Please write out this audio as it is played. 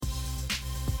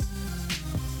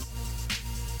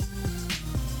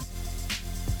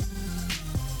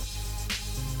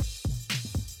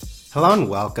Hello and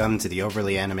welcome to the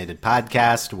Overly Animated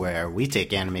Podcast, where we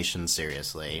take animation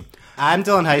seriously. I'm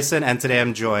Dylan Heisen, and today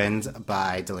I'm joined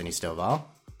by Delaney Stovall.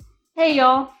 Hey,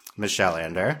 y'all. Michelle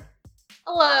Ander.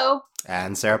 Hello.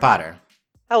 And Sarah Potter.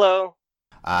 Hello.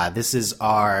 This is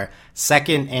our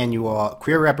second annual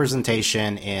Queer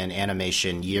Representation in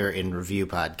Animation Year in Review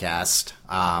podcast.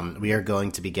 We are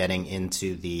going to be getting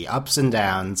into the ups and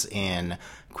downs in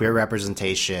queer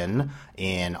representation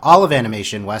in all of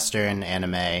animation, Western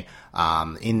anime,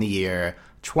 in the year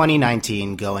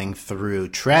 2019, going through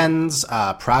trends,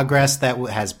 progress that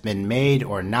has been made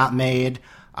or not made,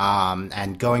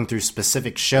 and going through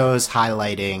specific shows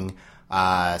highlighting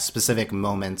specific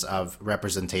moments of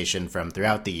representation from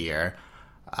throughout the year.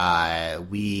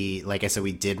 Like I said,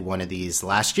 we did one of these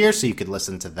last year, so you could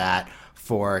listen to that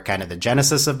for kind of the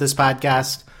genesis of this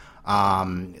podcast.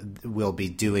 We'll be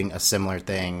doing a similar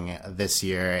thing this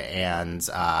year, and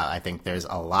I think there's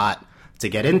a lot to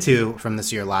get into from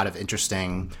this year. A lot of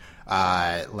interesting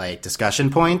discussion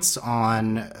points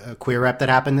on queer rep that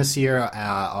happened this year.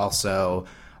 Also,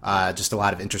 just a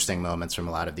lot of interesting moments from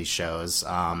a lot of these shows.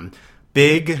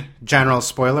 Big general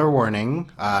spoiler warning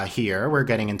here. We're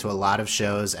getting into a lot of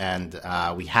shows, and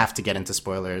we have to get into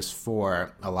spoilers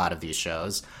for a lot of these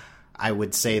shows. I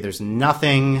would say there's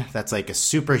nothing that's like a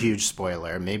super huge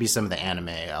spoiler. Maybe some of the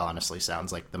anime honestly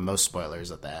sounds like the most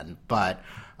spoilers at the end. But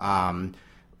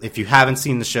if you haven't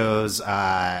seen the shows, when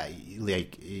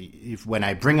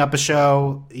I bring up a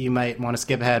show, you might want to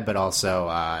skip ahead. But also,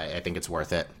 I think it's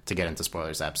worth it to get into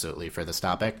spoilers absolutely for this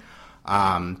topic.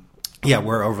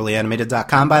 We're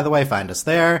overlyanimated.com, by the way. Find us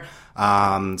there.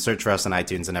 Search for us on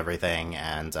iTunes and everything,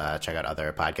 and check out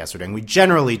other podcasts we're doing. We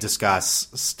generally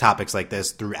discuss topics like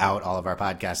this throughout all of our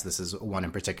podcasts. This is one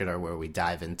in particular where we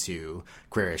dive into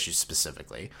queer issues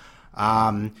specifically.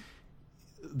 Another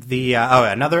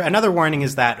warning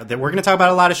is that we're going to talk about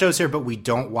a lot of shows here, but we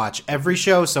don't watch every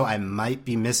show, so I might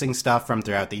be missing stuff from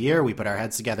throughout the year. We put our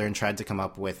heads together and tried to come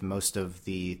up with most of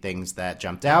the things that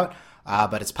jumped out.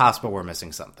 But it's possible we're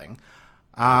missing something.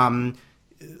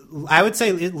 I would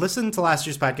say listen to last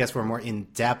year's podcast for a more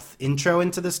in-depth intro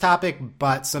into this topic,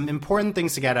 but some important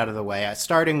things to get out of the way,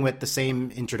 starting with the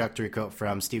same introductory quote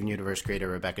from Steven Universe creator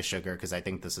Rebecca Sugar, because I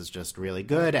think this is just really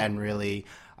good and really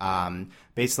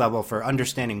base level for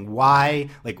understanding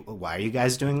why are you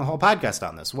guys doing a whole podcast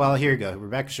on this? Well, here you go.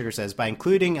 Rebecca Sugar says, by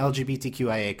including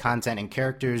LGBTQIA content and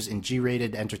characters in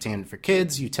G-rated entertainment for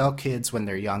kids, you tell kids when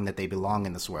they're young that they belong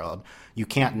in this world. You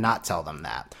can't not tell them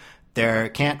that. There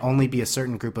can't only be a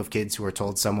certain group of kids who are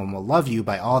told someone will love you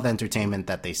by all the entertainment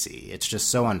that they see. It's just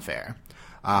so unfair.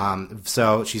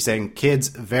 So she's saying kids,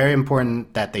 very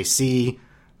important that they see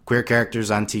queer characters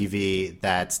on TV,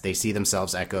 that they see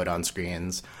themselves echoed on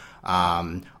screens.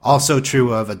 Also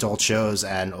true of adult shows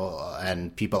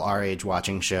and people our age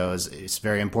watching shows. It's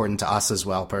very important to us as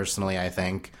well, personally, I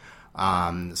think.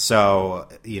 This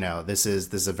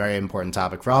is a very important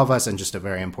topic for all of us, and just a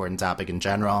very important topic in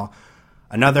general.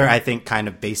 Another, I think, kind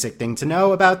of basic thing to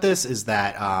know about this is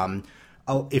that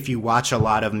if you watch a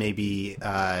lot of maybe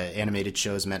animated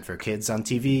shows meant for kids on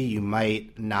TV, you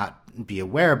might not be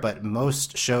aware, but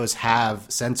most shows have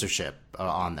censorship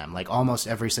on them. Like almost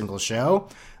every single show,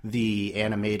 the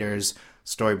animators,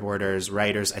 storyboarders,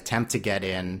 writers attempt to get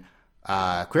in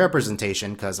queer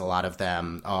representation, because a lot of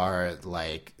them are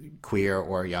like queer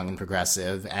or young and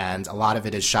progressive, and a lot of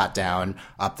it is shot down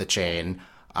up the chain.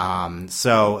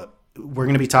 So we're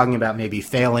going to be talking about maybe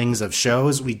failings of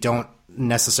shows. We don't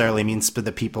necessarily mean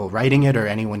the people writing it or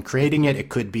anyone creating it. It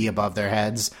could be above their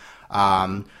heads,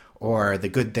 or the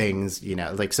good things,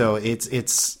 so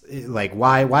it's like,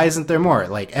 why isn't there more?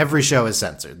 Like every show is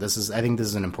censored. I think this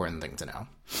is an important thing to know.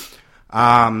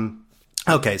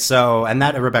 Okay. So, and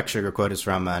that Rebecca Sugar quote is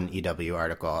from an EW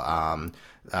article.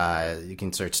 You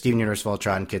can search Steven Universe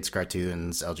Voltron, kids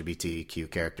cartoons,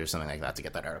 LGBTQ characters, something like that to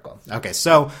get that article. Okay,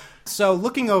 so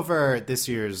looking over this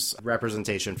year's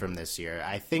representation from this year,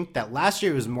 I think that last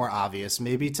year was more obvious,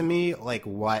 maybe to me,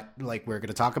 what we're going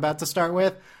to talk about to start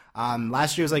with.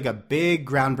 Last year was like a big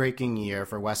groundbreaking year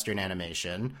for Western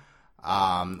animation,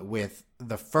 with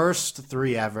the first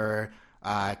 3 ever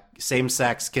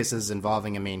same-sex kisses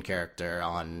involving a main character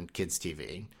on kids'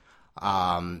 TV.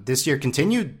 This year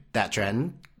continued that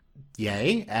trend,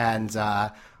 yay, and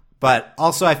but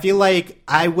also I feel like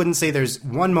I wouldn't say there's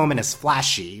one moment as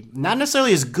flashy, not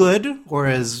necessarily as good or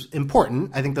as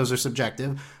important. I think those are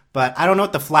subjective, but I don't know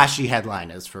what the flashy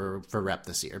headline is for Rep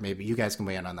this year. Maybe you guys can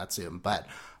weigh in on that soon, but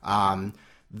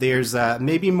there's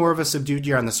maybe more of a subdued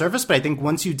year on the surface, but I think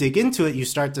once you dig into it, you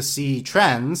start to see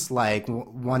trends, like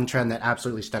one trend that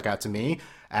absolutely stuck out to me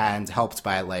and helped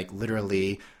by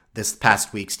literally this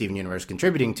past week Steven Universe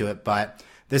contributing to it, but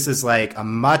this is like a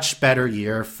much better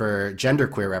year for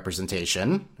genderqueer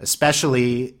representation,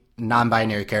 especially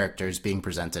non-binary characters being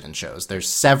presented in shows. There's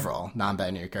several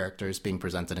non-binary characters being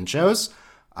presented in shows.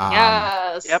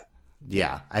 Yes. Yep.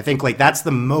 Yeah, I think like that's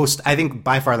I think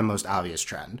by far the most obvious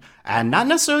trend, and not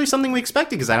necessarily something we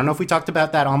expected, because I don't know if we talked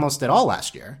about that almost at all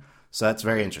last year. So that's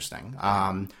very interesting.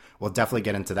 We'll definitely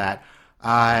get into that.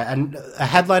 And a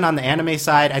headline on the anime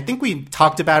side, I think we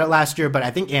talked about it last year, but I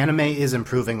think anime is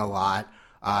improving a lot.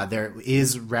 There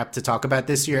is rep to talk about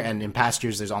this year, and in past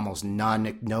years there's almost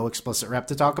no explicit rep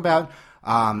to talk about.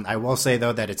 I will say,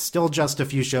 though, that it's still just a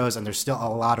few shows, and there's still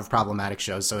a lot of problematic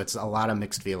shows, so it's a lot of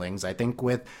mixed feelings, I think,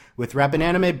 with rep and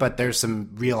anime, but there's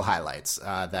some real highlights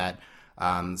that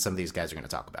some of these guys are going to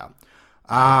talk about.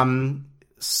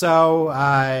 So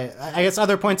I guess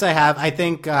other points I have, I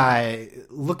think you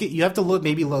have to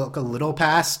look a little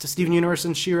past Steven Universe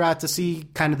and She-Ra to see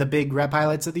kind of the big rep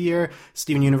highlights of the year.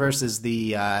 Steven Universe is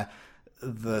the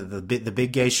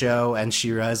big gay show, and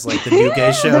She-Ra is like the new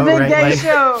gay show, the big right? gay Like,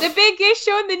 show. The big gay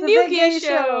show and the new gay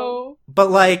show. but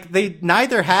like they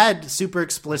neither had super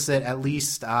explicit, at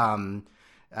least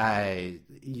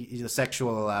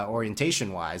sexual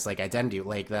orientation wise, like identity,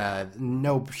 like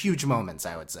no huge moments,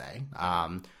 I would say.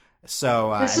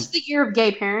 This is the year of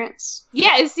gay parents.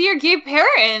 Yeah, it's your gay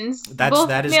parents. Both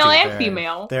that is male true. and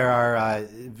female. There are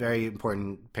very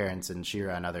important parents in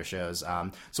She-Ra and other shows.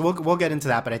 So we'll get into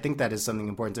that, but I think that is something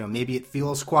important to know. Maybe it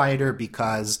feels quieter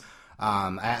because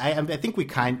I think we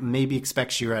maybe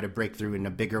expect She-Ra to break through in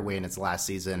a bigger way in its last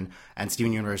season, and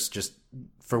Steven Universe, just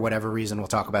for whatever reason, we'll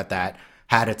talk about that,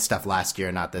 had its stuff last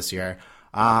year, not this year.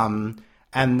 And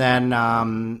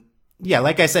then yeah,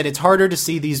 like I said, it's harder to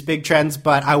see these big trends,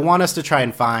 but I want us to try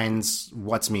and find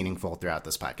what's meaningful throughout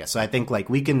this podcast. So I think like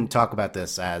we can talk about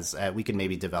this as we can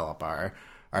maybe develop our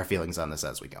feelings on this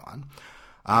as we go on.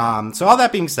 So all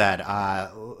that being said,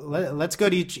 let's go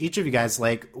to each of you guys.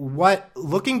 Like,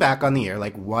 looking back on the year,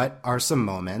 like what are some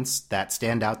moments that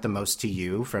stand out the most to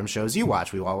you from shows you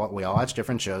watch? We all watch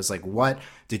different shows. Like, what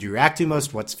did you react to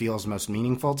most? What feels most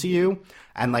meaningful to you?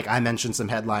 And like I mentioned some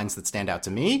headlines that stand out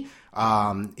to me.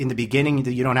 In the beginning,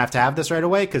 you don't have to have this right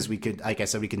away, because we could, like I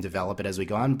said, we can develop it as we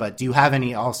go on. But do you have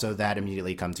any also that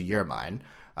immediately come to your mind,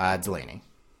 Delaney?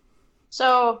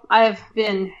 So I've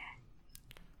been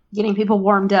getting people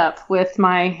warmed up with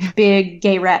my big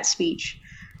gay rat speech.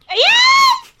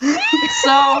 Yeah!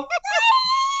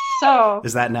 So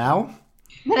Is that now?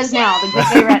 that is now the big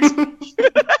gay rat speech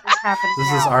is happening.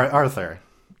 This now. is Arthur.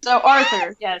 So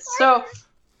Arthur, yes. So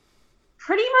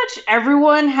pretty much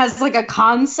everyone has like a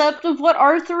concept of what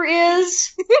Arthur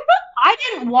is. I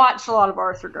didn't watch a lot of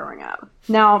Arthur growing up.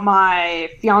 Now my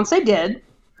fiance did,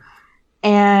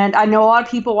 and I know a lot of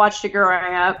people watched it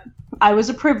growing up. I was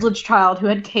a privileged child who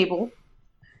had cable,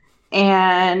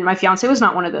 and my fiance was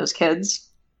not one of those kids.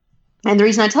 And the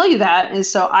reason I tell you that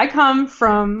is so I'm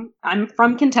from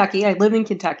Kentucky. I live in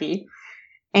Kentucky,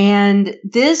 and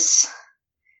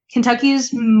Kentucky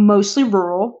is mostly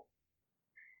rural.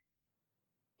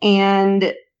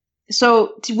 And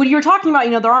so when you were talking about,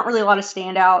 there aren't really a lot of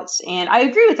standouts, and I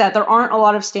agree with that. There aren't a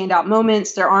lot of standout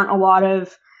moments. There aren't a lot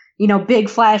of, big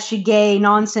flashy gay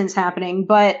nonsense happening,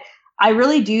 but I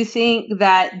really do think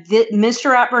that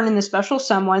Mr. Ratburn and the Special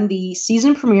Someone, the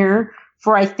season premiere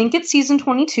for, I think it's season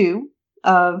 22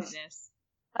 of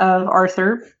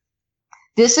Arthur,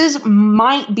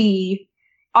 might be,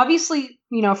 obviously,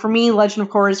 for me, Legend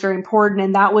of Korra is very important,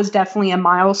 and that was definitely a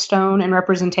milestone in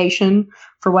representation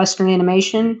for Western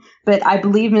animation. But I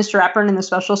believe Mr. Ratburn and the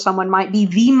Special Someone might be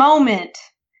the moment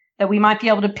that we might be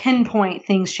able to pinpoint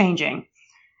things changing.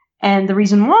 And the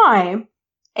reason why,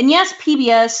 and yes,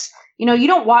 PBS, you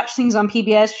don't watch things on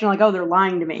PBS, you're like, oh, they're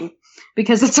lying to me.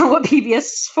 Because that's not what PBS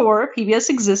is for. PBS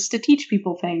exists to teach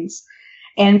people things.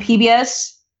 And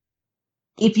PBS,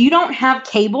 if you don't have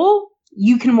cable,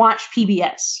 you can watch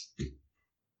PBS.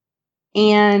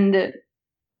 And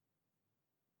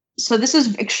so this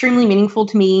is extremely meaningful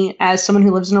to me as someone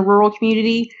who lives in a rural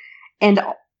community. And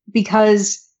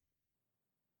because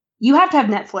you have to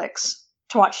have Netflix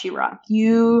to watch She-Ra.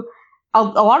 A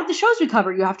lot of the shows we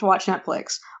cover, you have to watch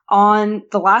Netflix. On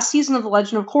the last season of The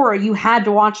Legend of Korra, you had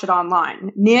to watch it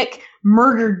online. Nick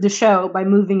murdered the show by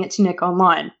moving it to Nick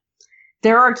Online.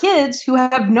 There are kids who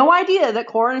have no idea that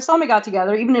Korra and Selma got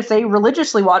together, even if they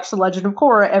religiously watch The Legend of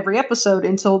Korra every episode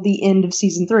until the end of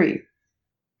season 3.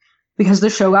 Because the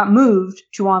show got moved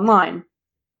to online.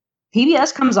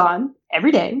 PBS comes on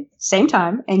every day, same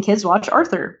time, and kids watch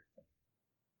Arthur.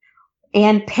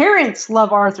 And parents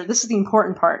love Arthur. This is the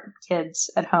important part, kids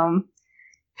at home.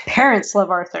 Parents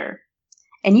love Arthur.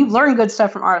 And you learn good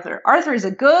stuff from Arthur. Arthur is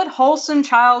a good, wholesome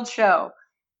child show.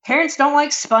 Parents don't like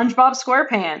SpongeBob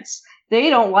SquarePants. They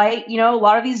don't like, a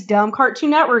lot of these dumb Cartoon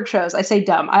Network shows. I say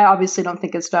dumb. I obviously don't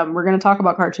think it's dumb. We're going to talk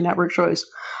about Cartoon Network shows.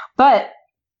 But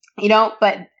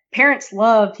parents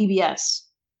love PBS.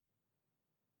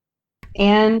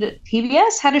 And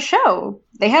PBS had a show.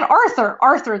 They had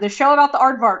Arthur, the show about the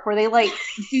aardvark where they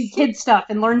do kid stuff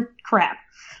and learn crap.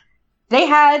 They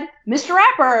had Mr.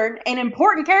 Ratburn, an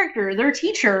important character, their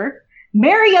teacher,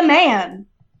 marry a man.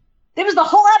 It was the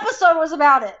whole episode was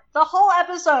about it. The whole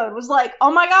episode was like,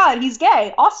 oh my god, he's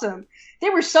gay. Awesome. They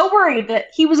were so worried that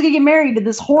he was going to get married to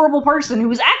this horrible person who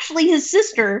was actually his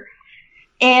sister.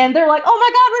 And they're like, oh my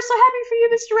god, we're so happy for you,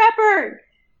 Mr. Ratburn.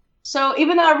 So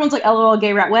even though everyone's like, LOL,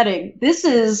 gay rat wedding, this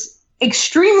is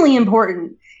extremely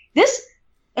important. This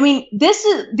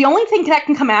is the only thing that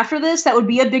can come after this that would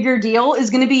be a bigger deal is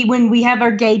going to be when we have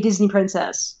our gay Disney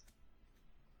princess.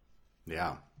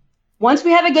 Yeah. Once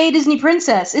we have a gay Disney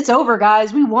princess, it's over,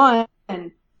 guys. We won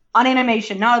on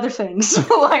animation, not other things.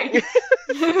 When we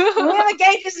have a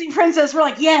gay Disney princess, we're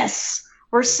like, yes,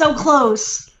 we're so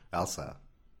close. Elsa.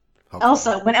 Hopefully.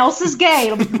 Elsa. When Elsa's gay,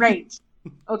 it'll be great.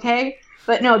 Okay?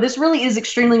 But no, this really is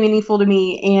extremely meaningful to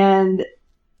me, and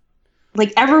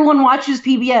everyone watches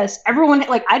PBS. Everyone,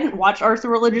 I didn't watch Arthur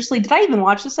religiously. Did I even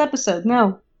watch this episode?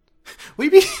 No. We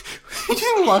didn't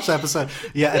watch the episode.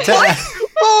 Yeah.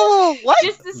 What?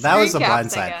 That was a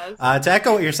blindside. To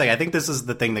echo what you're saying, I think this is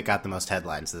the thing that got the most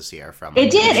headlines this year.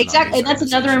 It did, exactly. And that's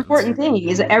another important thing,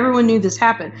 is that everyone knew this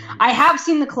happened. I have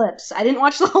seen the clips. I didn't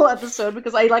watch the whole episode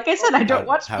because, I don't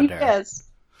watch PBS.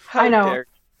 I know.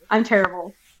 I'm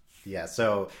terrible. Yeah,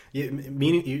 so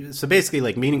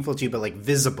basically, meaningful to you, but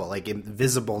visible,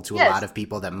 invisible to a lot of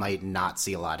people that might not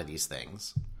see a lot of these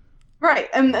things. Right,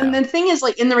 and the thing is,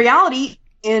 in the reality,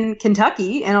 in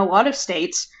Kentucky and a lot of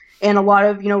states and a lot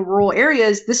of rural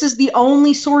areas, this is the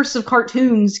only source of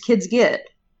cartoons kids get.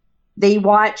 They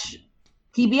watch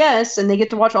PBS, and they get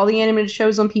to watch all the animated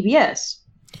shows on PBS.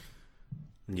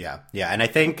 Yeah, and I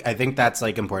think that's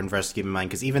important for us to keep in mind,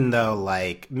 because even though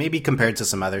maybe compared to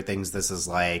some other things, this is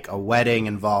a wedding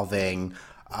involving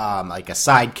a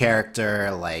side character,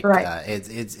 right.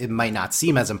 It might not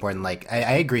seem as important.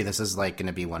 I agree, this is going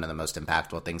to be one of the most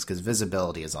impactful things, because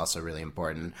visibility is also really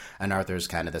important, and Arthur's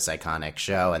kind of this iconic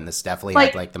show, and this definitely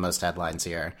had the most headlines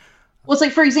here. Well,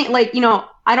 it's for example,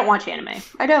 I don't watch anime.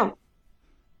 I don't.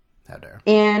 How dare.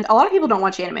 And a lot of people don't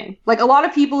watch anime. A lot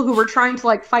of people who we're trying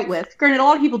to fight with. Granted, a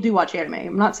lot of people do watch anime.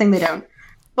 I'm not saying they don't.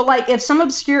 But if some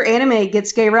obscure anime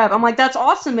gets gay rep, I'm like, that's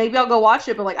awesome. Maybe I'll go watch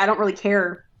it. But I don't really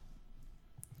care.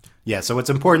 Yeah. So what's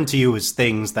important to you is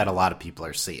things that a lot of people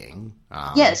are seeing.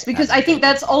 Yes, because I think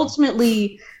that's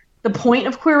ultimately the point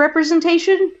of queer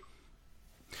representation.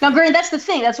 Now, granted, that's the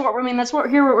thing. That's what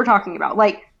we're talking about.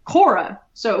 Korra.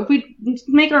 So if we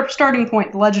make our starting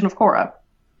point, The Legend of Korra.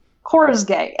 Korra's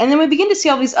gay. And then we begin to see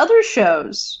all these other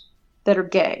shows that are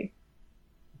gay.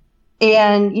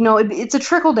 And, it's a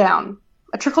trickle down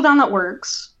that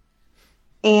works.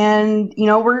 And,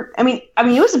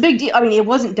 it was a big deal. It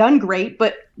wasn't done great,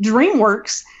 but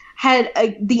DreamWorks had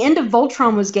the end of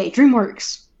Voltron was gay.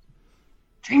 DreamWorks.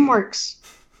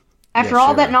 After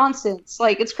all that nonsense.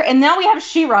 It's and now we have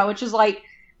She-Ra, which is the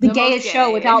gayest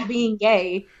show without being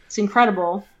gay. It's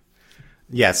incredible.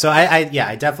 Yeah, so I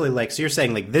definitely so you're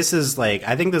saying this is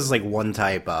I think this is one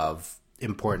type of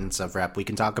importance of rep we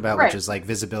can talk about, which is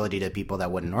visibility to people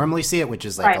that wouldn't normally see it, which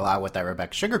is a lot what that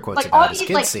Rebecca Sugar quote's about is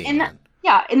kids seeing it.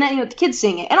 Yeah, and then the kids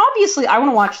seeing it. And obviously I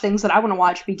want to watch things that I want to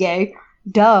watch be gay.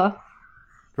 Duh.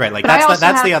 Right,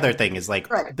 that's the other thing is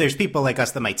there's people like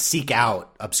us that might seek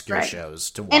out obscure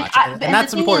shows to watch. And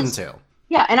that's important too.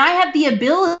 Yeah, and I have the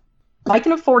ability. I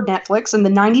can afford Netflix and the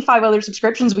 95 other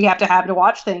subscriptions we have to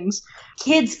watch things.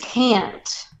 Kids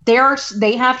can't. They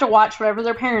have to watch whatever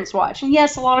their parents watch. And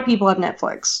yes, a lot of people have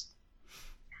Netflix.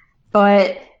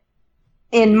 But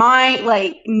in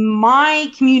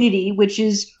my community, which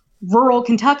is rural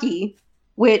Kentucky,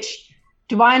 which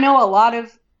do I know a lot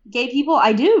of gay people?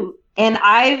 I do. And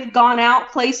I've gone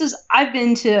out places. I've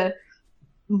been to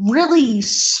really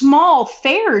small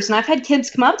fairs, and I've had kids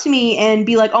come up to me and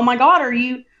be like, "Oh my God, are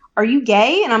you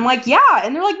gay?" And I'm like, "Yeah."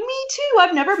 And they're like, "Me too.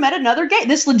 I've never met another gay."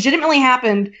 This legitimately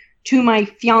happened to my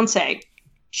fiance.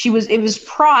 It was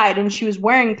Pride, and she was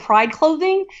wearing Pride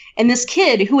clothing. And this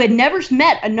kid who had never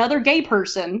met another gay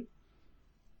person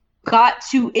got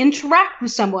to interact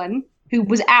with someone who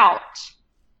was out.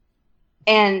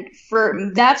 And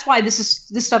that's why this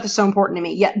stuff is so important to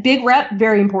me. Yeah, big rep,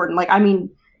 very important.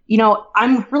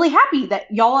 I'm really happy that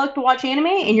y'all like to watch anime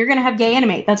and you're going to have gay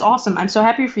anime. That's awesome. I'm so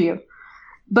happy for you.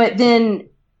 But then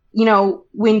you know,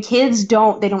 when kids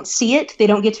they don't see it, they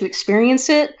don't get to experience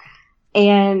it,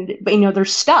 but, you know, they're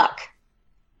stuck.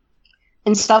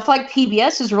 And stuff like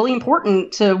PBS is really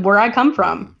important to where I come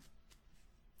from.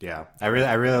 Yeah, I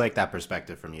really like that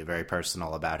perspective from you. Very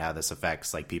personal about how this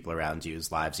affects like people around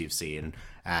you's lives you've seen,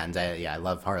 and I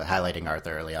love highlighting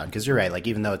Arthur early on, because you're right. Like,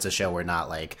 even though it's a show we're not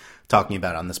like talking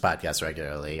about on this podcast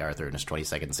regularly, Arthur in his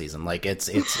 22nd season, like this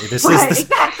is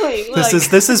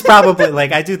probably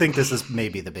like, I do think this is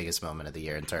maybe the biggest moment of the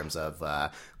year in terms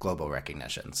of global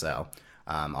recognition. So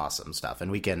awesome stuff,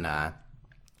 and we can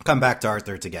come back to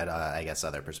Arthur to get, I guess,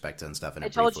 other perspective and stuff. I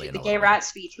told you the gay rat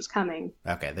speech was coming.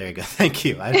 Okay, there you go. Thank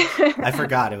you. I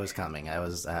forgot it was coming. I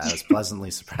was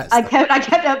pleasantly surprised. I kept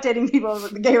updating people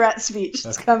that the gay rat speech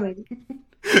is coming.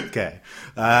 Okay,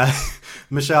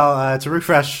 Michelle. To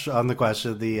refresh on the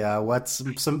question, what's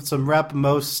some rep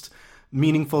most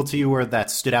meaningful to you, or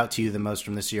that stood out to you the most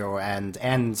from this year,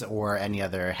 or any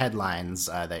other headlines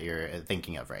that you're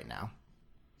thinking of right now?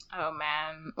 Oh,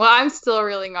 man. Well, I'm still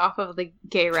reeling off of the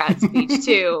gay rat speech,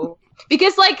 too.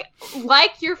 Because, like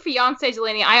your fiance,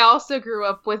 Delaney, I also grew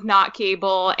up with not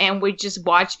cable and would just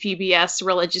watch PBS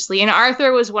religiously. And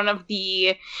Arthur was one of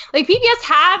the... Like, PBS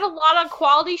had a lot of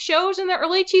quality shows in the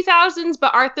early 2000s,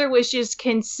 but Arthur was just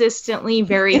consistently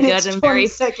very good and very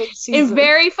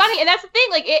funny. And that's the thing.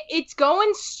 Like, it's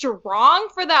going strong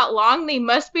for that long. They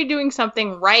must be doing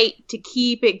something right to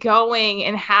keep it going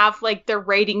and have, like, the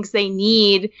ratings they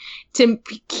need to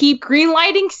keep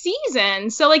greenlighting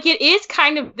seasons. So, like, it is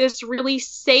kind of this really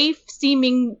safe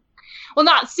seeming, well,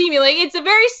 not seeming, like, it's a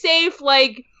very safe,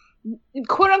 like,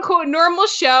 quote unquote normal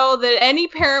show that any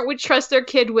parent would trust their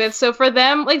kid with. So for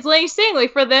them, like Delaney's saying,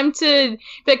 like, for them to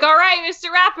be like, all right,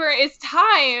 Mr. Rapper, it's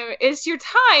your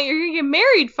time, you're gonna get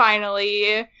married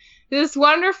finally. This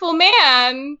wonderful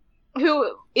man,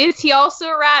 who is he also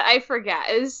a rat? I forget.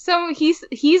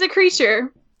 He's a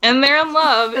creature. And they're in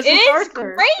love. It's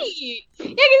great.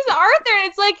 Yeah, it's Arthur. And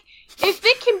it's like, if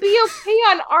it can be okay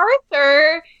on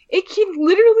Arthur, it can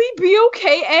literally be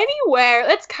okay anywhere.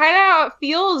 That's kind of how it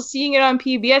feels seeing it on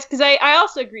PBS. Because I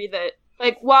also agree that,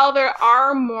 like, while there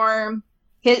are more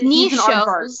niche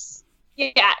shows,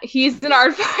 yeah, he's an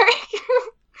aardvark.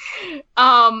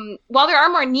 While there are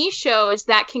more niche shows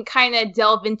that can kind of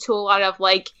delve into a lot of,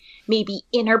 like, maybe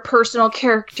interpersonal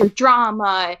character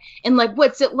drama and, like,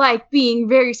 what's it like being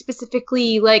very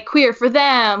specifically, like, queer for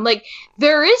them, like,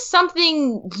 there is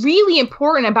something really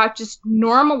important about just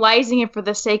normalizing it for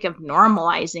the sake of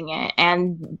normalizing it.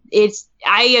 And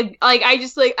I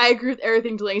agree with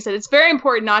everything Delaney said. It's very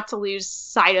important not to lose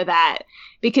sight of that,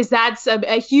 because that's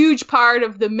a huge part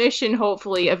of the mission,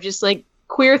 hopefully, of just, like,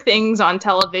 queer things on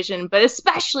television, but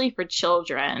especially for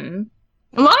children.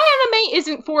 A lot of anime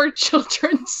isn't for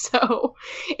children, so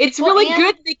it's really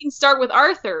good that they can start with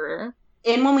Arthur.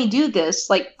 And when we do this,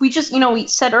 like, we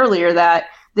said earlier that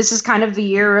this is kind of the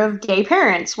year of gay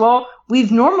parents. Well,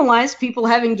 we've normalized people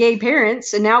having gay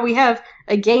parents, and now we have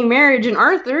a gay marriage in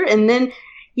Arthur, and then,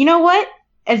 you know what?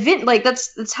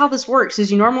 That's how this works,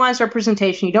 is you normalize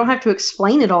representation. You don't have to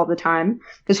explain it all the time,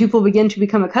 because people begin to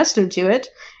become accustomed to it.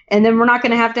 And then we're not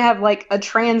going to have like a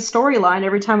trans storyline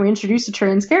every time we introduce a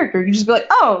trans character. You just be like,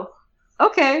 oh,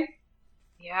 okay.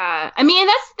 Yeah. I mean, and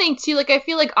that's the thing too. Like, I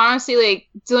feel like, honestly, like,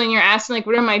 Dylan, you're asking, like,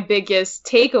 what are my biggest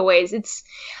takeaways? It's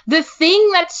the thing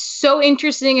that's so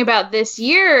interesting about this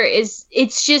year is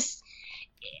it's just,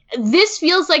 this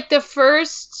feels like the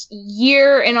first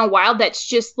year in a while that's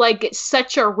just, like,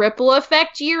 such a ripple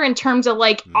effect year in terms of,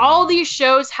 like, all these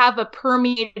shows have a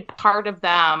permeated part of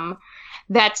them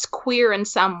that's queer in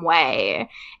some way.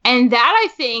 And that, I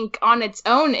think, on its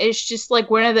own is just, like,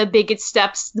 one of the biggest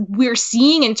steps we're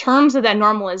seeing in terms of that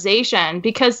normalization.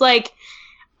 Because, like,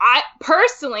 I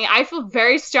feel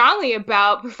very strongly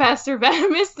about Professor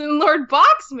Venomous and Lord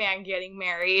Boxman getting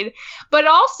married. But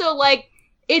also, like,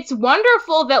 it's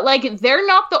wonderful that, like, they're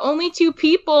not the only two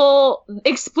people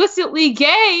explicitly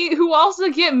gay who also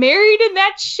get married in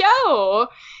that show.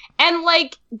 And,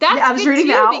 like, that's I was reading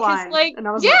the outline, because, like, and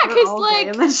I was because, like,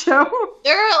 in the show.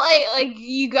 They're like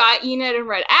you got Enid and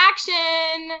Red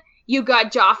Action, you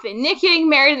got Joff and Nick getting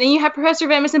married, and then you have Professor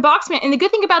Venomous and Boxman. And the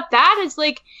good thing about that is,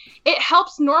 like, it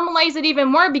helps normalize it even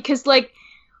more, because, like,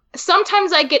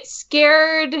 sometimes I get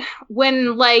scared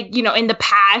when, like, you know, in the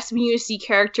past, when you see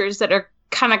characters that are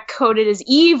kind of coded as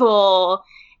evil,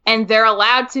 and they're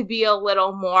allowed to be a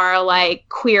little more, like,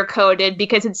 queer-coded,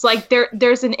 because it's like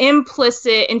there's an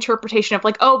implicit interpretation of,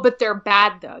 like, oh, but they're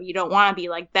bad, though. You don't want to be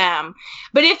like them.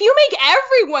 But if you make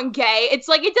everyone gay, it's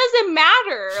like, it doesn't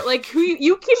matter. Like, who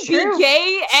you can be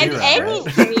gay and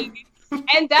anything.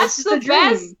 And that's the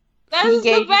best. That Be is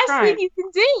gay, the best try. thing you can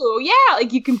do. Yeah,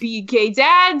 like you can be gay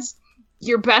dads.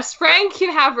 Your best friend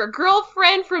can have her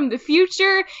girlfriend from the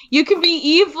future. You can be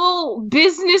evil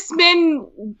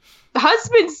businessmen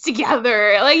husbands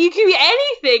together. Like you can be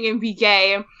anything and be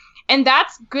gay. And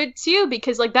that's good too,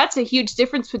 because like that's a huge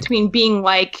difference between being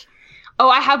like, oh,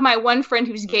 I have my one friend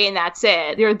who's gay and that's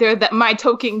it. They're my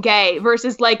token gay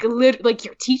versus like like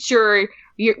your teacher,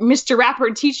 your Mr. Rapper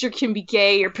teacher can be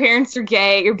gay, your parents are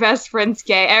gay, your best friend's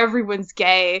gay, everyone's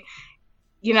gay.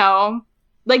 You know?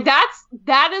 Like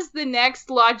that is the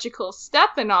next logical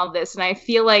step in all this. And I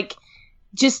feel like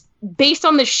just based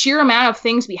on the sheer amount of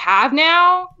things we have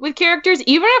now with characters,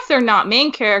 even if they're not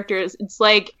main characters, it's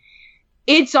like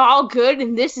it's all good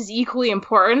and this is equally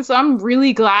important. So I'm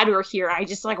really glad we're here. I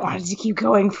just like wanted to keep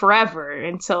going forever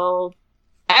until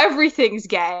everything's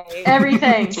gay.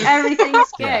 Everything's gay.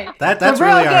 Yeah. That's The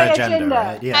real really our gay agenda,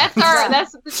 right? Yeah.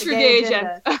 That's the true gay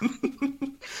agenda.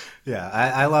 Yeah,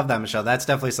 I love that, Michelle. That's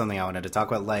definitely something I wanted to talk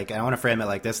about. Like, I want to frame it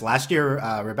like this. Last year,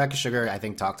 Rebecca Sugar, I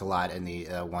think, talked a lot in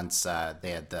the once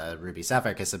they had the Ruby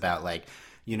Sapphire Kiss about like,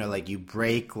 you know, like you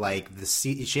break like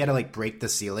she had to like break the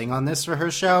ceiling on this for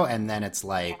her show, and then it's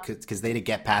like because they had to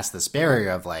get past this barrier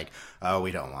of like, oh,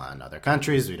 we don't want other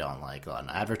countries, we don't like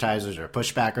on advertisers or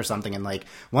pushback or something, and like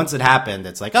once it happened,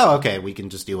 it's like, oh, okay, we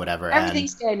can just do whatever.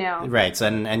 Everything's gay now, right? So,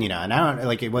 and you know, and I don't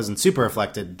like it wasn't super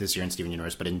reflected this year in Steven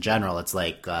Universe, but in general, it's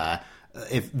like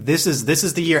if this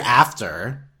is the year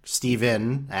after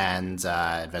Steven and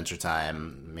Adventure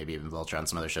Time, maybe even Voltron,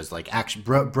 some other shows, like actually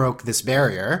broke this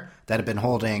barrier that had been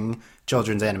holding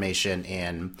children's animation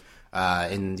in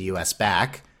the U.S.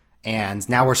 back, and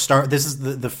now this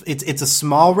is it's a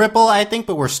small ripple, I think,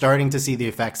 but we're starting to see the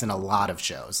effects in a lot of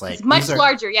shows. Like it's much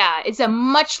larger, yeah. It's a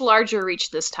much larger reach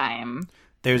this time.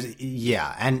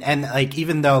 And like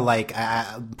even though like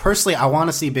personally I want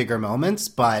to see bigger moments,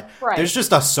 but there's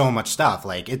just so much stuff.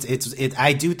 Like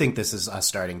I do think this is us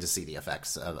starting to see the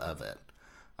effects of it.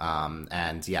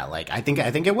 And yeah, like I think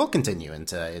it will continue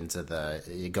into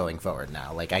the going forward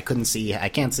now. Like I can't see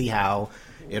how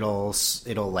it'll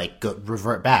like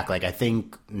revert back. Like I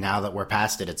think now that we're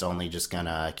past it, it's only just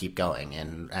gonna keep going,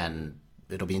 and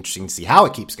it'll be interesting to see how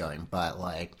it keeps going. But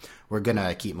like we're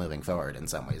gonna keep moving forward in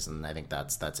some ways, and I think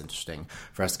that's interesting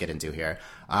for us to get into here.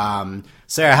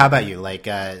 Sarah, how about you? Like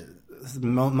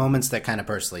moments that kind of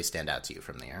personally stand out to you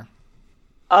from the year?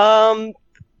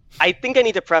 I think I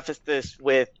need to preface this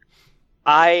with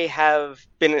I have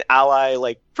been an ally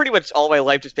like pretty much all my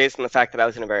life, just based on the fact that I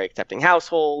was in a very accepting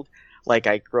household. Like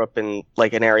I grew up in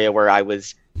like an area where I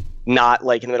was not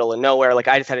like in the middle of nowhere. Like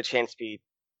I just had a chance to be.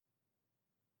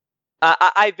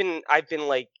 I've been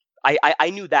like I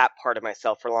knew that part of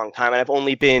myself for a long time, and I've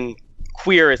only been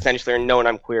queer essentially, or known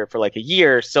I'm queer for like a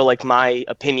year. So like my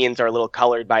opinions are a little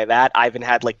colored by that. I haven't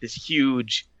had like this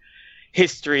huge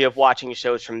history of watching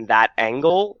shows from that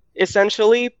angle.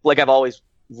 Essentially, like I've always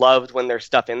loved when there's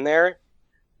stuff in there,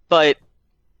 but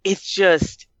it's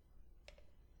just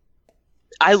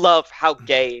I love how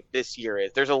gay this year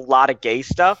is. There's a lot of gay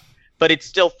stuff, but it's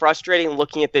still frustrating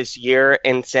looking at this year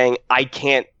and saying I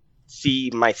can't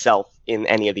see myself in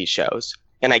any of these shows,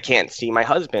 and I can't see my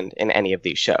husband in any of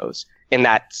these shows, and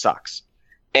that sucks.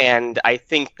 And I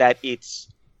think that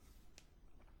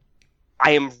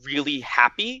I am really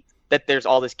happy that there's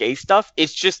all this gay stuff.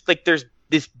 It's just like there's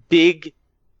this big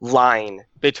line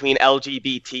between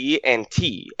LGBT and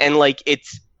T, and like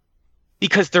it's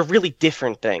because they're really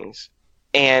different things,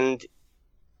 and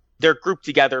they're grouped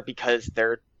together because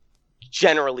they're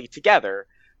generally together,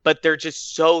 but they're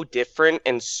just so different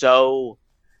and such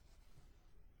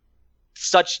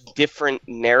different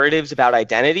narratives about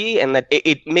identity, and that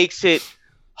it makes it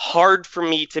hard for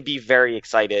me to be very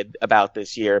excited about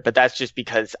this year. But that's just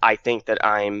because I think that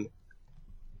I'm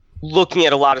looking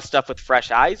at a lot of stuff with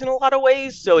fresh eyes in a lot of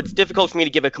ways, so it's difficult for me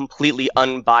to give a completely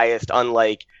unbiased,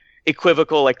 unlike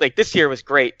equivocal, like this year was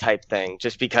great type thing,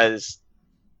 just because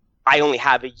I only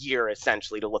have a year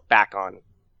essentially to look back on.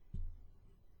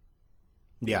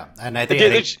 Yeah, and I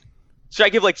think should I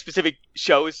give like specific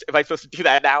shows? Am I supposed to do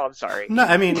that now? I'm sorry. No,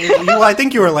 I mean, I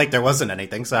think you were like there wasn't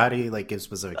anything. So how do you like give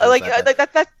specific?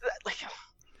 That's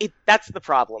the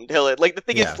problem, Dylan. Like the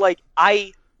thing is, like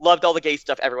I loved all the gay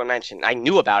stuff everyone mentioned. I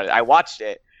knew about it. I watched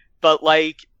it, but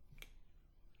like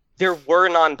there were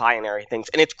non-binary things,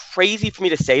 and it's crazy for me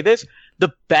to say this.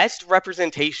 The best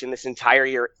representation this entire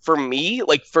year for me,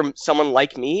 like from someone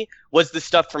like me, was the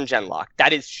stuff from Genlock.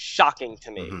 That is shocking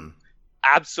to me. Mm-hmm.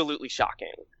 Absolutely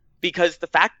shocking. Because the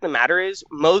fact of the matter is,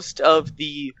 most of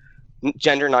the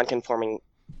gender nonconforming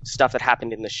stuff that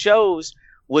happened in the shows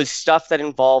was stuff that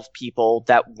involved people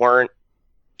that weren't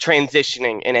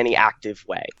transitioning in any active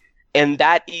way. And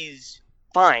that is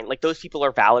fine. Like, those people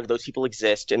are valid, those people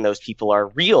exist, and those people are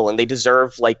real, and they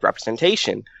deserve, like,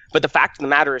 representation. But the fact of the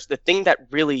matter is, the thing that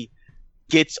really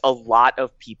gets a lot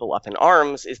of people up in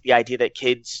arms is the idea that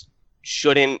kids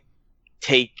shouldn't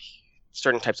take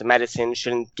certain types of medicine,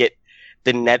 shouldn't get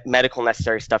the medical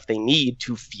necessary stuff they need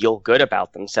to feel good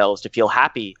about themselves, to feel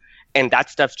happy. And that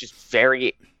stuff's just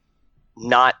very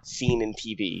not seen in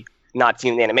TV, not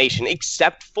seen in animation,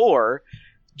 except for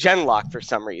Genlock for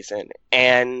some reason.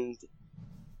 And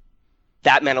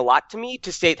that meant a lot to me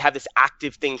to have this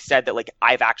active thing said that, like,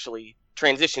 I've actually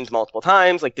transitioned multiple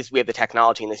times. Like, we have the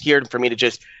technology in this year for me to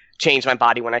just change my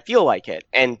body when I feel like it.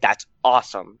 And that's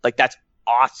awesome. Like, that's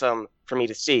awesome for me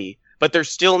to see. But there's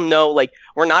still no, like,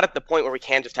 we're not at the point where we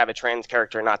can just have a trans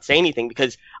character and not say anything,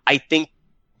 because I think,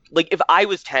 like, if I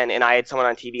was 10 and I had someone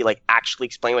on TV, like, actually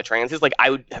explain what trans is, like, I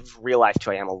would have realized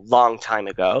who I am a long time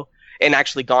ago and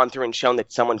actually gone through and shown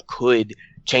that someone could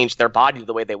change their body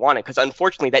the way they want it. Because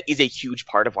unfortunately, that is a huge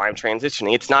part of why I'm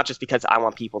transitioning. It's not just because I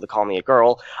want people to call me a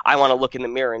girl. I want to look in the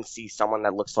mirror and see someone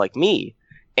that looks like me.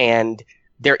 And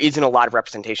there isn't a lot of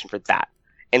representation for that.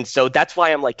 And so that's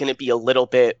why I'm, like, going to be a little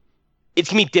bit, it's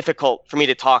going to be difficult for me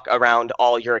to talk around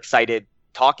all your excited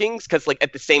talkings, because, like,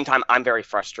 at the same time, I'm very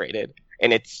frustrated,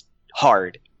 and it's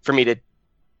hard for me to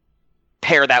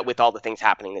pair that with all the things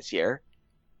happening this year.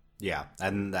 Yeah,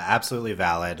 and absolutely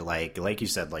valid. Like you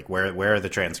said, like, where are the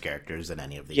trans characters in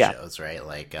any of these shows, right?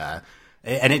 Like,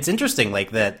 and it's interesting,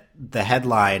 like, that the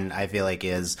headline, I feel like,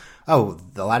 is, oh,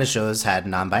 a lot of shows had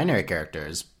non-binary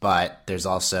characters, but there's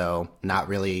also not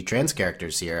really trans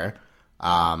characters here.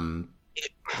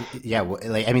 Yeah,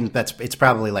 like, I mean, it's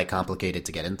probably, like, complicated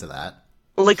to get into that.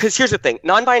 Like, because here's the thing,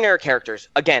 non-binary characters,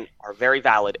 again, are very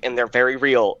valid, and they're very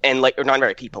real, and, like, or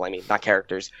non-binary people, I mean, not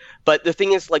characters. But the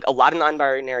thing is, like, a lot of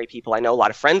non-binary people, I know a lot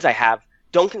of friends I have,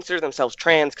 don't consider themselves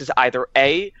trans because either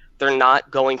A, they're not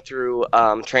going through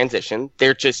transition,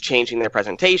 they're just changing their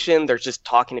presentation, they're just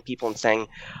talking to people and saying,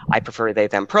 I prefer they,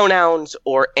 them pronouns,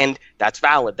 and that's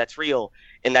valid, that's real,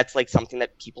 and that's, like, something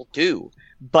that people do.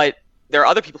 But there are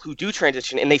other people who do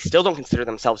transition, and they still don't consider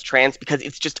themselves trans because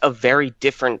it's just a very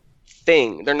different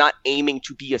thing. They're not aiming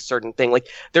to be a certain thing. Like,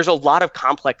 there's a lot of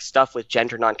complex stuff with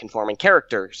gender non-conforming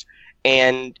characters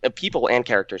and people and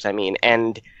characters, I mean,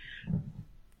 and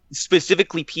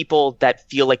specifically people that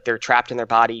feel like they're trapped in their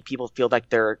body, people feel like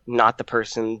they're not the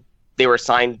person they were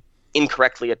assigned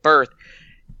incorrectly at birth,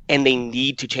 and they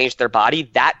need to change their body.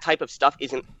 That type of stuff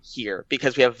isn't here,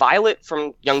 because we have Violet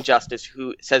from Young Justice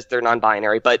who says they're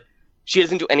non-binary, but she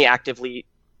doesn't do any active thing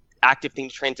to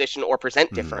transition or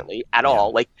present differently at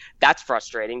all. Like, that's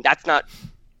frustrating.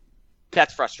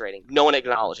 That's frustrating. No one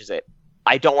acknowledges it.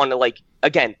 I don't want to, like,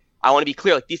 again, I want to be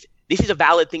clear, like, this is a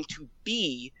valid thing to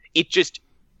be. It just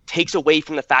takes away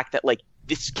from the fact that, like,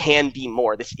 this can be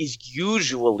more. This is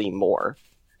usually more.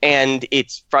 And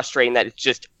it's frustrating that it's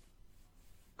just,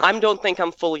 I don't think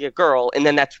I'm fully a girl, and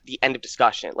then that's the end of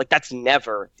discussion. Like, that's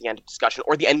never the end of discussion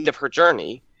or the end of her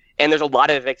journey. And there's a lot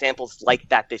of examples like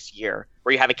that this year,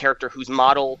 where you have a character whose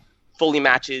model fully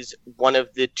matches one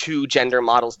of the two gender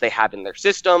models they have in their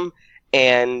system,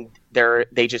 and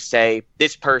they just say,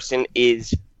 this person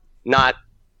is not,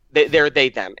 they're they,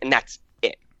 them, and that's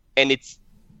it. And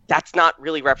that's not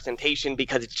really representation,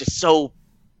 because it's just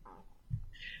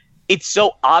it's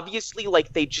so obviously,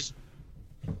 like, they just,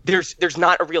 there's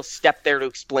not a real step there to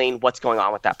explain what's going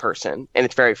on with that person, and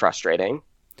it's very frustrating.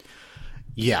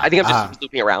 Yeah, I think I'm just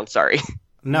looping around. Sorry.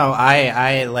 No,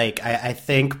 I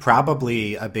think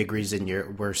probably a big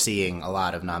reason we're seeing a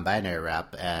lot of non-binary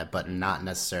rep, but not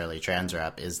necessarily trans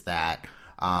rep, is that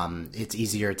it's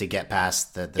easier to get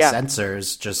past the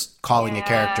censors just calling a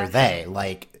character they.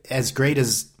 Like, as great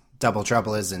as Double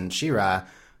Trouble is in She-Ra,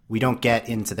 we don't get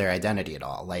into their identity at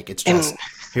all. Like, it's just,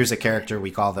 here's a character,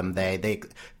 we call them they.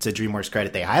 To DreamWorks'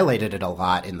 credit, they highlighted it a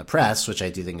lot in the press, which I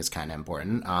do think is kind of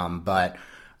important. But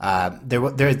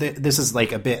this is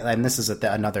like a bit, and this is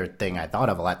another thing I thought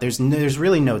of a lot. There's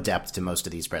really no depth to most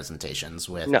of these presentations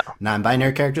with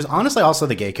non-binary characters. Honestly, also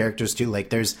the gay characters too.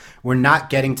 Like, we're not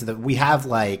getting to we have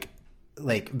like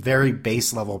very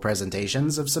base level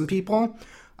presentations of some people,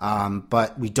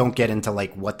 but we don't get into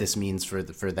like what this means for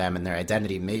them and their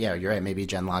identity. Yeah, you're right. Maybe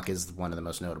Genlock is one of the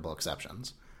most notable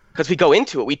exceptions. Because we go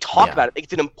into it, we talk about it.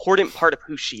 It's an important part of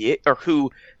who she is, or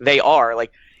who they are.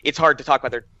 Like, it's hard to talk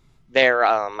about their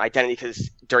identity, because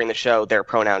during the show their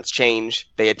pronouns change,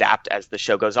 they adapt as the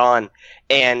show goes on,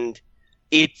 and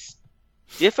it's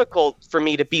difficult for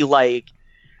me to be like,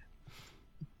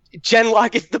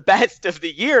 Genlock is the best of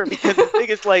the year, because the thing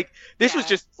is, like, this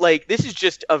is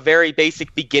just a very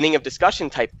basic beginning of discussion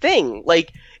type thing,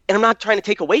 like, and I'm not trying to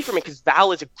take away from it because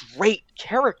Val is a great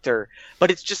character,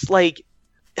 but it's just like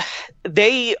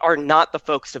they are not the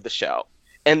focus of the show,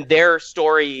 and their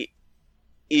story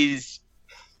is.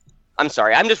 I'm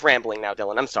sorry. I'm just rambling now,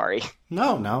 Dylan. I'm sorry.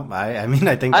 No. I mean,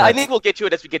 I think we'll get to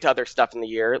it as we get to other stuff in the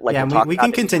year. Like, yeah, we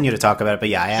can continue to talk about it. But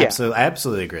yeah, I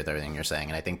absolutely agree with everything you're saying,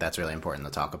 and I think that's really important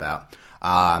to talk about.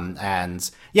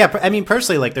 And yeah, I mean,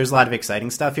 personally, like, there's a lot of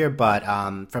exciting stuff here, but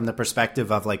from the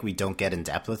perspective of like we don't get in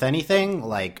depth with anything,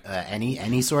 like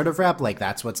any sort of rep, like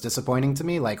that's what's disappointing to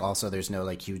me. Like, also, there's no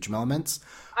like huge moments.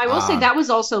 I will say that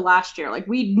was also last year. Like,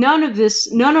 none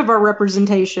of our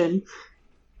representation.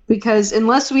 Because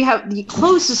unless we have the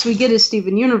closest we get is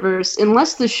Steven Universe,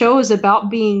 unless the show is about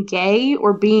being gay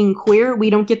or being queer, we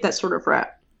don't get that sort of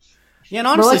rep. Yeah, and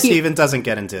honestly, Steven doesn't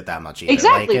get into it that much either.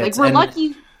 Exactly. Like we're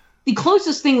lucky. The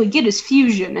closest thing we get is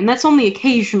fusion, and that's only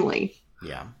occasionally.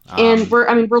 Yeah. And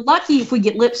we're lucky if we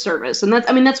get lip service, and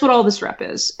that's what all this rep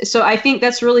is. So I think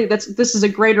this is a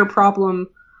greater problem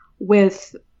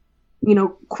with,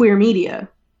 queer media.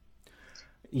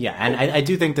 Yeah, and I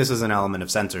do think this is an element of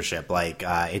censorship. Like,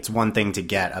 it's one thing to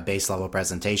get a base level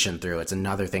presentation through; it's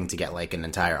another thing to get like an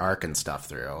entire arc and stuff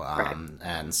through. Right.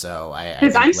 And so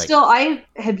I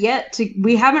have yet to.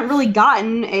 We haven't really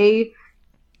gotten a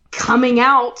coming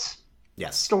out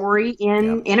story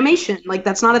in animation. Like,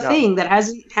 that's not a thing that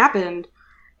hasn't happened.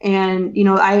 And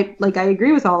I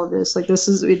agree with all of this. Like,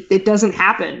 it doesn't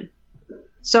happen.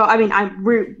 So I mean,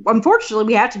 unfortunately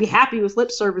we have to be happy with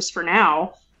lip service for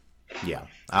now. Yeah.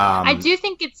 I do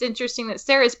think it's interesting that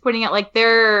Sarah's pointing out, like,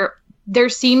 there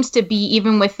seems to be,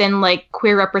 even within like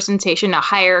queer representation, a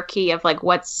hierarchy of like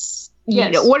what's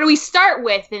what do we start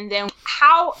with, and then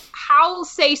how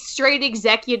say straight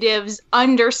executives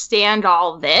understand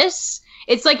all this.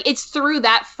 It's like it's through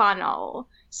that funnel.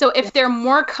 So if they're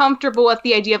more comfortable with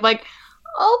the idea of like,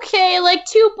 okay, like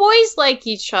two boys like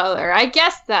each other, I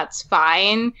guess that's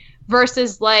fine,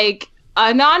 versus like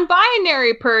a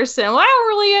non-binary person, well, I don't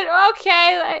really,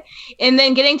 okay, and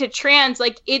then getting to trans,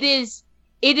 like, it is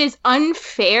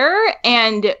unfair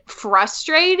and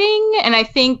frustrating, and I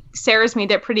think Sarah's made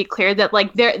that pretty clear that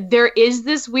like there is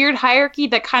this weird hierarchy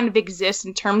that kind of exists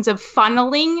in terms of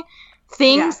funneling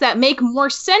things that make more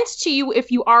sense to you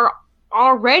if you are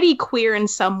already queer in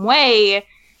some way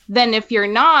than if you're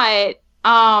not.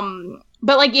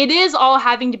 But like, it is all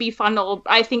having to be funneled,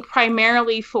 I think,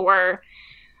 primarily for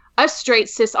a straight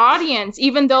cis audience,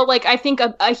 even though like I think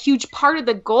a huge part of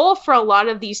the goal for a lot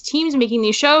of these teams making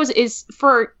these shows is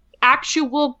for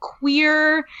actual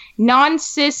queer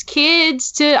non-cis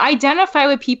kids to identify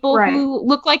with people who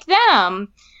look like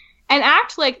them and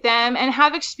act like them and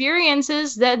have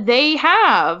experiences that they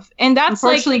have. And that's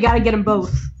unfortunately, you gotta get them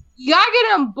both. You gotta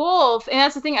get them both. And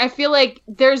that's the thing. I feel like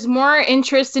there's more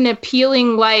interest in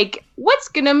appealing, like, what's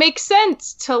gonna make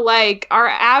sense to, like, our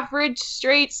average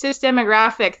straight cis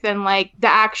demographic than, like, the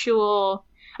actual...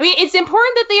 I mean, it's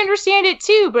important that they understand it,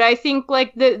 too, but I think,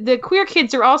 like, the queer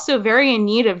kids are also very in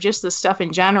need of just the stuff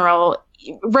in general,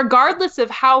 regardless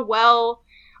of how well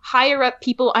higher up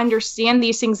people understand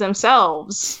these things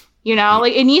themselves.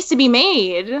 Like, it needs to be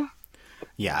made.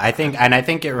 Yeah, I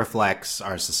think it reflects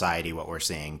our society, what we're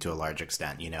seeing to a large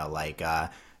extent.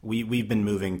 We've been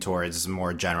moving towards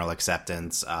more general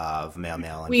acceptance of male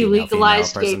and female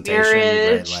presentation,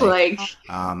 marriage, right?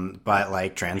 But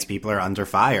like trans people are under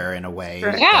fire in a way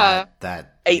that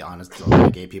to be honest, a lot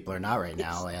of gay people are not right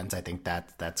now, and I think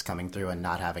that's coming through and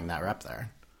not having that rep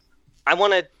there. I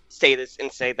want to say this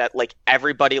and say that like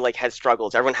everybody like has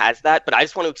struggles, everyone has that, but I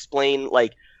just want to explain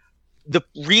like the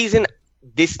reason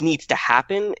this needs to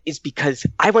happen is because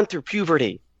I went through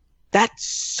puberty. That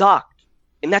sucked.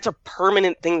 And that's a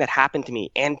permanent thing that happened to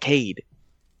me and Cade.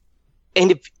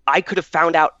 And if I could have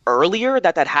found out earlier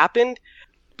that happened,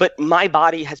 but my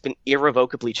body has been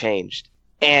irrevocably changed.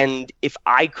 And if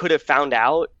I could have found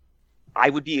out, I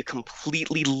would be a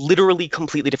literally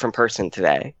completely different person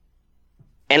today.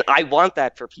 And I want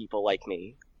that for people like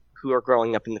me who are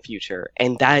growing up in the future.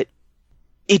 And that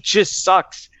it just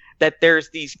sucks that there's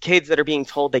these kids that are being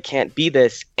told they can't be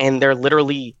this, and they're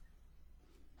literally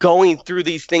going through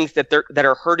these things that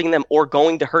are hurting them or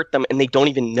going to hurt them, and they don't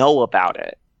even know about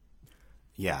it.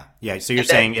 Yeah. So you're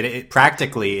saying it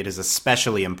practically it is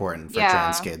especially important for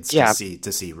trans kids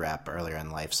to see rep earlier in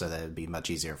life, so that it'd be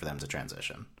much easier for them to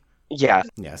transition. Yeah.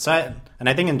 Yeah. So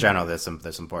I think in general there's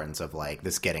importance of like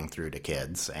this getting through to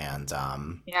kids, and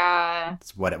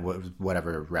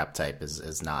whatever rep type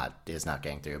is not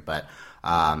getting through, but.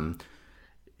 And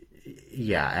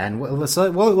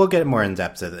we'll get more in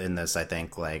depth in this. I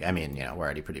think, like, I mean, we're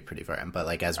already pretty far in, but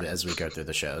like as we go through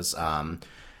the shows,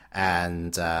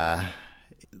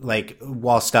 like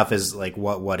while stuff is like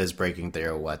what is breaking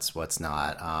through, what's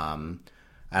not.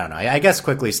 I don't know. I guess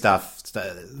quickly stuff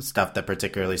that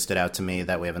particularly stood out to me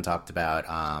that we haven't talked about.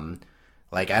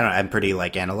 Like I don't know, I'm pretty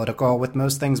like analytical with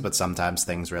most things, but sometimes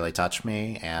things really touch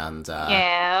me. And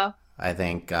yeah, I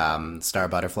think Star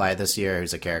Butterfly this year,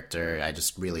 who's a character I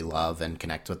just really love and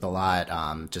connect with a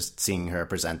lot. Just seeing her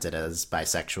presented as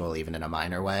bisexual, even in a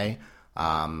minor way,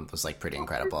 was like pretty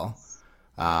incredible.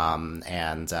 Like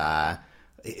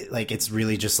it's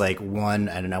really just like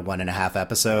 1.5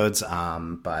 episodes,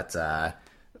 but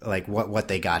like what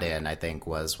they got in, I think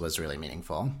was really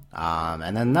meaningful.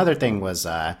 And then another thing was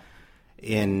I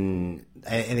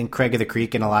think Craig of the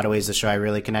Creek, in a lot of ways, the show I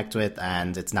really connect with,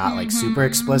 and it's not like super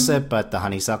explicit, but the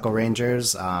Honeysuckle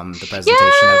Rangers, the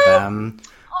presentation of them.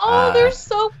 Oh, they're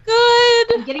so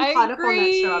good. I'm getting caught up on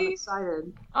that show. I'm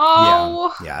excited.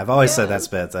 Oh, yeah. I've always said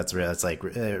that's real. It's like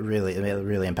really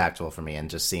impactful for me, and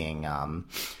just seeing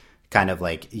kind of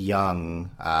like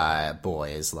young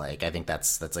boys. Like I think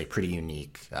that's like pretty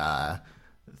unique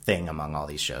thing among all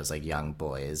these shows, like young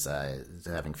boys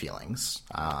having feelings.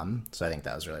 So I think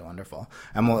that was really wonderful.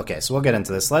 And we'll get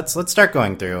into this. Let's start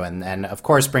going through and of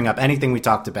course bring up anything we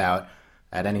talked about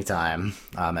at any time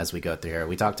as we go through here.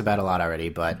 We talked about a lot already,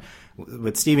 but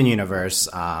with Steven Universe,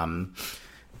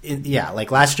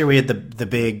 like last year we had the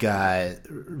big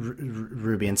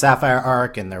Ruby and Sapphire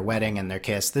arc and their wedding and their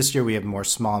kiss. This year we have more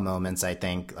small moments. I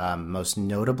think most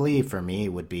notably for me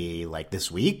would be like this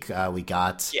week we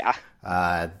got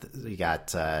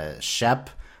Shep,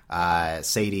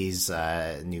 Sadie's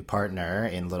new partner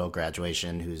in Little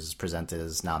Graduation, who's presented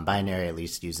as non-binary, at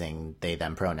least using they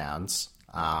them pronouns.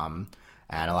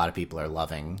 And a lot of people are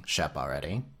loving Shep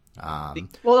already.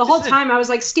 Well, the whole time I was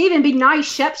like, Steven, be nice.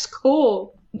 Shep's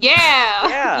cool.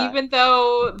 Yeah. Even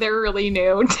though they're really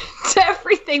new to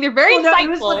everything. They're very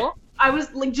insightful. I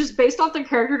was like, just based off the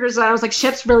character design, I was like,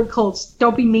 Shep's really cool.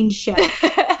 Don't be mean to Shep.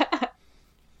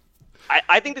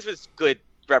 I think this was good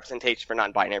representation for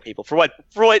non-binary people. For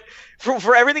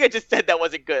everything I just said that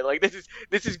wasn't good. Like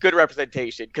this is good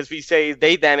representation, because we say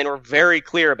they them and we're very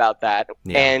clear about that.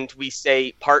 Yeah. And we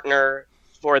say partner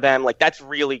for them. Like that's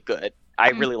really good.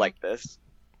 I really like this.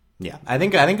 Yeah, I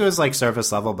think it was like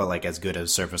surface level, but like as good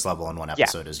as surface level in one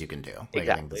episode as you can do. Like,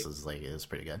 exactly. I think this is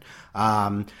pretty good.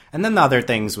 And then the other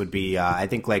things would be I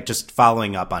think like just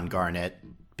following up on Garnet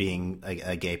being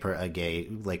a gay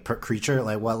creature,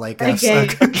 like what, like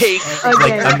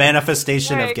a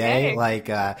manifestation of gay. Like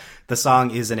the song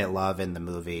 "Isn't It Love" in the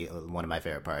movie, one of my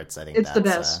favorite parts. I think it's the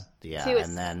best.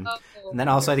 And then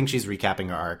also I think she's recapping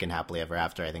her arc in Happily Ever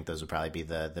After. I think those would probably be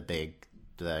the big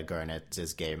Garnet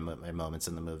is gay moments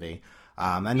in the movie.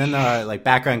 And then the like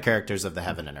background characters of the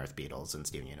Heaven and Earth Beatles in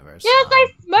Steven Universe. Yes, I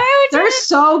smoked. They're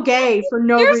so gay for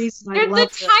no reason. They're the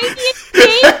tiniest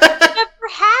gay I've ever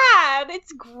had.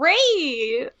 It's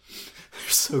great. They're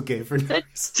so gay for no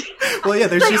reason. Well, yeah,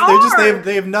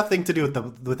 they have nothing to do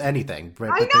with anything.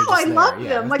 Right? I know, I love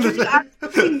them. Like there's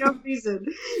absolutely no reason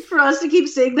for us to keep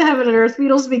saying the Heaven and Earth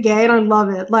Beatles be gay, and I love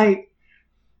it. Like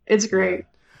it's great.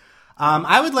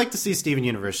 I would like to see Steven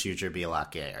Universe future be a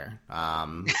lot gayer. I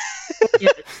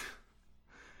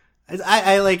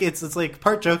like it's like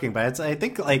part joking, but I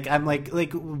think like I'm like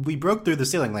we broke through the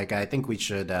ceiling. Like I think we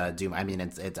should do. I mean,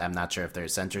 it's I'm not sure if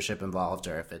there's censorship involved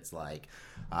or if it's like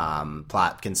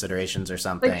plot considerations or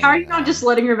something. Like how are you not just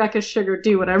letting Rebecca Sugar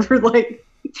do whatever? Like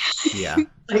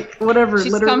like whatever.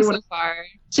 She's literally come so far.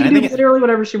 She can do literally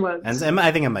whatever she wants. And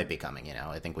I think it might be coming. You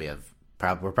know, I think we have.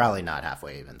 We're probably not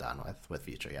halfway even done with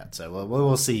Future yet, so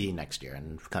we'll see next year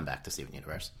and come back to Steven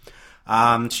Universe.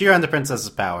 She-Ra and the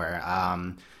Princess's Power.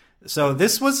 So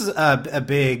this was a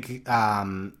big.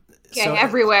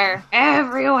 Everywhere.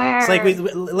 It's like we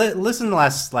listened to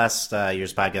last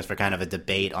year's podcast for kind of a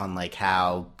debate on like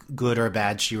how good or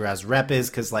bad She-Ra's rep is,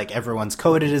 because like everyone's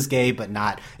coded as gay but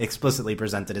not explicitly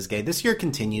presented as gay. This year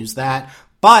continues that.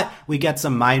 But we get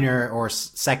some minor or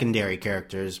secondary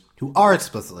characters who are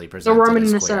explicitly presented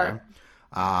as queer.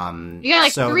 You got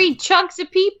like 3 chunks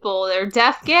of people. They're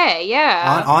deaf gay,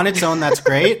 yeah. On its own, that's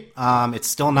great. It's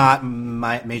still not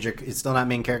It's still not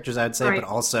main characters, I would say, but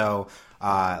also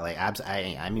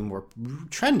I mean, we're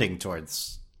trending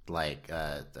towards like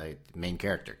a main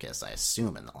character kiss, I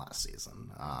assume, in the last season.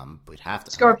 We'd have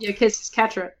to. Scorpio kisses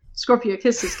Catra. Scorpio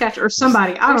kisses Catra, or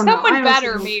somebody. I don't know. Someone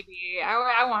better, maybe.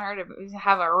 I want her to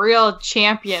have a real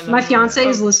champion. My fiance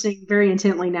is listening very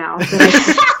intently now.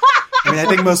 I mean, I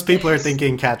think most people are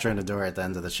thinking Catra and Adora at the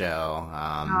end of the show.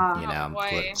 You know,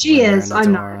 she is.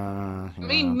 I'm not. I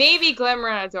mean, maybe Glimmer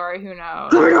and Adora. Who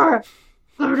knows? Glimmer.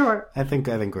 Labrador. I think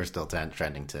we're still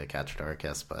trending to Cachador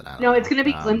kiss, but I don't No, know. it's gonna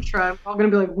be Glimtra. We're all gonna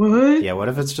be like, what? Yeah, what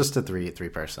if it's just a three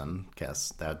person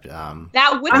kiss? That would I'm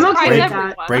surprise okay with everyone.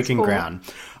 that. breaking cool. ground.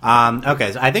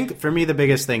 Okay, so I think for me the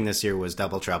biggest thing this year was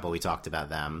Double Trouble. We talked about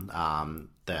them.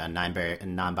 The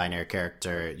non-binary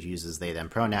character uses they them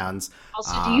pronouns.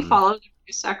 Also, do you follow the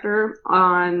voice actor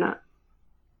on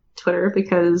Twitter?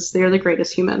 Because they're the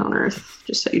greatest human on earth,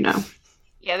 just so you know.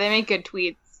 Yeah, they make good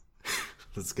tweets.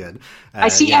 That's good. I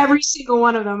see every single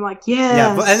one of them, like, yes.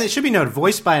 Yeah, and it should be noted,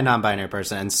 voiced by a non-binary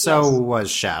person, and so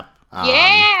was Shep. Which is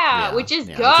good. Which is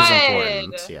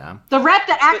important, yeah. The rep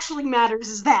that actually matters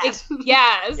is that.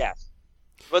 Yes. Yes.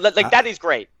 Well, that is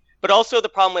great. But also the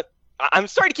problem with... I'm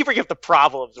sorry to keep bringing up the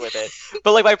problems with it,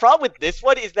 but like my problem with this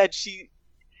one is that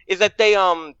they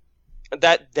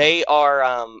are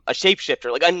a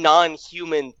shapeshifter, like a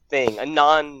non-human thing,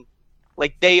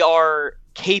 like they are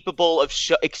capable of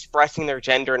expressing their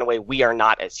gender in a way we are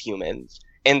not as humans,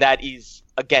 and that is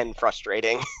again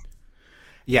frustrating.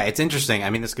 Yeah, it's interesting. I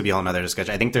mean, this could be a whole nother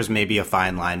discussion. I think there's maybe a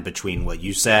fine line between what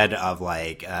you said of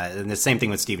like, and the same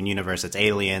thing with Steven Universe. It's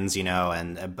aliens,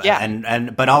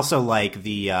 but also like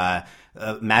the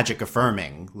magic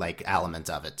affirming like element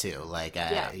of it too, like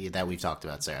that we've talked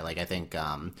about, Sarah. Like I think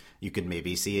you could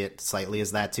maybe see it slightly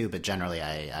as that too, but generally,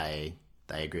 I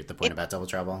agree with the point about Double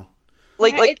Trouble.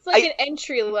 It's like an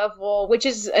entry level, which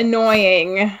is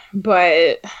annoying,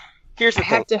 but here's the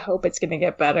thing. I have to hope it's going to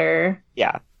get better.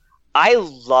 Yeah. I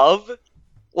love,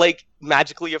 like,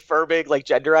 magically affirming, like,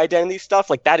 gender identity stuff.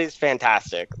 Like, that is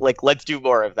fantastic. Like, let's do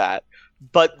more of that.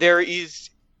 But this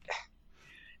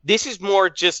is more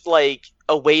just, like,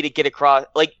 a way to get across,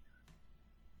 like,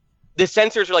 the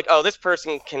censors are like, oh, this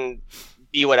person can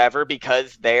be whatever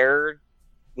because they're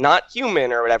not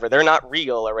human or whatever. They're not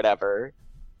real or whatever.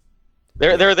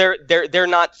 They're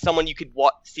not someone you could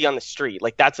see on the street.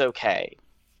 Like, that's okay.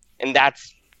 And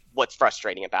that's what's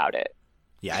frustrating about it.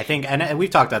 Yeah, I think, and we've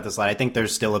talked about this a lot, I think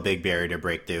there's still a big barrier to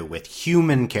break through with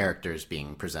human characters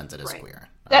being presented as queer.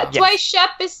 That's why Shep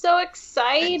is so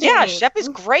exciting. Yeah, Shep is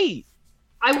great.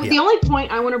 The only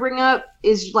point I want to bring up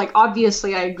is, like,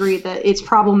 obviously I agree that it's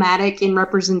problematic in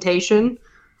representation.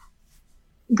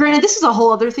 Granted, this is a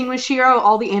whole other thing with Shiro.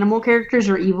 All the animal characters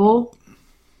are evil.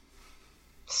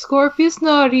 Scorpion's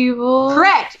not evil.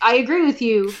 Correct. I agree with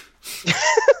you.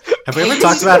 Have we ever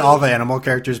talked about all the animal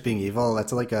characters being evil?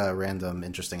 That's like a random,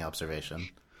 interesting observation.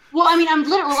 Well, I mean, I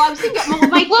was thinking, the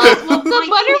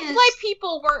butterfly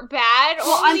people weren't bad.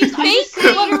 Only fake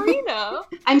Flutterina.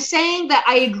 I'm saying that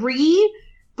I agree,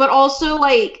 but also,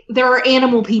 like, there are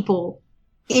animal people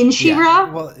in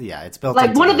She-Ra. Yeah, it's built like,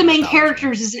 into one of the main mythology.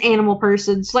 characters is an animal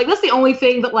person. So, like, that's the only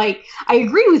thing that, like, I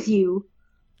agree with you.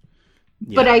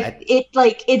 Yeah, but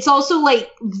it's also,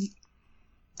 like,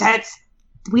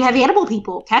 we have animal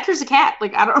people. Catra's a cat.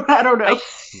 Like, I don't know. I don't know.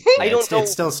 It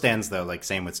still stands though, like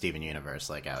same with Steven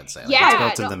Universe. Like I would say, like, yeah,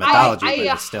 it's built into mythology, I but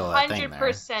it's still a thing there.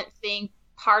 100% think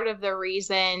part of the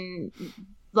reason,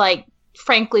 like,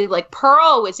 frankly, like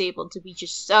Pearl was able to be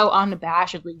just so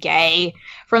unabashedly gay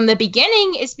from the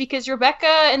beginning is because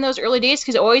Rebecca in those early days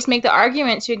could always make the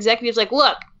argument to executives like,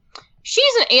 look,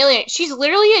 she's an alien. She's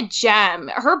literally a gem.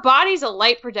 Her body's a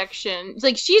light projection.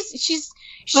 Like she's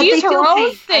her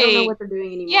own thing. I don't know what they're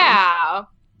doing anymore. Yeah.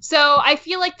 So I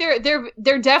feel like there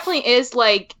definitely is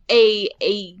like a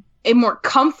more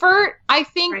comfort, I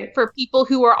think, for people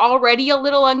who are already a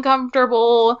little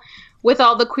uncomfortable with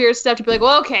all the queer stuff to be like,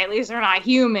 well, okay, at least they're not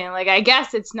human. Like, I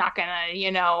guess it's not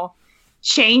gonna,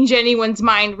 change anyone's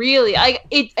mind really. Like,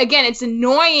 it's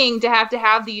annoying to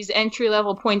have these entry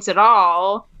level points at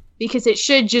all, because it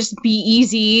should just be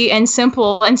easy and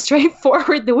simple and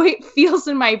straightforward the way it feels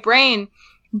in my brain.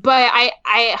 But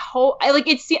I hope,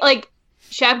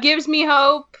 Shep gives me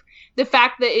hope. The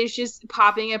fact that it's just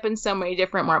popping up in so many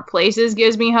different more places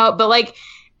gives me hope. But, like,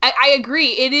 I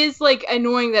agree. It is, like,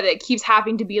 annoying that it keeps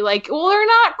having to be like, well, they're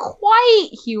not quite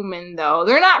human, though.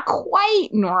 They're not quite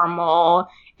normal.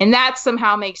 And that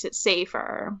somehow makes it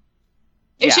safer.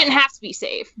 It shouldn't have to be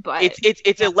safe, but...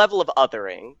 It's a level of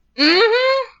othering.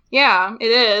 Mm-hmm. Yeah,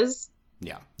 it is.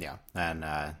 Yeah. And,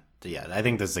 I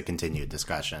think this is a continued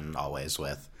discussion always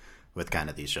with kind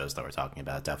of these shows that we're talking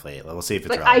about. Definitely. We'll see if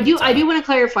it's relevant. I do want to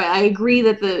clarify. I agree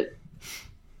that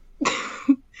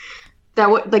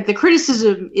the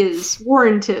criticism is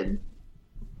warranted.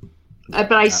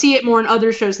 But I see it more in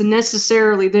other shows than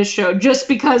necessarily this show, just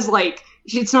because, like,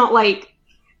 it's not like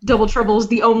Double Trouble is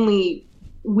the only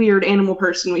weird animal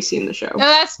person we see in the show. No,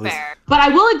 that's fair. But I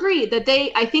will agree that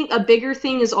I think a bigger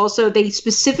thing is also they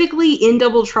specifically in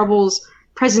Double Trouble's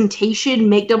presentation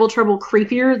make Double Trouble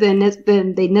creepier than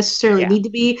they necessarily need to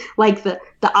be. Like the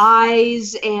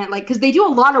eyes and like because they do a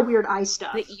lot of weird eye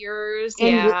stuff. The ears,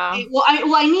 and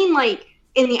I mean like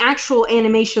in the actual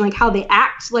animation, like how they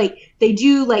act, like they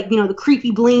do like the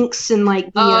creepy blinks and like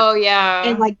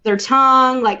and like their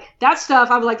tongue, like that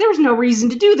stuff. I was like, there was no reason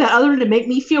to do that other than to make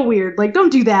me feel weird. Like,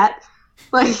 don't do that.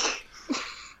 Like,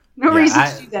 no reason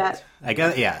to do that. I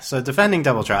guess, yeah. So defending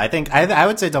Double Trouble, I think I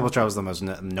would say Double Trouble is the most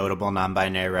notable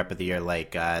non-binary rep of the year.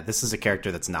 Like, this is a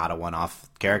character that's not a one-off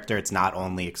character. It's not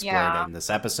only explored in this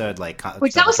episode. Like,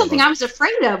 which that was something I was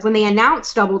afraid of when they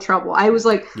announced Double Trouble. I was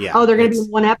like, oh, they're going to be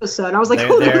in one episode. I was like,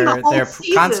 they're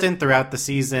constant throughout the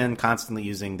season, constantly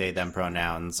using they/them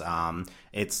pronouns.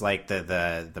 It's like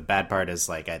the bad part is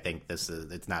like I think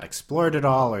it's not explored at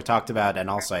all or talked about, and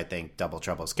also I think Double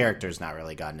Trouble's character is not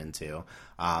really gotten into.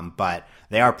 But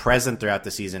they are present throughout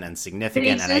the season and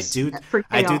significant, and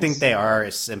I do think they are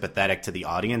sympathetic to the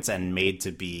audience and made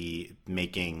to be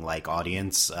making like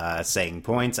audience saying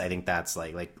points. I think that's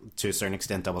like to a certain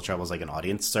extent, Double Trouble is like an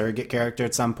audience surrogate character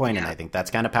at some point, and I think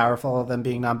that's kind of powerful of them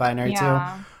being non-binary too.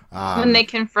 When they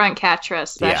confront Catra,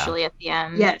 especially at the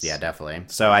end. Yes. Yeah, definitely.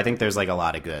 So I think there's like a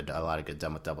lot of good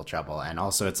done with Double Trouble, and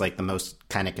also it's like the most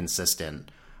kind of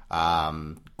consistent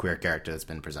queer character that's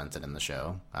been presented in the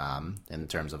show in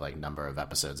terms of like number of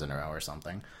episodes in a row or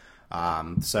something.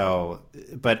 So,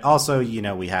 but also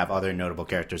we have other notable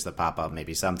characters that pop up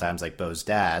maybe sometimes, like Bo's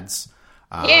dads.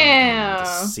 In the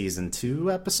season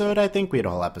 2 episode, I think we had a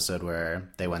whole episode where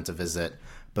they went to visit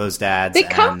Bo's dads. They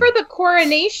come for the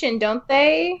coronation, don't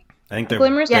they? I think they're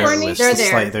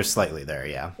there. They're slightly there,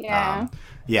 yeah. Yeah.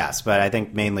 Yes, but I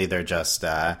think mainly they're just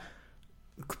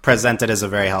presented as a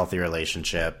very healthy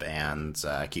relationship and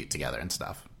cute together and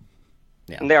stuff.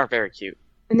 Yeah, and they are very cute,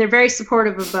 and they're very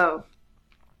supportive of Bo.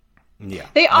 Yeah,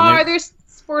 they are. They're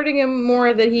supporting him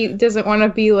more that he doesn't want to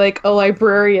be like a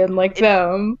librarian like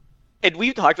them. And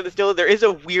we've talked about this, Dylan. There is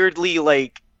a weirdly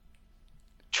like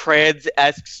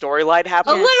trans-esque storyline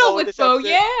happening. A little with Bo,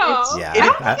 yeah. I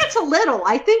don't think it's a little.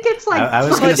 I think it's like. I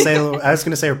was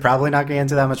gonna say we're probably not going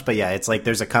into that much, but yeah, it's like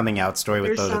there's a coming out story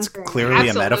with Bo that's clearly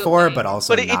a metaphor, but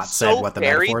also not said what the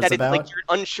metaphor is about. Like you're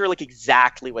unsure like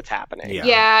exactly what's happening.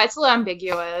 Yeah, it's a little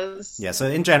ambiguous. Yeah, so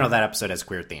in general, that episode has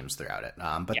queer themes throughout it,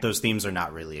 but those themes are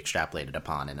not really extrapolated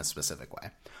upon in a specific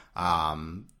way.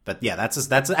 But yeah,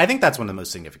 that's I think that's one of the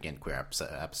most significant queer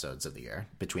episodes of the year,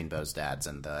 between Bo's dads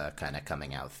and the kind of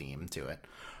coming out theme to it.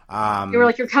 You were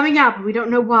like, you're coming out, but we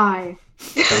don't know why.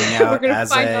 Coming out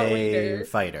as a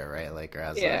fighter, right? Like, or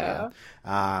as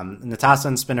Natasha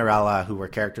and Spinnerella, who were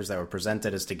characters that were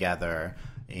presented as together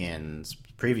in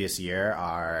previous year,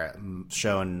 are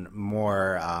shown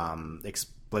more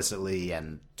explicitly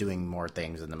and doing more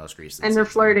things in the most recent. And they're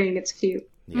flirting. It's cute.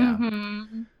 Yeah.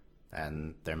 Mm-hmm.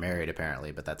 And they're married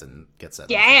apparently, but that didn't get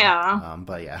said. Yeah.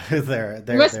 But yeah, they're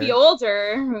must be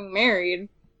older, married.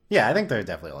 Yeah, I think they're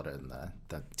definitely older than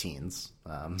the teens.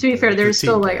 To be fair, they're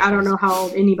still like characters. I don't know how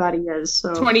old anybody is.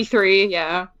 So 23,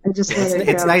 yeah.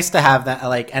 It's nice to have that.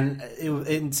 Like, and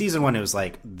in season 1, it was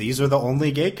like these are the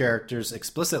only gay characters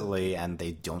explicitly, and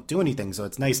they don't do anything. So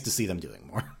it's nice to see them doing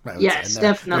more. Yes,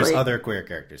 definitely. There's other queer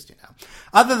characters too now.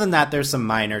 Other than that, there's some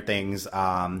minor things.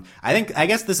 I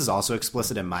guess this is also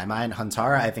explicit in my mind.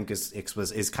 Huntara, I think,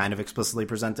 is kind of explicitly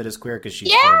presented as queer because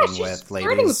she's flirting with ladies.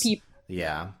 Flirting with people.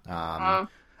 Yeah.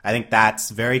 I think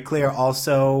that's very clear.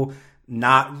 Also,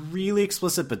 not really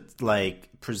explicit, but like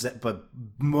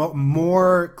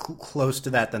more close to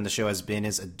that than the show has been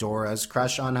is Adora's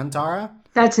crush on Huntara.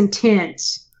 That's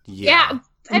intense. Yeah.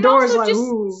 And Adora's also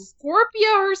just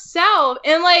Scorpia herself,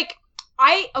 and like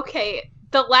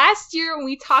the last year when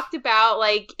we talked about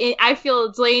I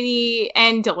feel Delaney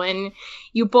and Dylan,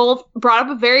 you both brought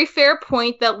up a very fair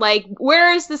point that like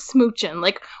where is the smooching?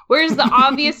 Like where's the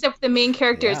obvious of the main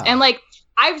characters? Yeah. And like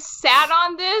I've sat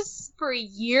on this for a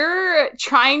year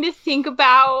trying to think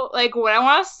about like what I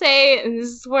want to say, and this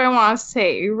is what I want to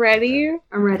say. You ready?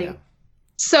 I'm ready. Yeah.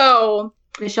 So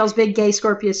Michelle's big gay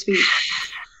Scorpio speech.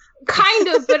 Kind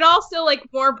of, but also like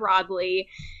more broadly.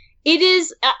 It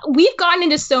is, we've gotten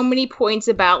into so many points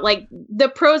about like the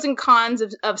pros and cons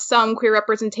of some queer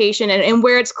representation and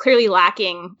where it's clearly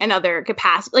lacking in other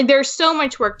capacities. Like there's so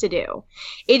much work to do.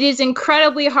 It is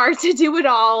incredibly hard to do it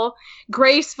all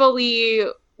gracefully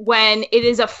when it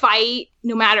is a fight,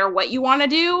 no matter what you want to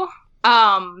do.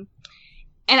 And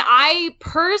I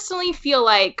personally feel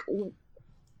like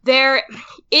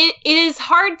it is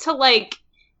hard to like,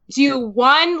 do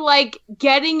one, like,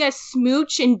 getting a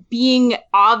smooch and being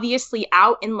obviously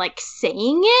out and, like,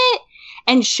 saying it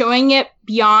and showing it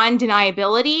beyond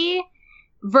deniability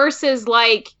versus,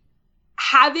 like,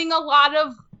 having a lot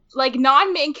of like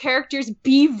non-main characters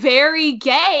be very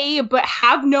gay but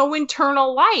have no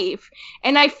internal life.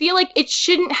 And I feel like it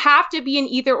shouldn't have to be an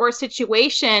either or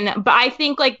situation, but I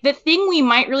think like the thing we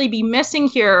might really be missing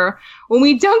here when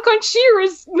we dunk on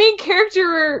She-Ra's main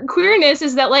character queerness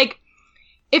is that like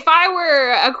if I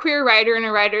were a queer writer in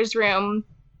a writer's room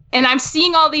and I'm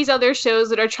seeing all these other shows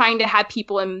that are trying to have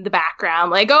people in the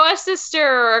background, like, oh, a sister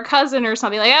or a cousin or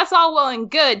something, like, that's all well and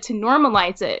good to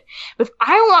normalize it. But if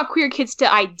I want queer kids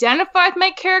to identify with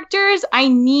my characters, I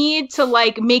need to,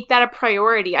 like, make that a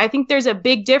priority. I think there's a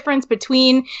big difference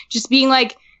between just being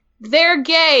like, they're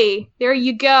gay, there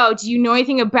you go. Do you know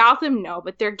anything about them? No,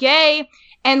 but they're gay.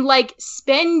 And, like,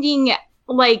 spending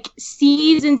like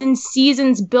seasons and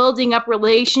seasons building up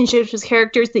relationships with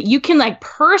characters that you can like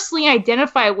personally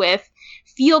identify with,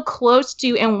 feel close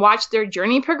to, and watch their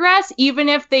journey progress, even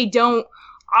if they don't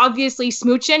obviously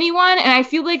smooch anyone. And I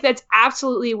feel like that's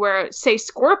absolutely where, say,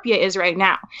 Scorpia is right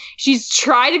now. She's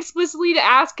tried explicitly to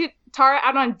ask Tara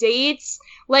out on dates.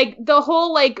 Like, the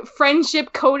whole, like,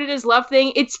 friendship coded as love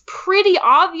thing, it's pretty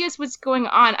obvious what's going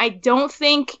on. I don't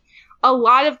think a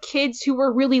lot of kids who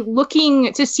were really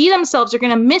looking to see themselves are going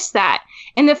to miss that.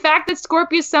 And the fact that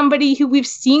Scorpia is somebody who we've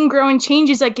seen grow and change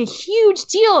is like a huge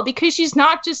deal because she's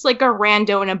not just like a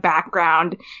rando in a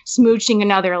background smooching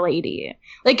another lady.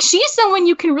 Like, she's someone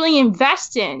you can really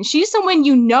invest in. She's someone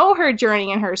you know her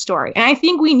journey and her story. And I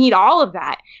think we need all of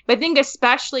that. But I think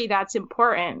especially that's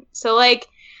important. So, like,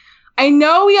 I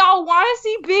know we all want to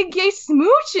see big gay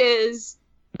smooches,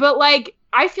 but, like,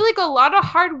 I feel like a lot of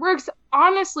hard work's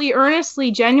honestly,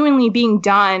 earnestly, genuinely being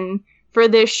done for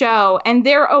this show. And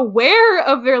they're aware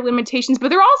of their limitations, but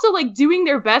they're also, like, doing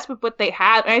their best with what they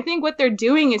have. And I think what they're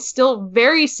doing is still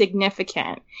very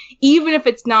significant, even if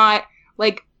it's not,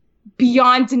 like,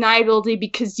 beyond deniability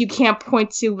because you can't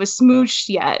point to a smooch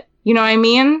yet. You know what I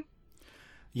mean?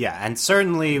 Yeah, and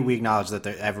certainly we acknowledge that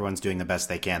everyone's doing the best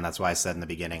they can. That's why I said in the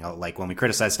beginning, like, when we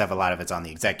criticize stuff, a lot of it's on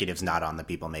the executives, not on the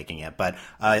people making it. But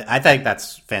I think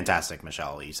that's fantastic,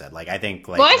 Michelle, what you said. Like, I think,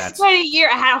 like, well, I spent a year,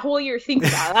 I had a whole year to think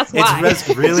about it. That's why. It's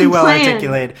really well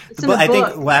articulated. But I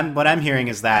think what I'm hearing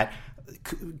is that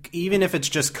even if it's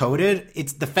just coded,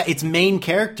 it's main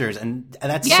characters, and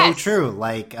that's so true.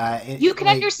 Like, you can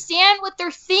understand what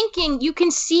they're thinking. You can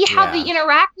see how they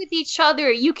interact with each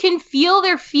other. You can feel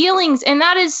their feelings, and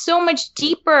that is so much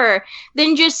deeper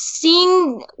than just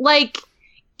seeing like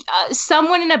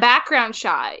someone in a background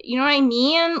shot. You know what I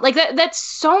mean? Like that's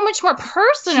so much more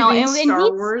personal. And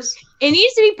Star Wars. It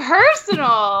needs to be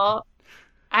personal.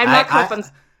 I'm not clipping.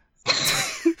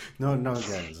 No,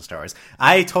 it's a Star Wars.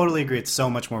 I totally agree. It's so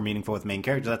much more meaningful with main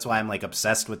characters. That's why I'm like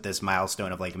obsessed with this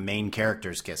milestone of like main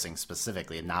characters kissing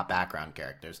specifically, and not background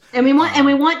characters. And we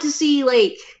want to see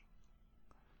like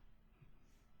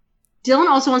Dylan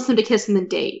also wants them to kiss and then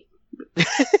date.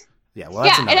 Yeah, well,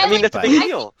 that's I mean, that's a big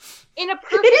deal. In a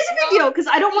perfect it is a big deal because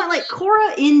I don't want like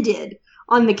Korra ended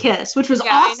on the kiss, which was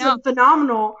awesome,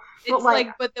 phenomenal.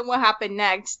 It's but then what happened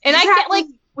next? And I get like,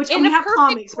 which in a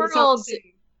perfect world,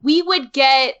 we would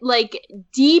get like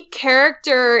deep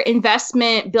character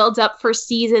investment build up for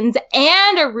seasons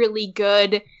and a really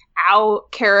good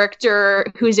out character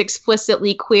who's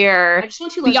explicitly queer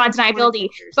beyond deniability.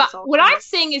 But what I'm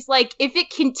saying is, like, if it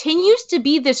continues to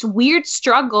be this weird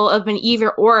struggle of an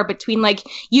either or between like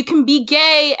you can be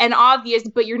gay and obvious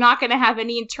but you're not going to have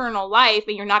any internal life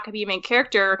and you're not going to be a main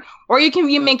character, or you can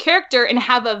be a main character and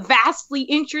have a vastly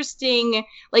interesting,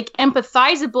 like,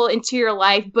 empathizable interior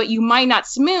life but you might not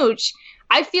smooch,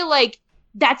 I feel like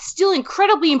that's still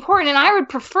incredibly important, and I would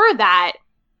prefer that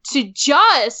to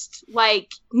just,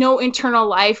 like, no internal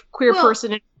life, queer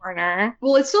person in corner.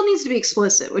 Well, it still needs to be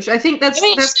explicit, which I think that's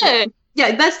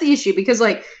the issue, because,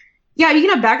 like, yeah, you can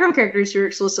have background characters who are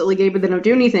explicitly gay, but they don't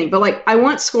do anything. But, like, I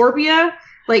want Scorpia,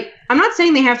 like, I'm not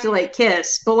saying they have to, like,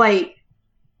 kiss, but, like,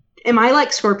 am I like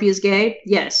Scorpia's gay?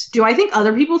 Yes. Do I think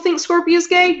other people think Scorpia's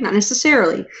gay? Not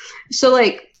necessarily. So,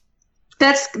 like,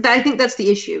 I think that's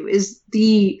the issue, is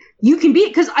you can be,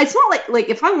 because it's not like,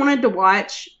 if I wanted to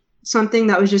watch something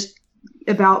that was just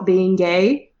about being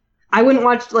gay, I wouldn't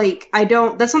watch, like,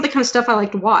 that's not the kind of stuff I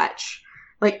like to watch.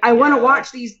 Like, I want to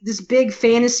watch this big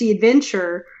fantasy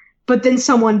adventure, but then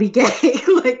someone be gay.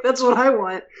 Like, that's what I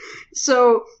want.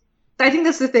 So I think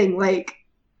that's the thing. Like,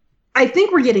 I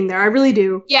think we're getting there. I really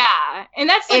do. Yeah. And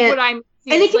that's like what I'm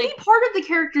and it can be part of the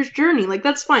character's journey. Like,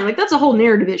 that's fine. Like, that's a whole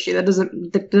narrative issue. That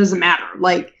doesn't matter.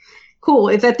 Like, cool.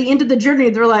 If at the end of the journey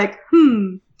they're like,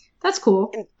 that's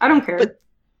cool. I don't care.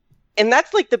 And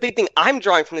that's, like, the big thing I'm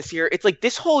drawing from this year. It's, like,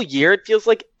 this whole year, it feels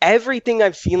like everything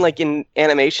I've seen, like, in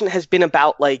animation has been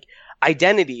about, like,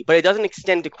 identity, but it doesn't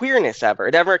extend to queerness ever.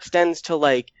 It never extends to,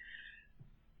 like,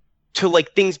 to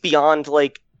like things beyond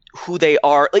like who they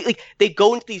are. Like they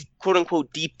go into these quote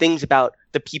unquote deep things about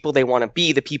the people they want to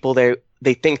be, the people they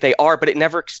think they are, but it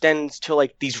never extends to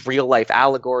like these real life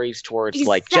allegories towards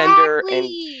like gender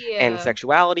and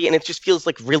sexuality. And it just feels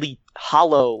like really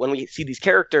hollow when we see these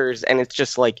characters, and it's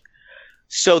just like,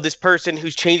 so this person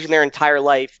who's changing their entire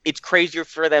life, it's crazier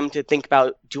for them to think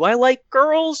about, do I like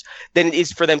girls, than it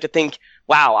is for them to think,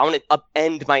 wow, I want to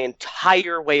upend my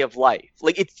entire way of life.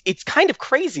 Like it's kind of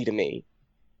crazy to me.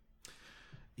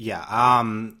 Yeah.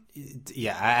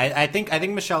 I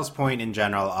think Michelle's point in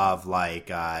general of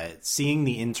like seeing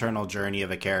the internal journey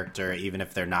of a character, even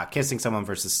if they're not kissing someone,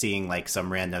 versus seeing like some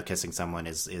rando kissing someone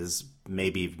is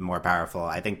maybe more powerful.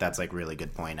 I think that's like really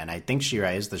good point, and I think She-Ra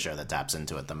is the show that taps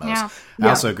into it the most. Yeah. I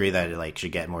also agree that it like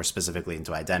should get more specifically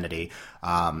into identity,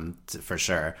 for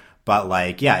sure. But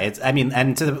like, yeah, it's, I mean,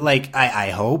 and to like, I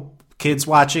hope kids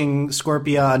watching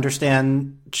Scorpia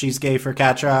understand she's gay for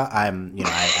Catra.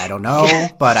 I don't know,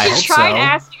 but I hope so. Try and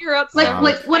ask her up.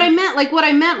 Like what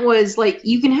I meant was like,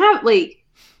 you can have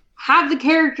the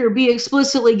character be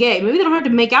explicitly gay. Maybe they don't have to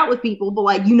make out with people, but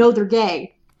like, they're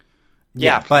gay.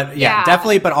 Yeah, but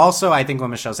definitely. But also, I think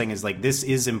what Michelle's saying is like, this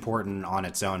is important on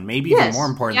its own. Maybe even more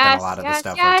important than a lot of the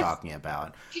stuff we're talking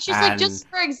about. It's just like, just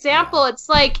for example, it's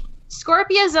like,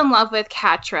 Scorpia's in love with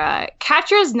Catra.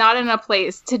 Catra's not in a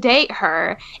place to date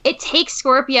her. It takes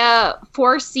Scorpia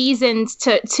 4 seasons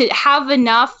to have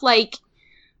enough, like,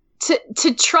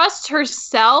 to trust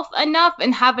herself enough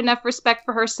and have enough respect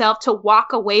for herself to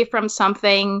walk away from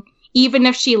something, even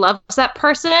if she loves that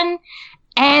person.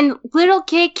 And little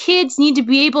gay kids need to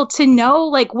be able to know,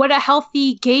 like, what a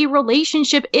healthy gay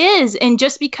relationship is. And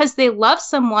just because they love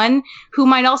someone who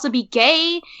might also be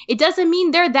gay, it doesn't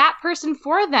mean they're that person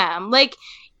for them. Like,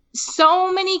 so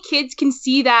many kids can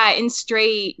see that in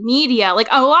straight media, like,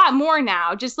 a lot more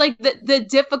now. Just, like, the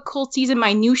difficulties and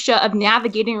minutia of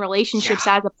navigating relationships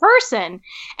as a person.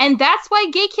 And that's why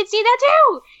gay kids need that,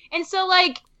 too. And so,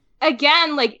 like,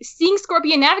 again, like, seeing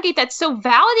Scorpia navigate that's so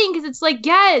validating, because it's like,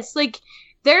 yes, like,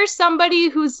 there's somebody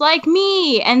who's like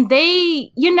me, and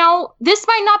they, this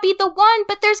might not be the one,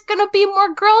 but there's gonna be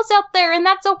more girls out there, and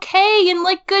that's okay, and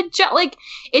like, good job. Like,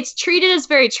 it's treated as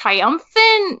very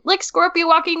triumphant, like Scorpia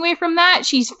walking away from that.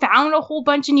 She's found a whole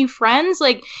bunch of new friends.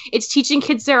 Like, it's teaching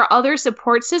kids there are other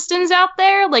support systems out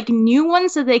there, like new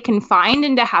ones that they can find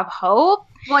and to have hope.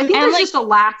 Well, I think there's just a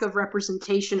lack of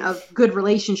representation of good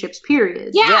relationships,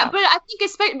 period. Yeah, but I think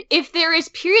if there is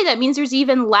period, that means there's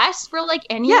even less for like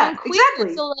anyone queer.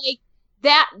 Exactly. So like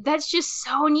that's just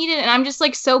so needed, and I'm just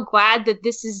like so glad that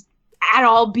this is at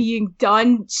all being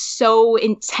done so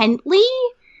intently,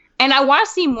 and I want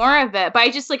to see more of it. But I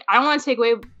just like, I don't want to take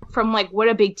away from like what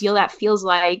a big deal that feels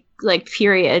like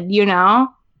period. Yeah.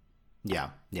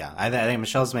 I think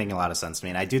Michelle's making a lot of sense to me,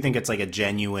 and I do think it's like a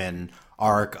genuine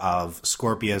arc of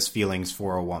Scorpia's feelings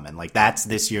for a woman. Like, that's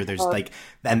this year. There's like,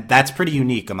 and that's pretty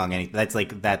unique among any. That's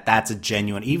like that's a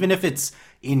genuine, even if it's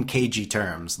in cagey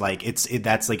terms, like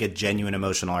that's like a genuine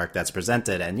emotional arc that's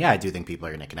presented. And yeah, I do think people are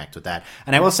going to connect with that.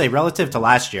 And I will say, relative to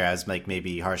last year, as like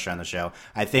maybe harsher on the show,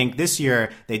 I think this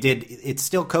year it's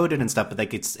still coded and stuff, but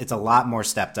like it's a lot more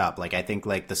stepped up. Like, I think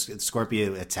like the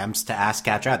Scorpia attempts to ask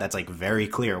Catra out, that's like very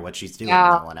clear what she's doing in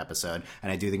that one episode.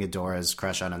 And I do think Adora's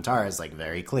crush on Antara is like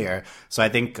very clear. So I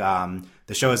think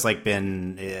the show has like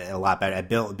been a lot better at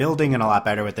building and a lot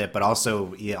better with it, but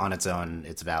also on its own,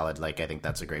 it's valid. Like, I think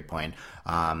that's a great point.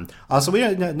 Also, we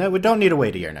don't need to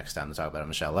wait a year next time to talk about it,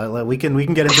 Michelle. We can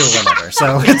get into it whenever.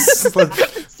 So let's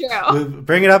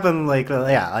bring it up, and like,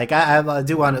 I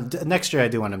do want to next year. I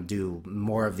do want to do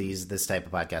more of this type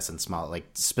of podcast in small, like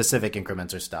specific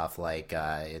increments or stuff like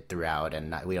throughout,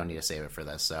 and we don't need to save it for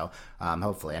this. So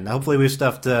hopefully we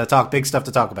have big stuff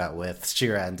to talk about with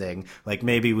She-Ra ending. Like,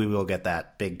 maybe we will get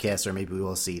that big kiss, or maybe we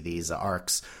will see these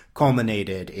arcs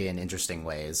culminated in interesting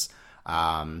ways.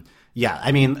 Yeah,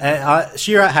 I mean,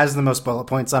 She-Ra has the most bullet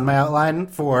points on my outline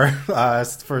for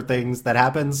things that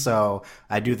happen, so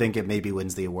I do think it maybe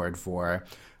wins the award for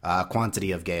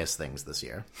quantity of gayest things this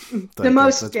year. The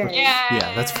most gay.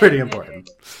 Yeah, that's pretty important.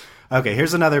 Okay,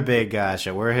 here's another big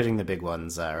show. We're hitting the big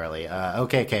ones early.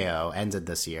 OKKO ended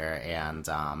this year and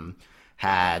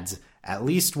had at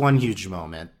least one huge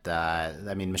moment.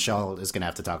 I mean, Michelle is going to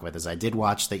have to talk about this. I did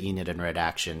watch the Enid and Red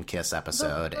Action kiss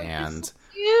episode, and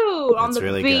cute on it's the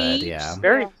really beach. good. Yeah,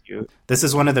 very cute. This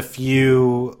is one of the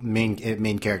few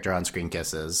main character on screen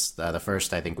kisses. The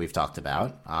first I think we've talked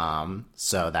about.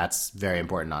 So that's very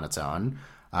important on its own.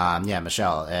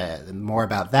 Michelle, more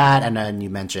about that, and then you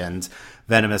mentioned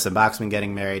Venomous and Boxman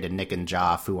getting married, and Nick and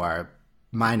Joff, who are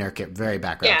minor, very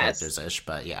background characters-ish,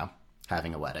 but yeah,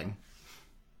 having a wedding.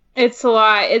 It's a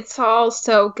lot. It's all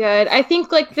so good. I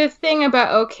think like the thing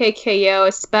about OKKO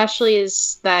especially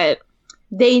is that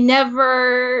the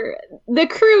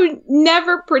crew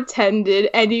never pretended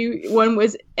anyone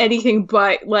was anything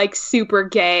but like super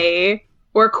gay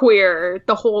or queer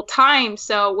the whole time.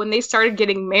 So when they started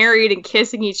getting married and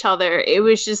kissing each other, it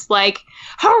was just like,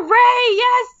 hooray,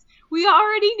 yes! We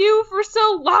already knew for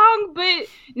so long, but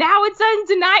now it's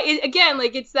undeniable. Again,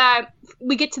 like it's that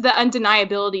we get to the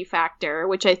undeniability factor,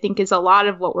 which I think is a lot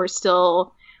of what we're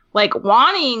still like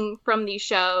wanting from these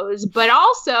shows. But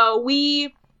also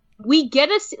we get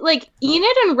like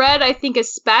Enid and Red, I think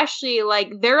especially,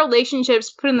 like their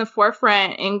relationships put in the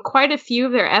forefront in quite a few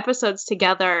of their episodes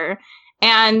together.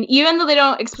 And even though they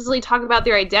don't explicitly talk about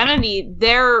their identity,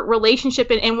 their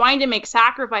relationship and wanting to make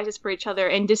sacrifices for each other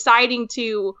and deciding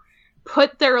to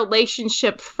put their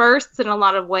relationship first in a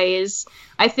lot of ways,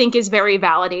 I think is very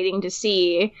validating to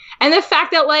see. And the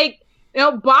fact that, like, you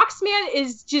know, Boxman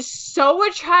is just so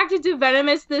attracted to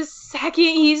Venomous the second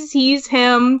he sees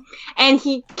him, and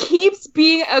he keeps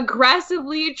being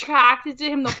aggressively attracted to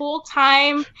him the whole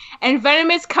time, and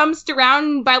Venomous comes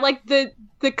around by, like, the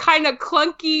kind of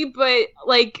clunky but,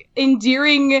 like,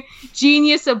 endearing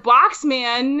genius of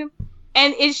Boxman.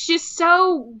 And it's just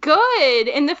so good.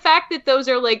 And the fact that those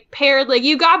are, like, paired, like,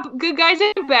 you got good guys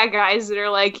and bad guys that are,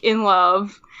 like, in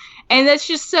love. And that's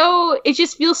just so, it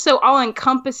just feels so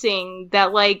all-encompassing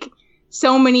that, like,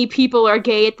 so many people are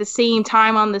gay at the same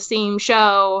time on the same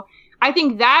show. I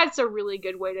think that's a really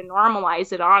good way to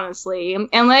normalize it, honestly.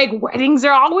 And, like, weddings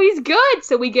are always good.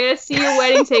 So we get to see a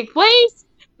wedding take place.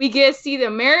 We get to see the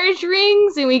marriage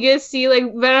rings. And we get to see,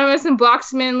 like, Venomous and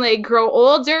Boxman, like, grow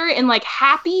older and, like,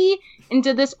 happy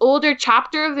into this older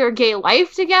chapter of their gay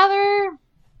life together.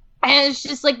 And it's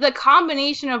just like the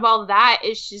combination of all that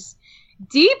is just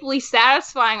deeply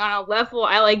satisfying on a level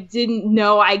I like didn't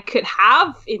know I could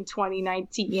have in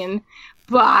 2019.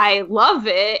 But I love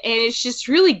it, and it's just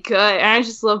really good. And I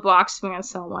just love Boxman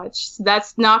so much. So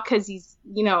that's not because he's,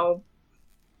 you know,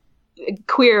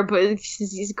 queer, but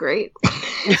he's great.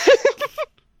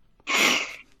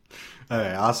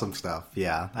 Okay, awesome stuff.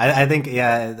 Yeah, I think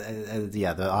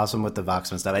the awesome with the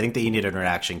Voxman stuff. I think the Enid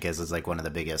interaction kiss is like one of the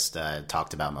biggest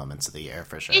talked about moments of the year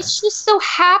for sure. It's just so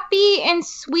happy and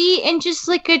sweet and just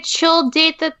like a chill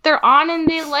date that they're on, and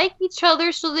they like each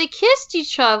other, so they kissed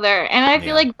each other, and I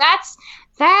feel like that's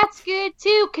good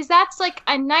too, because that's like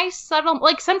a nice subtle.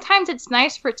 Like sometimes it's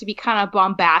nice for it to be kind of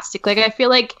bombastic. Like I feel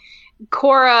like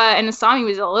Korra and Asami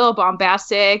was a little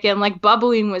bombastic, and like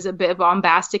Bubbling was a bit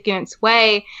bombastic in its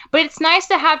way, but it's nice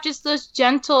to have just those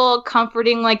gentle,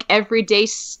 comforting, like everyday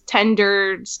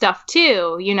tender stuff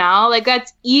too, you know, like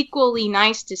that's equally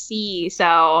nice to see.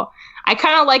 So I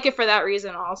kind of like it for that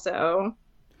reason also.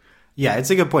 Yeah,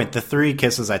 it's a good point. The 3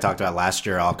 kisses I talked about last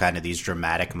year are all kind of these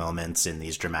dramatic moments in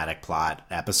these dramatic plot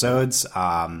episodes, or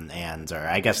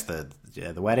I guess the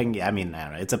wedding, I mean, I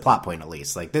don't know, it's a plot point at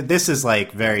least. Like, this is,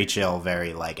 like, very chill,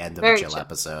 very, like, end of a chill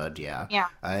episode, yeah.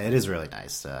 It is really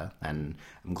nice, and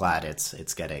I'm glad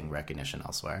it's getting recognition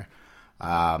elsewhere.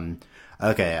 From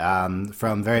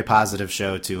very positive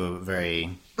show to a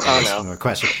very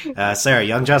question. Sarah,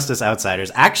 Young Justice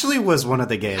Outsiders actually was one of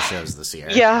the gayest shows this year.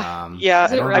 So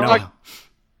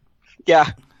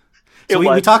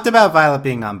we talked about Violet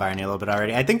being non-binary a little bit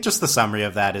already. I think just the summary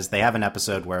of that is they have an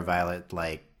episode where Violet,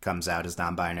 like, comes out as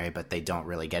non-binary, but they don't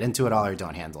really get into it all or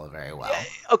don't handle it very well.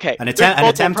 Okay. An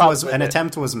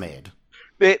attempt was made.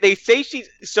 They say she's...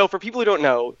 So for people who don't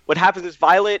know, what happens is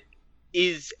Violet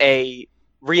is a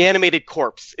reanimated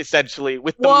corpse, essentially,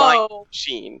 with the mind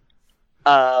machine.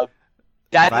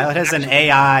 Violet has an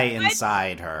AI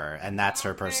inside her, and that's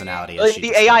her personality.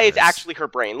 The AI is actually her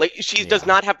brain. Like she does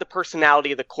not have the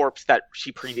personality of the corpse that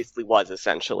she previously was,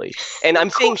 essentially. And I'm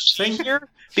saying she here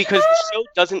because the show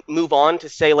doesn't move on to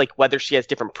say like whether she has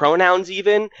different pronouns,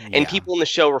 even, and people in the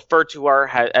show refer to her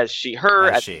as she,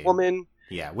 her, as a woman.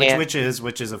 Yeah, which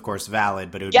is of course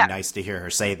valid, but it would be nice to hear her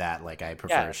say that. Like, I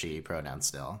prefer she pronouns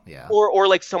still. Yeah. Or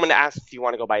like someone asks, do you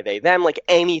want to go by they, them? Like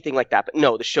anything like that. But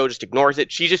no, the show just ignores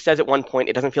it. She just says at one point,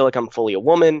 it doesn't feel like I'm fully a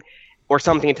woman, or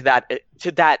something to that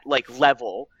like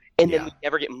level. And then we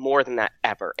never get more than that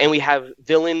ever. And we have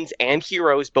villains and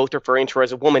heroes both referring to her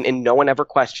as a woman, and no one ever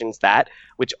questions that,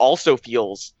 which also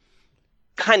feels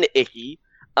kind of icky.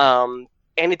 And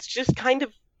it's just kind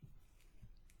of.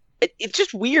 It's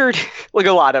just weird, like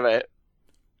a lot of it.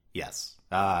 Yes.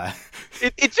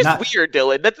 It's just weird,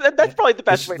 Dylan. That's probably the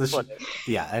best way to put it.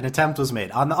 Yeah, an attempt was made.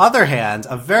 On the other hand,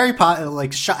 a very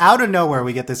out of nowhere,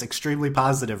 we get this extremely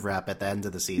positive rep at the end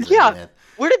of the season. Yeah,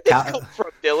 where did this come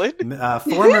from, Dylan?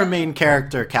 Former main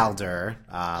character Calder,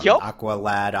 Aqua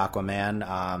Lad,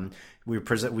 Aquaman.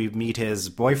 we meet his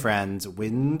boyfriend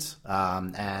Wind,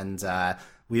 and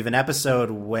we have an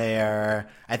episode where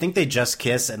I think they just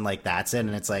kiss and like that's it,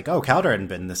 and it's like, oh, Calder hadn't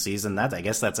been this season. I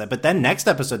guess that's it. But then next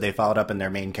episode they followed up in their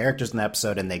main characters in the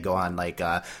episode, and they go on like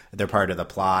they're part of the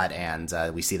plot, and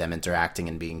we see them interacting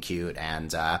and being cute.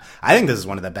 And I think this is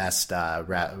one of the best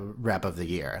rep of the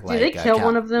year. Did they kill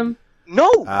one of them? No,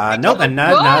 nope, and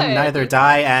neither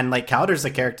die. And like Calder's a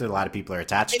character a lot of people are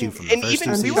attached to from the first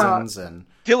two seasons. And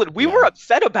Dylan, we were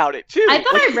upset about it too. I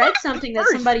thought I read something that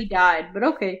somebody died, but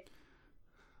okay.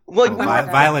 Well,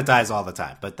 Violet dies all the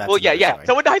time, but that's yeah.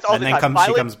 Someone dies all the time. And then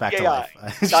she comes back to life.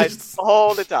 Dies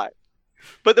all the time.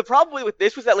 But the problem with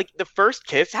this was that like the first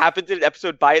kiss happens in an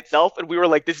episode by itself, and we were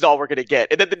like, "This is all we're gonna get."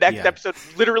 And then the next episode,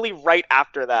 literally right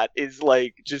after that, is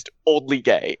like just only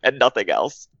gay and nothing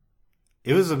else.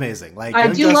 It was amazing. Like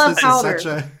I do love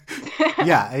Calder.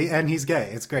 And he's gay.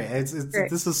 It's great. It's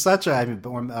this is such a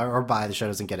or bi. The show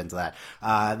doesn't get into that.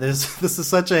 This is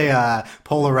such a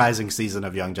polarizing season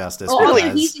of Young Justice. Oh,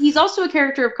 he's also a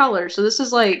character of color, so this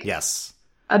is like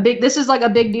a big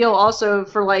deal. Also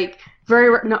for like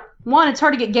one, it's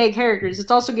hard to get gay characters. It's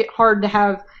also hard to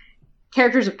have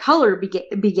characters of color be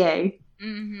gay.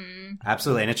 Mm-hmm.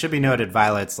 Absolutely, and it should be noted,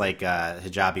 Violet's like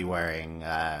hijabi wearing,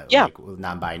 like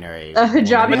non-binary.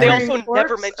 Hijabi, but they also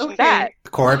never mentioned that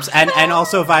corpse, and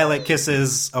also Violet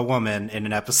kisses a woman in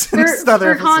an episode.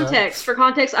 For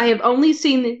context, I have only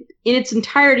seen in its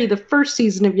entirety the first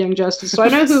season of Young Justice, so I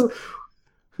know who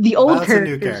the old Violet's characters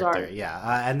a new character, are.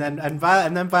 yeah, and then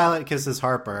Violet kisses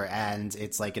Harper, and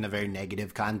it's like in a very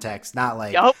negative context, not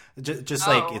like just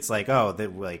like it's like well,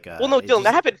 no, Dylan,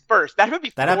 that happened first. That happened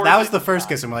before. That was the first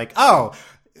kiss, and we're like, oh,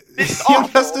 Young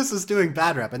Justice is doing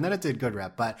bad rep, and then it did good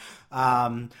rep. But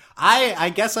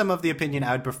I guess I'm of the opinion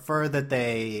I would prefer that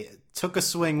they took a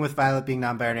swing with Violet being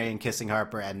non-binary and kissing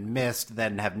Harper and missed,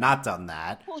 than have not done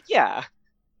that. Well, yeah,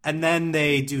 and then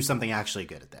they do something actually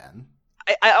good at the end.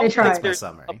 I also think there's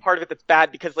a part of it that's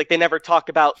bad because like they never talk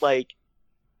about like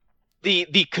the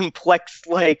complex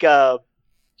like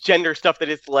gender stuff that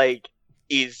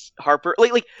is Harper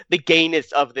like the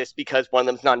gayness of this because one of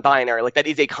them's non-binary, like that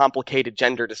is a complicated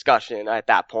gender discussion at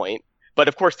that point. But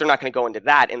of course they're not going to go into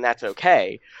that, and that's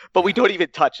okay. But we don't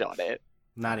even touch on it.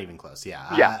 Not even close.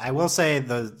 Yeah. I will say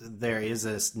there is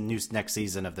a new next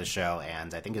season of the show,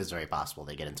 and I think it's very possible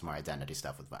they get into more identity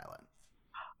stuff with Violet.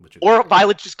 Or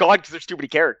Violet's just gone because there's too many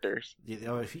characters.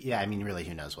 Yeah, I mean, really,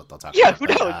 who knows what they'll talk Yeah, about. who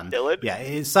knows, Dylan? Yeah,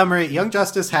 in summary, Young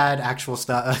Justice had actual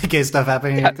stuff, gay stuff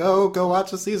happening. Yeah. Go watch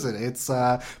the season. It's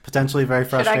potentially very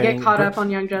frustrating. Should I get caught up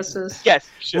on Young Justice? Yes.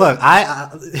 Sure. Look,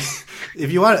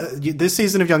 if you want this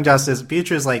season of Young Justice,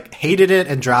 Beatrice like hated it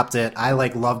and dropped it. I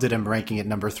like loved it and ranking it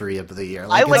number 3 of the year.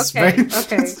 Like, it's very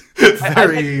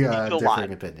differing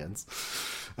opinions.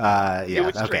 It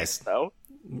was strange, though.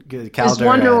 Calder There's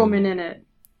Wonder Woman in it.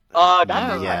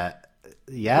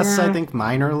 Yes, I think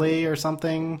minorly or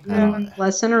something.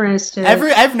 Less interested.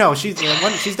 She's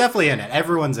definitely in it.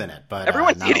 Everyone's in it, but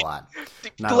everyone's not a lot.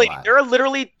 Not a lot. There are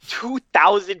literally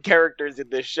 2,000 characters in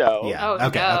this show. Yeah. Oh,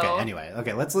 okay. No. Okay. Anyway.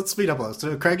 Okay. Let's speed up.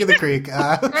 So Craig of the Creek.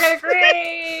 Craig of the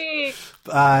Creek.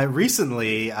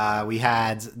 Recently, we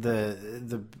had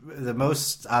the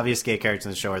most obvious gay characters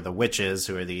in the show are the witches,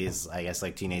 who are these, I guess,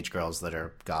 like teenage girls that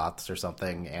are goths or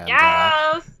something. And,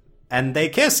 yes. And they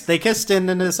kissed in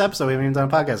this episode. We haven't even done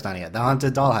a podcast on it yet. The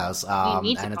Haunted Dollhouse.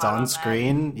 And it's on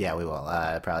screen. Yeah, we will.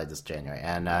 Probably this January.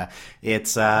 And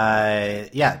it's I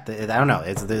don't know.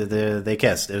 It's they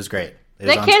kissed. It was great.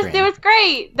 They kissed. It was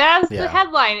great. That's the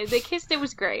headline. They kissed. It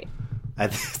was great. I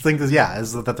think this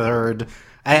is the third.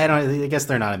 I guess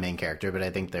they're not a main character, but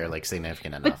I think they're like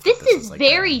significant enough. But this is like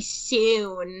very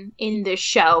soon in the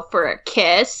show for a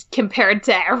kiss compared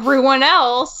to everyone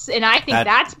else, and I think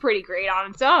that's pretty great on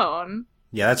its own.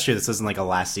 Yeah, that's true. This isn't like a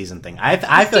last season thing.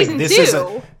 I feel like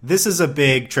this is a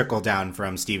big trickle down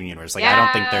from Steven Universe. Like I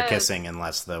don't think they're kissing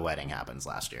unless the wedding happens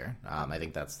last year. I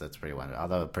think that's pretty wonderful.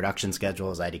 Although production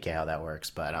schedule is IDK how that works,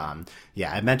 but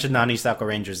I mentioned Honeysuckle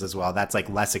Rangers as well. That's like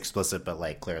less explicit, but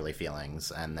like clearly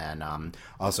feelings. And then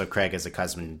also Craig has a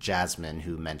cousin Jasmine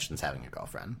who mentions having a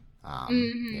girlfriend.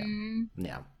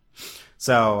 Yeah.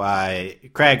 So,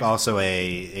 Craig, also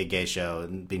a gay show.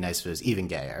 It'd be nice if it was even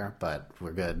gayer, but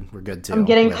we're good too. I'm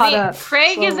getting caught up.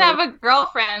 Craig is have a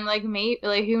girlfriend,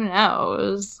 who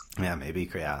knows? Yeah, maybe.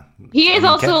 Yeah, he is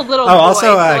also a little. Oh,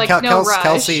 also, no rush.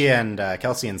 Kelsey and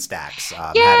Stacks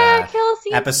had a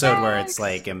Kelsey episode where it's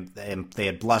like they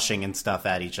had blushing and stuff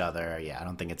at each other. Yeah, I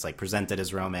don't think it's like presented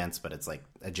as romance, but it's like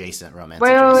adjacent romance.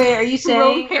 Wait, are you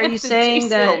saying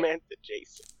that? Romance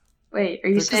adjacent. Wait, are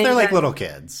you saying they're like little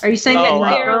kids? Are you saying that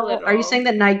Night Girl? Are you saying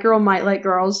that Night Girl might like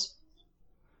girls?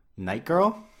 Night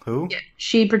Girl? Who? Yeah,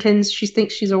 she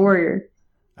thinks she's a warrior.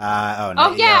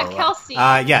 Kelsey.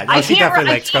 She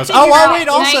definitely likes Kelsey. Wait,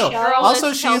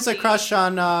 also she has a crush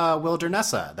on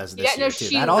Wildernessa. That's this year too.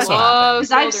 That also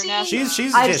happens. I've seen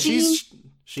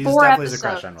she's definitely has a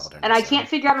crush on Wildernessa. And I can't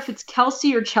figure out if it's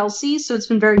Kelsey or Chelsea, so it's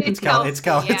been very confusing. It's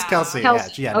Kelsey.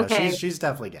 Yeah, okay. She's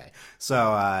definitely gay.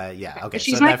 So okay.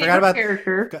 She's so my I forgot about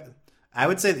character. I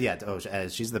would say,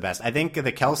 she's the best. I think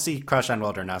the Kelsey crush on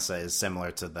Wildernessa is similar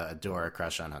to the Adora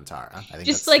crush on Huntara. I think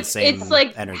just that's the same it's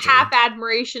like energy. half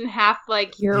admiration, half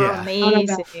like you're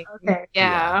amazing. Okay,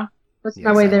 yeah. That's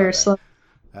my way there. So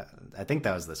I think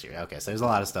that was this year. Okay, so there's a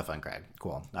lot of stuff on Craig.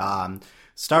 Cool.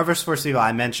 Star vs. Force Evil.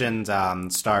 I mentioned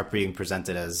Star being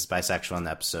presented as bisexual in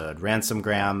the episode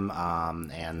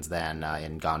Ransomgram, and then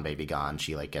in Gone Baby Gone,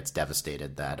 she gets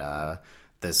devastated that.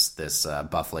 This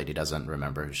buff lady doesn't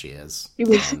remember who she is. She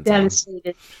was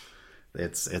devastated.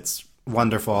 It's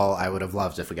wonderful. I would have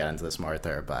loved if we got into this more with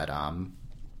her, but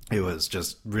it was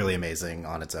just really amazing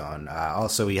on its own.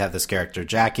 Also, we have this character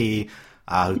Jackie,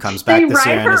 who comes back this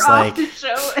year and is like the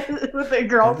show with a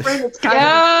girlfriend. It's kind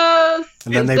of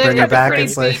and then they bring her back.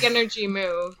 It's a big energy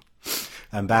move.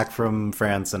 I'm back from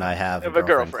France and I have a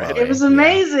girlfriend. It was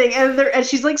amazing, and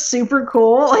she's super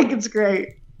cool. It's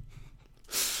great.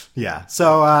 Yeah,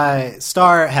 so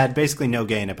Star had basically no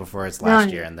gay in it before its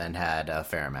last year, and then had a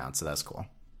fair amount, so that's cool.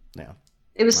 Yeah,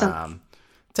 it was something.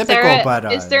 Typical, Sarah,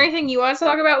 but is there anything you want to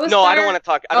talk about with No, Star? I don't want to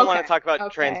talk. I don't want to talk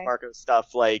about trans Marco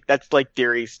stuff. That's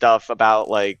theory stuff about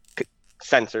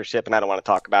censorship, and I don't want to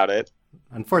talk about it.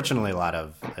 Unfortunately, a lot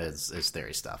of is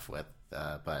theory stuff with,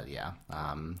 but yeah.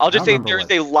 I'll just say there's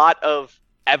a lot of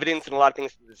evidence and a lot of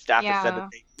things that the staff has said that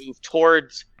they move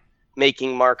towards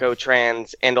making Marco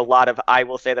trans, and I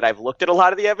will say that I've looked at a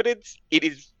lot of the evidence. It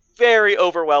is very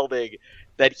overwhelming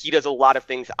that he does a lot of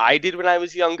things I did when I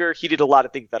was younger. He did a lot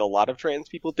of things that a lot of trans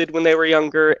people did when they were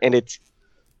younger, and it's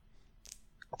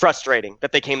frustrating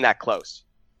that they came that close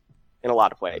in a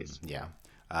lot of ways. Yeah.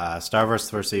 Star Wars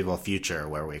vs. Evil Future,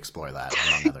 where we explore that,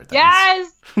 among other things.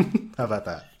 Yes! How about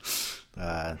that?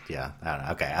 Yeah, I don't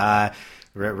know. Okay.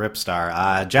 Rip Star.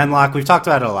 Genlock, we've talked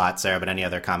about it a lot, Sarah, but any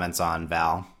other comments on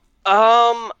Val?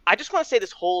 I just want to say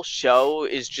this whole show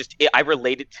is I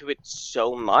related to it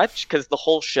so much because the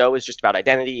whole show is just about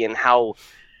identity and how,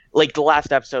 the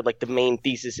last episode, the main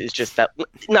thesis is just that,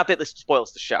 not that this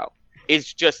spoils the show.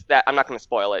 It's just that, I'm not going to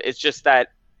spoil it. It's just that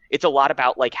it's a lot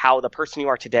about, how the person you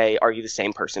are today, are you the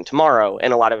same person tomorrow?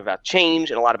 And a lot about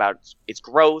change and a lot about its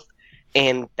growth.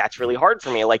 And that's really hard for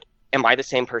me. Am I the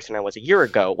same person I was a year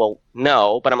ago? Well,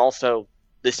 no, but I'm also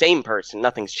the same person.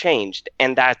 Nothing's changed.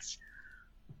 And that's,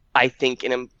 I think,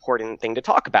 an important thing to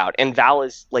talk about. And Val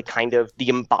is kind of the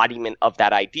embodiment of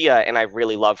that idea, and I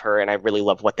really love her, and I really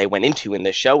love what they went into in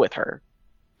this show with her.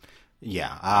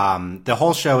 Yeah, the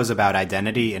whole show is about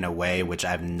identity in a way which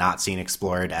I've not seen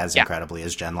explored as incredibly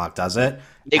as Genlock does it.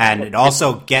 And it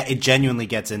also it genuinely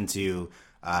gets into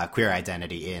queer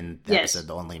identity in the episode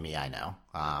The Only Me I Know,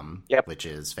 which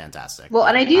is fantastic. Well,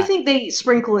 and I do think they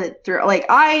sprinkle it through.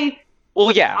 I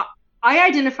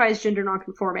identify as gender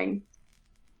nonconforming.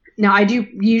 Now, I do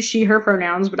use she, her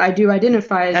pronouns, but I do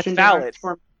identify as gender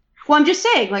nonconforming. Well, I'm just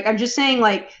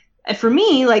saying, for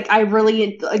me, I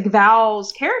really,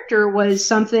 Val's character was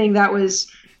something that was,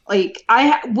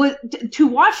 to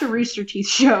watch a Rooster Teeth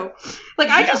show.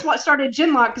 I just started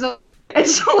Genlock,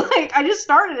 I just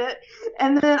started it,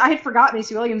 and then I had forgotten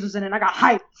Macy Williams was in it, and I got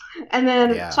hyped. And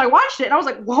then, so I watched it, and I was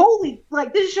like, holy,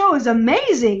 this show is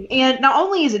amazing. And not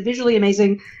only is it visually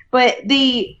amazing, but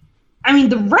the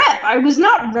rep, I was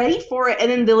not ready for it,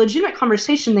 and then the legitimate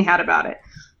conversation they had about it.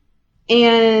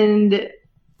 And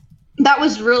that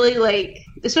was really,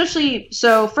 especially,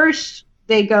 so first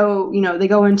they go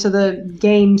into the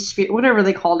game sphere, whatever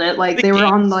they called it. They were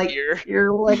on,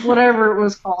 your, whatever it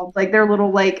was called. Their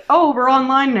little, oh, we're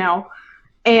online now.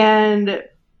 And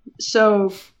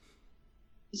so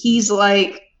he's is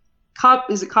it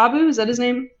Kabu? Is that his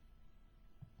name?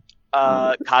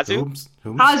 Kazu.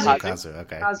 Kazu.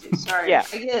 Okay. Kazu. Sorry. Yeah.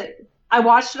 I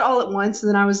watched it all at once, and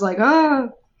then I was like,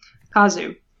 oh,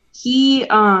 Kazu. He,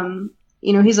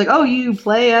 he's like, oh, you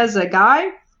play as a guy,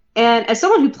 and as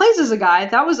someone who plays as a guy,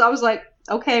 I was like,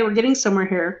 okay, we're getting somewhere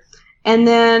here. And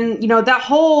then, that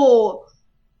whole,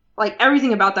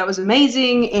 everything about that was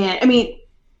amazing. And they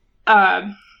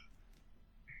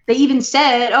even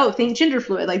said, oh, think gender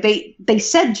fluid. They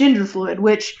said gender fluid,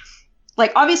 which,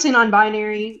 obviously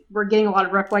non-binary, we're getting a lot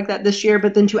of rep like that this year,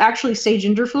 but then to actually say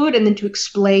gender fluid and then to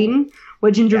explain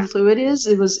what gender fluid is,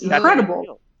 it was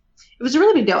incredible. It was a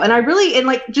really big deal. And I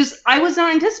was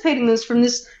not anticipating this from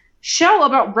this show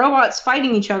about robots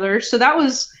fighting each other. So that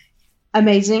was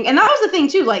amazing. And that was the thing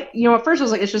too. Like, you know, at first I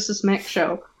was like, it's just this mech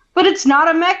show, but it's not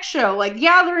a mech show. Like,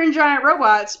 yeah, they're in giant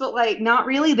robots, but like, not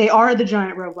really. They are the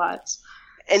giant robots.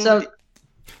 And so,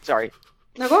 sorry.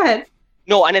 No, go ahead.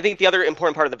 No, and I think the other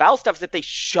important part of the Val stuff is that they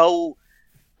show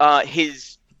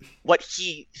what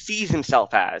he sees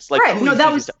himself as. Like, right. No,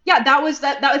 that was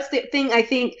the thing. I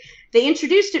think they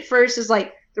introduced it first as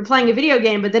like they're playing a video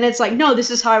game, but then it's like, no,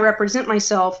 this is how I represent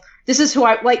myself. This is who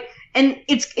I like. And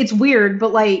it's weird,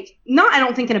 but like, not, I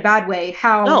don't think in a bad way.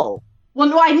 How? No. Well,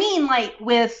 no, I mean like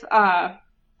with why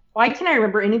can't I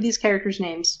remember any of these characters'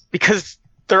 names? Because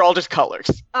they're all just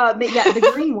colors. But yeah,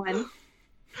 the green one.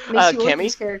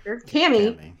 Cammy? Character.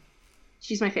 Cammy.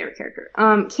 She's my favorite character.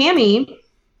 Cammy,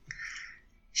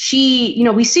 she, you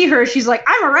know, we see her, she's like,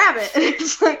 I'm a rabbit. And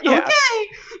it's like, yeah.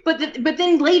 Okay. But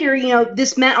then later, you know,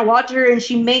 this meant a lot to her, and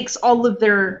she makes all of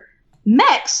their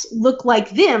mechs look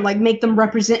like them, like make them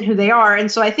represent who they are. And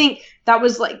so I think that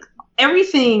was like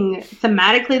everything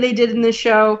thematically they did in this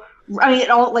show. I mean, it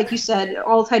all, like you said, it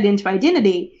all tied into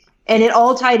identity. And it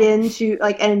all tied into,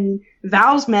 like, and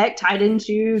Val's mech tied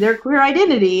into their queer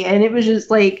identity. And it was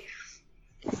just, like,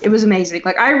 it was amazing.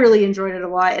 Like, I really enjoyed it a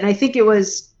lot. And I think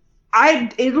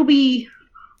it'll be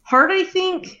hard, I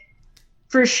think,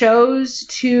 for shows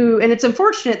to, and it's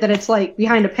unfortunate that it's, like,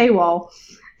 behind a paywall.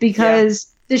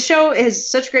 Because the show is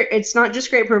such great, it's not just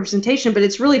great representation, but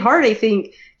it's really hard, I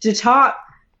think, to top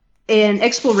an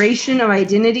exploration of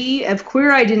identity, of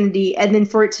queer identity, and then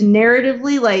for it to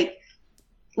narratively, like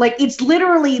it's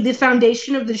literally the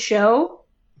foundation of the show,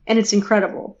 and it's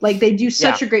incredible. Like, they do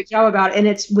such a great job about it, and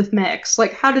it's with mechs.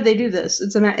 Like, how did they do this?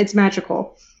 It's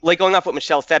magical. Like, going off what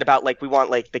Michelle said about, like, we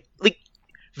want, like,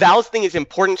 Val's thing is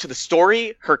important to the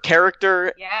story, her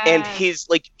character, and his,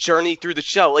 like, journey through the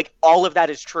show. Like, all of that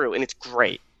is true, and it's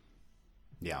great.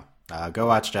 Yeah. Go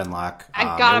watch Genlock.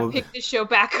 I gotta pick this show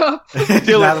back up.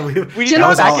 Dylan, we that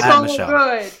was all at Michelle.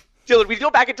 Good. Dylan, we go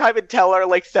back in time and tell our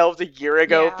like selves a year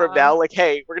ago from now, like,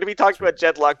 hey, we're gonna be talking about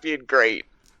Genlock being great.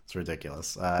 It's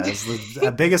ridiculous. It's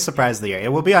the biggest surprise of the year.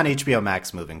 It will be on HBO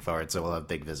Max moving forward, so we'll have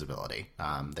big visibility.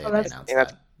 They announced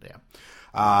that.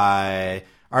 Yeah.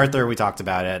 Arthur, we talked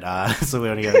about it. So we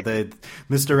only get the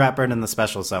Mr. Ratburn and the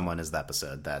Special Someone is the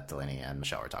episode that Delaney and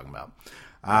Michelle were talking about.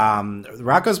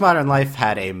 Rocko's Modern Life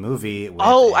had a movie with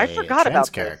I forgot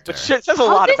about character. This, but it says a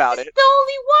lot about it. This is the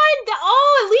only one.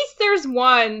 At least there's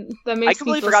one that makes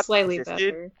me feel slightly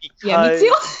better. Yeah, me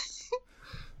too.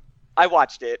 I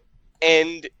watched it,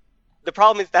 and the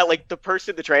problem is that, like, the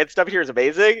trans stuff here is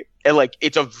amazing, and, like,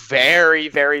 it's a very,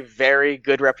 very, very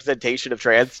good representation of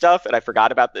trans stuff, and I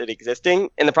forgot about it existing.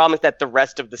 And the problem is that the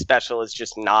rest of the special is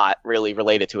just not really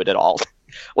related to it at all.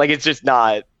 Like, it's just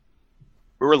not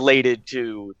related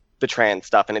to the trans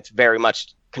stuff, and it's very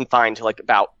much confined to, like,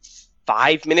 about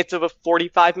 5 minutes of a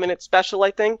 45-minute special, I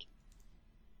think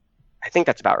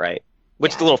that's about right,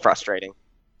 which is a little frustrating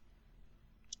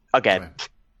again.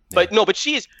 But no, but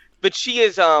she is I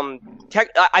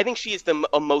think she is the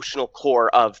emotional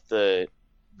core of the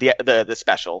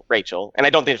special, Rachel, and I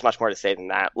don't think there's much more to say than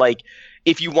that. Like,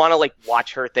 if you want to, like,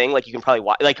 watch her thing, like, you can probably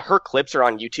watch, like, her clips are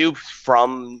on YouTube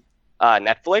from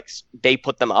Netflix. They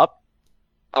put them up,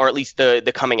 or at least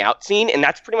the coming out scene, and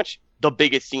that's pretty much the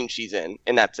biggest scene she's in,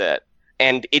 and that's it.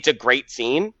 And it's a great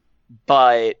scene,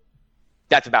 but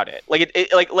that's about it.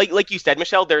 Like, like you said,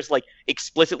 Michelle, there's, like,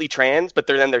 explicitly trans, but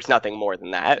then there's nothing more than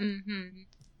that. Mm-hmm.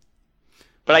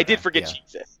 But I did forget she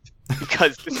exists,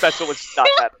 because the special was not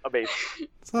that amazing.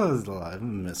 So it was a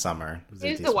lot, summer.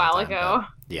 It was a while ago.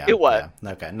 Yeah, it was.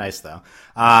 Yeah. Okay, nice though.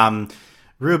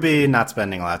 Ruby not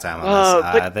spending a lot of time on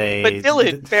this. But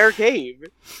Dylan, fair game.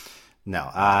 No,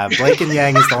 Blake and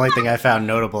Yang is the only thing I found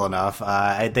notable enough.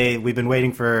 We've been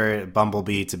waiting for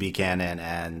Bumblebee to be canon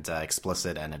and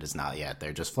explicit, and it is not yet.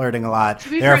 They're just flirting a lot.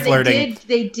 They're flirting.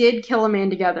 They did kill a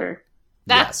man together.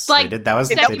 That's they did. That was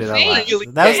this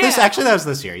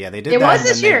year. Yeah, they did. It was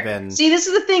this year. See, this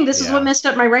is the thing. This is what messed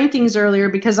up my rankings earlier,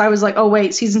 because I was like, oh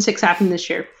wait, season 6 happened this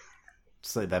year.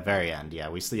 So that very end,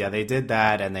 they did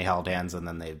that, and they held hands, and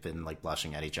then they've been, like,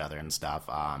 blushing at each other and stuff.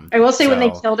 I will say, when they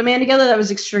killed a man together, that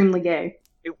was extremely gay.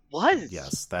 It was.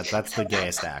 Yes, that's the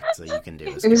gayest act that you can do.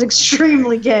 It was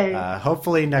extremely gay.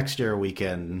 Hopefully next year we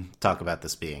can talk about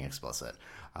this being explicit.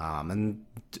 And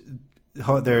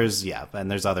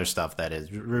there's other stuff that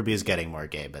is Ruby is getting more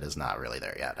gay, but is not really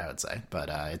there yet, I would say. But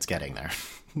it's getting there.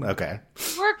 Okay.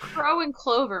 We're Crow and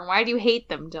Clover. Why do you hate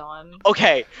them, Dylan?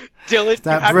 Okay, Dylan.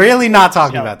 I'm really not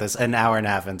talking about this an hour and a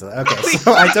half into. Okay,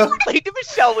 so I don't. Relate to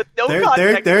Michelle with no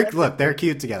context. They're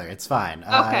cute together. It's fine.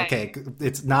 Okay.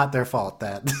 It's not their fault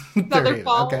that. It's not their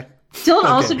fault. Okay. Dylan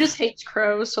also just hates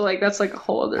crows, so like that's like a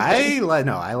whole other thing.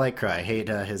 I like Crow. I hate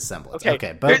his semblance.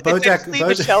 Okay, BoJack.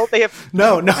 Michelle, they have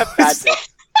have magic.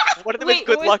 One of them is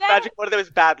good luck magic. One of them is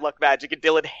bad luck magic, and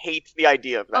Dylan hates the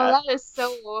idea of that. Oh, that is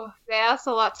so. That's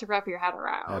a lot to wrap your head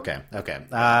around. Okay.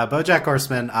 BoJack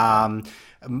Horseman.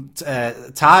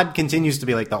 Todd continues to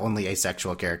be like the only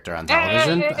asexual character on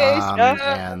television,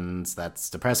 and that's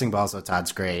depressing. But also,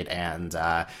 Todd's great, and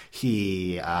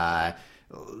he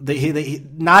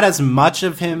not as much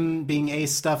of him being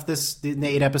ace stuff in the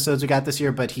 8 episodes we got this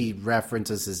year, but he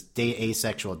references his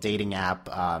asexual dating app,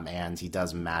 and he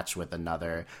does match with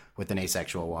an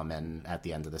asexual woman at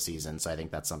the end of the season. So I think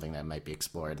that's something that might be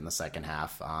explored in the second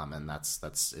half, and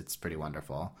it's pretty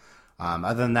wonderful.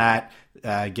 Other than that,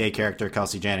 gay character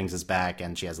Kelsey Jennings is back,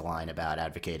 and she has a line about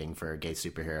advocating for gay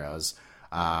superheroes.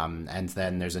 And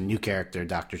then there's a new character,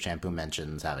 Dr. Shampoo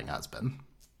mentions having a husband.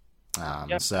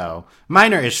 So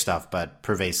minor-ish stuff, but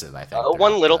pervasive, I think.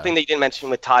 One little thing that you didn't mention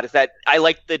with Todd is that I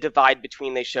like the divide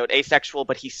between they showed asexual,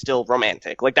 but he's still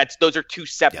romantic. Like those are two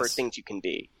separate things you can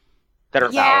be that are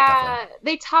valid. Yeah,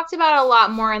 they talked about it a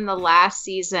lot more in the last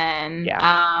season.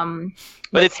 Yeah,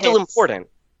 but it's still important.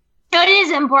 It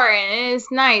is important. It is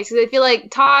nice because I feel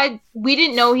like Todd. We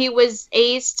didn't know he was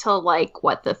ace till like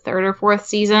the 3rd or 4th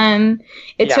season.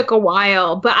 It took a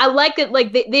while, but I like it.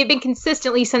 Like they've been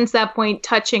consistently since that point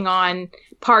touching on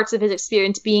parts of his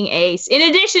experience being ace, in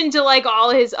addition to like all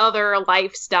his other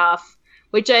life stuff,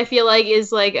 which I feel like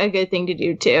is like a good thing to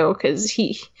do too, because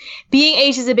being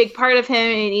ace is a big part of him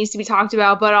and it needs to be talked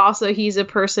about. But also he's a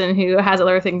person who has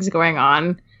other things going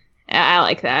on. I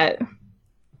like that.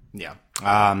 Yeah.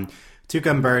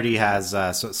 Tuca and Birdie has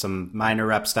some minor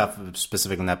rep stuff,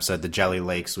 specifically in the episode The Jelly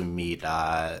Lakes. We meet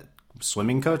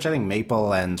swimming coach, I think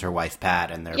Maple, and her wife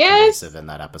Pat, and they're pervasive in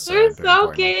that episode. They're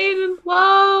so gay and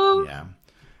love. Yeah.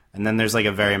 And then there's like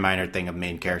a very minor thing of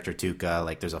main character Tuca.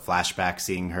 Like there's a flashback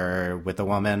seeing her with a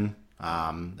woman,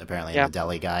 apparently the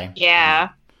deli guy. Yeah.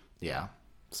 Yeah.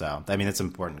 So, I mean, it's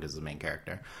important because it's the main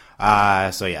character.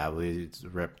 We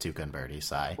rip Tuca and Birdie,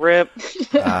 sigh. Rip.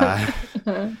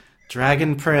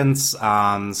 Dragon Prince.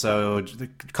 So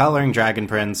coloring Dragon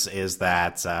Prince is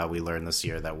that we learned this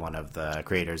year that one of the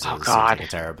creators is like a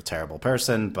terrible, terrible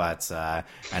person, but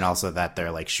and also that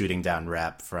they're like shooting down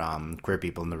rep from queer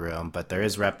people in the room. But there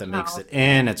is rep that makes it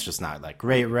in. It's just not like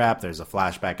great rep. There's a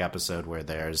flashback episode where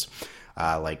there's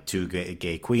like 2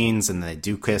 gay queens, and they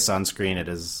do kiss on screen. It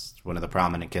is one of the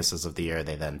prominent kisses of the year.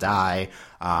 They then die.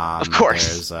 Of course.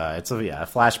 There's it's a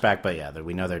flashback, but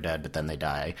we know they're dead, but then they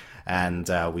die. And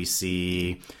we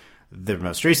see the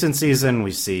most recent season,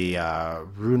 we see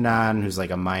Runan, who's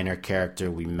like a minor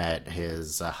character. We met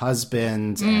his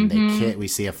husband, and we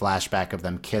see a flashback of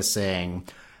them kissing.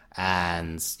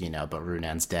 And, but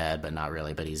Runan's dead, but not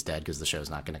really, but he's dead because the show's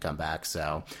not going to come back.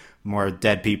 So more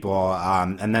dead people.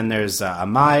 And then there's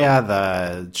Amaya,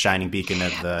 the shining beacon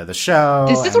of the show.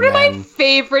 This is one of my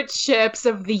favorite ships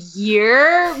of the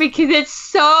year because it's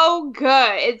so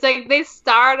good. It's like they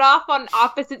start off on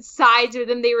opposite sides, but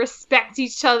then they respect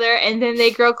each other, and then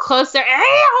they grow closer and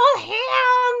they hold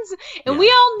hands. And we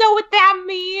all know what that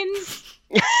means.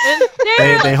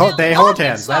 they hold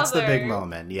hands. That's the big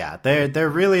moment. Yeah, they're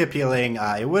really appealing.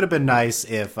 It would have been nice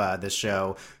if this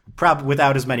show, probably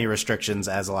without as many restrictions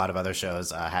as a lot of other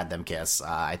shows, had them kiss.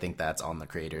 I think that's on the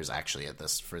creators actually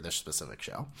for this specific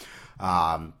show.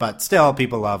 But still,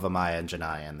 people love Amaya and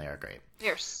Janai, and they are great.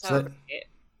 They're so great.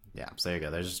 Yeah, so there you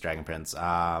go. There's just Dragon Prince.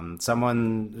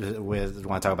 Someone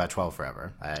want to talk about 12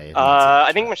 Forever?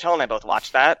 I think Michelle and I both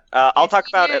watched that. I'll talk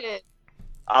about it.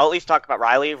 I'll at least talk about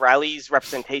Riley. Riley's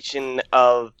representation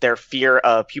of their fear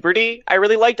of puberty, I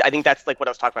really liked. I think that's like what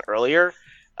I was talking about earlier.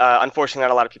 Unfortunately,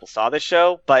 not a lot of people saw this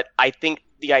show, but I think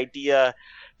the idea,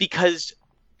 because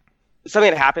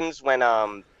something that happens when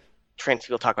trans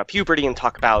people talk about puberty and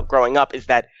talk about growing up is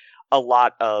that a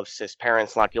lot of cis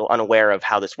parents, a lot of people unaware of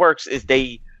how this works, is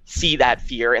they see that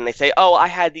fear and they say, oh, I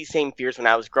had these same fears when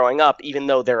I was growing up, even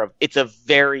though it's a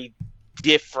very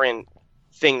different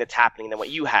thing that's happening than what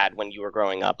you had when you were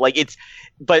growing up. But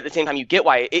at the same time, you get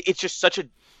why it's just such a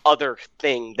other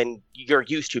thing than you're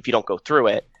used to if you don't go through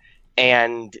it.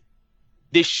 And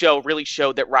this show really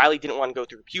showed that Riley didn't want to go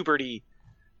through puberty,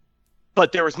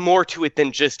 but there was more to it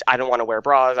than just, I don't want to wear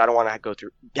bras, I don't want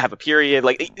to have a period.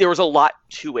 Like, there was a lot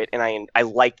to it, and I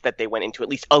liked that they went into at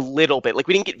least a little bit. Like,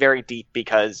 we didn't get very deep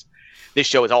because this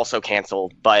show is also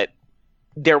canceled, but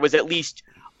there was at least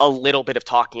a little bit of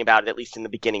talking about it, at least in the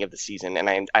beginning of the season,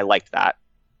 and I liked that.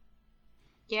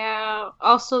 Yeah.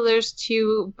 Also, there's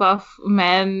two buff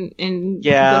men in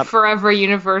Yeah. the Forever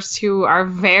universe who are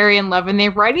very in love, and they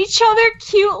write each other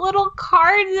cute little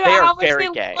cards about They are how much very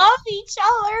they gay. love each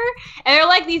other. And they're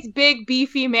like these big,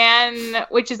 beefy men,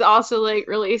 which is also like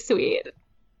really sweet.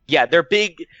 Yeah, they're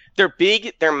big,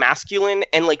 they're masculine,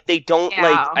 and like they don't Yeah.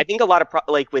 like. I think a lot of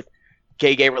like with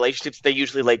gay relationships, they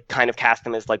usually like kind of cast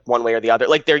them as like one way or the other.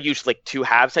 Like they're usually like two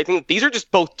halves. I think these are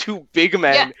just both two big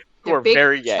men. Yeah. Who They're are big,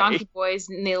 very gay. chunky boys,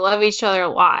 and they love each other a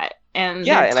lot. And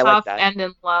Yeah, they're and I like tough that. and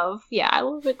in love. Yeah, I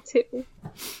love it too.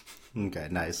 Okay,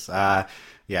 nice.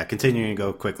 Yeah, continuing to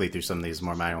go quickly through some of these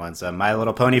more minor ones. My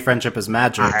Little Pony Friendship is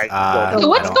Magic. Alright, So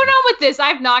what's going on with this?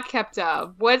 I've not kept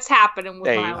up. What's happening with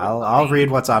Hey, my Little I'll Pony?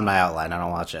 read what's on my outline. I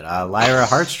don't watch it. Lyra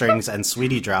Heartstrings and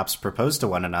Sweetie Drops propose to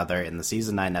one another in the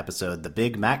season 9 episode The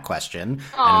Big Mac Question. And in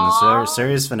Aw. the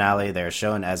series finale, they're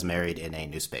shown as married in a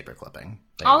newspaper clipping.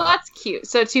 There you Oh, go. that's cute.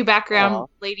 So two background Aw.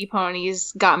 lady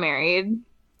ponies got married.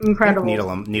 Incredible.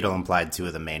 Needle implied two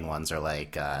of the main ones are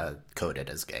like coded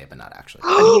as gay, but not actually.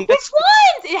 mean, Which ones?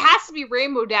 It has to be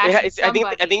Rainbow Dash. Yeah, and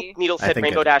I think Needle I said think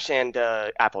Rainbow it- Dash and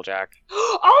Applejack.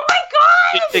 Oh my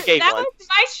god! The gay That one. was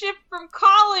my ship from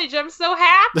college. I'm so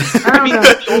happy.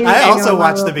 I don't know. I also know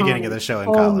watched My the Little beginning Pony. of the show in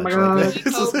Oh college. my Like, God.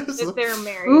 We hope that they're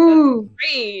married. Ooh.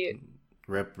 That's great.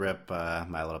 Rip,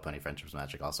 My Little Pony Friendship's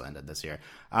Magic also ended this year.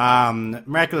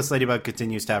 Miraculous Ladybug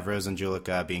continues to have Rose and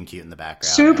Julica being cute in the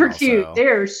background. Super and cute. also-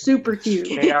 They're super cute.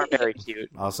 They are very cute.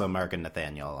 Also, Mark and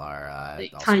Nathaniel are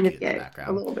also Kind of cute in the gay. background.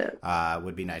 A little bit.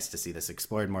 Would be nice to see this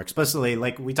explored more explicitly.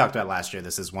 Like we talked about last year,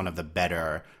 this is one of the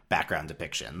better background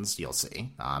depictions you'll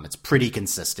see. It's pretty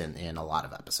consistent in a lot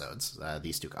of episodes,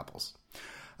 these two couples.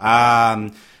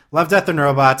 Love, Death, and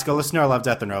Robots. Go listen to our Love,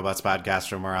 Death, and Robots podcast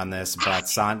for more on this. But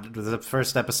the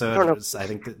first episode, I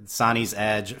think Sonny's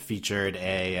Edge featured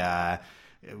a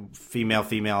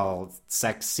female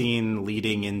sex scene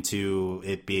leading into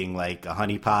it being like a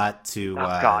honeypot to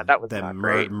God, that was them not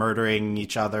great. murdering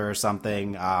each other or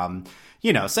something.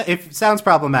 So if it sounds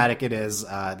problematic, it is.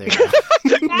 There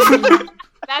you go.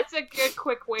 That's a good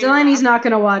quick way. Delaney's not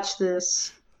going to watch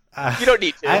this. You don't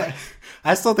need to.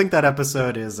 I still think that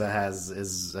episode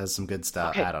has some good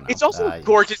stuff. Okay, I don't know. It's also a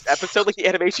gorgeous episode. Like the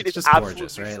animation is just absolutely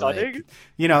gorgeous, right? stunning. Like,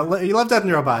 you Love, Death,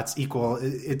 and Robots equal.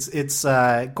 It's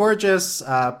gorgeous,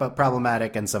 but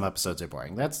problematic, and some episodes are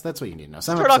boring. That's what you need to know.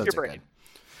 Some Turn off episodes your are brain.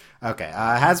 good. Okay,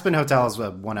 Has Been Hotel is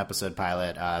a one episode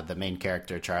pilot. The main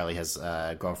character Charlie has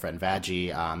a girlfriend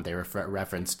Vaggie. They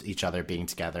referenced each other being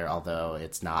together, although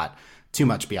it's not too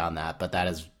much beyond that. But that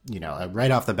is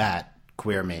right off the bat.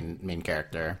 Queer main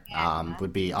character.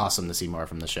 Would be awesome to see more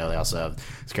from the show. They also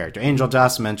have this character Angel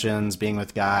Dust mentions being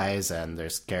with guys, and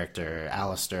there's character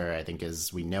Alistair, I think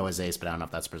we know as Ace, but I don't know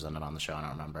if that's presented on the show. I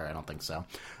don't remember. I don't think so.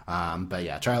 But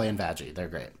yeah, Charlie and Vaggie, they're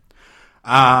great.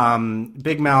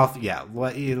 Big Mouth, yeah.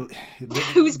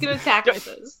 Who's gonna tackle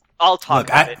this? I'll talk Look,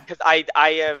 about it because I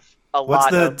have a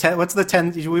What's lot. what's the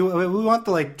 10? We want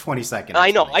the 20-second.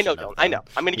 I know. explanation of I them. know.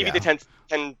 I'm going to give you Yeah. the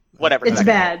 10 whatever. It's second.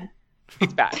 bad.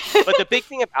 It's bad. But the big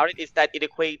thing about it is that it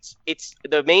equates. It's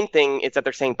the main thing is that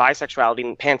they're saying bisexuality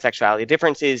and pansexuality. The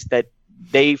difference is that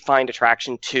they find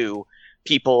attraction to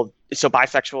people. So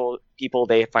bisexual people,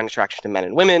 they find attraction to men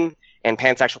and women, and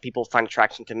pansexual people find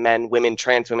attraction to men, women,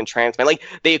 trans men. Like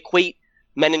they equate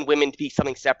men and women to be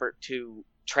something separate to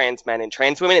trans men and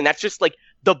trans women, and that's just like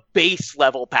the base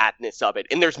level badness of it.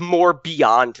 And there's more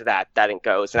beyond that it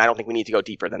goes, and I don't think we need to go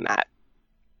deeper than that.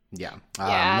 Yeah.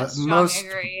 Yeah, strongly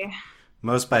agree.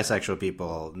 Most bisexual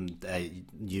people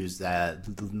use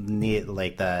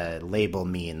the label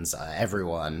means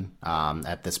everyone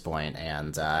at this point,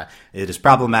 and it is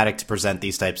problematic to present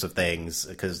these types of things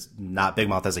because not Big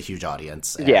Mouth has a huge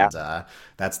audience, and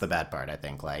that's the bad part. I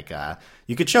think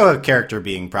you could show a character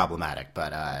being problematic,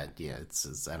 but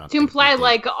it's I don't To think imply we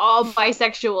like all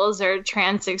bisexuals are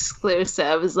trans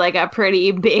exclusive is like a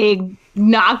pretty big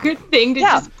not good thing to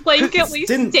just blanketly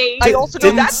state. I also know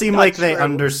didn't that's seem not like they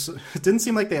true. didn't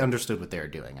seem like they understood what they were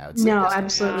doing. I would say No, based on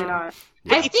absolutely that. not.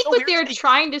 Yeah. I It's think so what weird they're that they-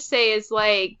 trying to say is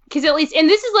like, because at least, and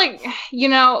this is like,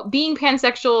 being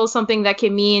pansexual is something that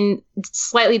can mean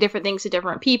slightly different things to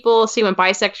different people. Same with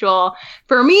bisexual.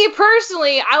 For me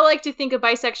personally, I like to think of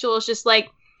bisexual as just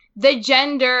like the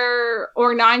gender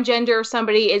or non-gender of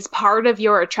somebody is part of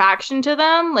your attraction to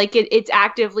them. Like it's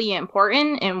actively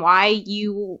important and why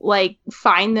you like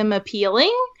find them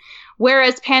appealing.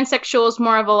 Whereas pansexual is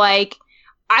more of a like,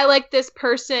 I like this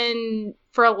person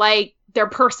for like their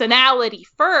personality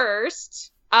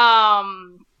first,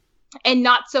 and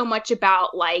not so much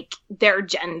about like their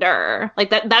gender. Like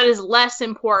that is less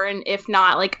important, if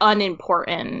not like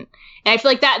unimportant. And I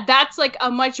feel like that's like a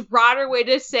much broader way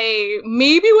to say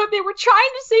maybe what they were trying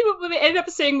to say, but what they ended up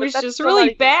saying was just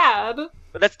really bad.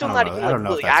 But that's still not even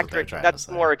really accurate. That's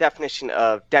more a definition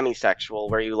of demisexual,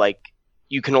 where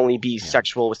you can only be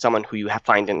sexual with someone who you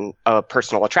find a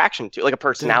personal attraction to, like a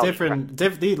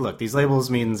personality. Look, these labels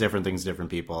mean different things to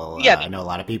different people. Yeah, I know a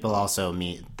lot of people also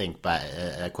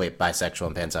equate bisexual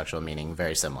and pansexual meaning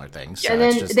very similar things. So and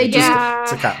then they do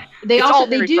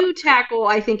tackle,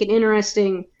 I think, an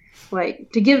interesting,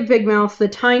 like, to give Big Mouth the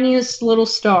tiniest little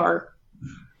star.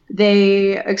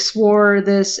 They explore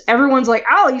this. Everyone's like,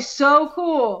 "Ollie's so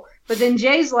cool," but then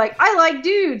Jay's like, "I like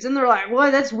dudes," and they're like,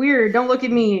 "What? That's weird. Don't look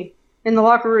at me in the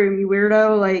locker room, you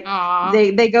weirdo." Like,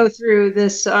 they go through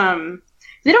this. They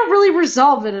don't really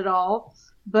resolve it at all,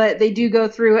 but they do go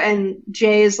through. And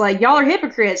Jay is like, "Y'all are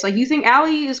hypocrites. Like, you think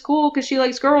Allie is cool because she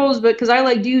likes girls, but because I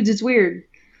like dudes, it's weird."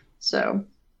 So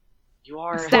you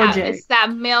are. It's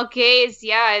that male gaze.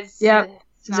 Yeah, it's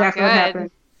exactly what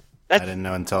happened. I didn't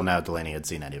know until now Delaney had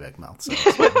seen any Big Mouth. So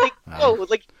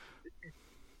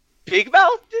Big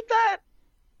Mouth did that?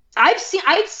 I've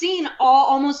seen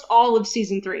almost all of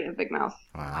season 3 of Big Mouth.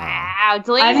 Wow,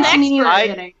 Delaney's an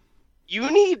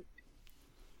expert.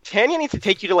 Tanya needs to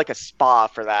take you to like a spa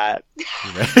for that.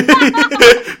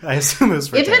 I assume it was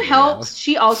for If it helps,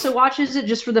 she also watches it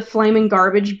just for the flaming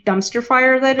garbage dumpster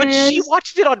fire that it is. But she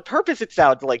watched it on purpose, it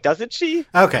sounds like, doesn't she?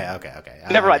 Okay.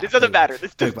 Never mind, this doesn't matter.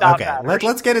 This does not matter.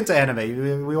 Let's get into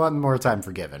anime. We want more time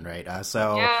for Given, right? I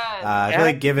feel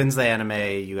like Given's the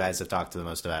anime you guys have talked to the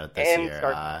most about it this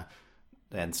year.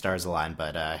 And Stars Align,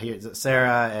 but here's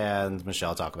Sarah and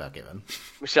Michelle talk about Given.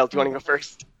 Michelle, do you want to go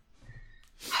first?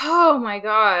 Oh my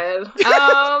god.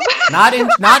 Not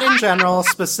in general,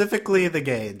 specifically the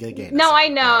gay. No, I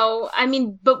know. I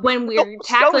mean, but when we're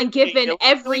tackling Given,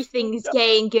 everything's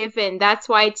gay in Given. That's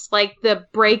why it's like the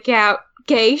breakout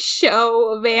gay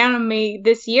show of anime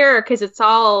this year, because it's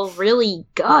all really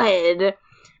good.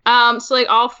 So like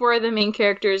all 4 of the main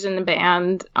characters in the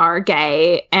band are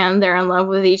gay and they're in love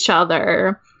with each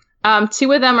other. 2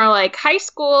 of them are like high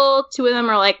school, 2 of them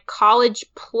are like college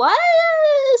plus.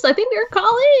 I think they're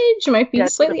college. Might be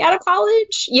slightly out of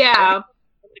college. Yeah.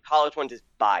 The college one is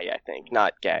bi, I think,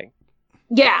 not gay.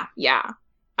 Yeah.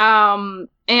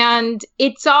 And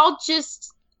it's all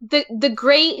just the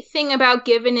great thing about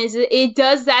Given is it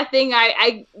does that thing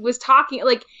I was talking,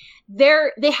 like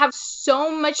they have so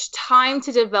much time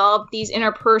to develop these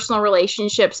interpersonal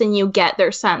relationships, and you get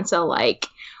their sense of like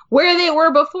where they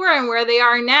were before and where they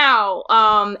are now,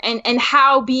 and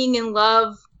how being in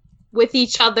love with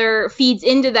each other feeds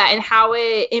into that, and how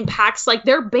it impacts like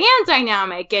their band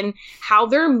dynamic and how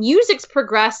their music's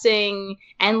progressing,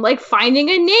 and like finding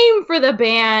a name for the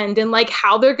band, and like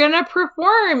how they're gonna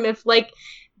perform if like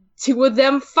 2 of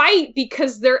them fight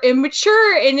because they're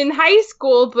immature and in high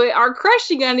school but are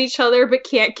crushing on each other but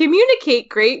can't communicate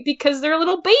great because they're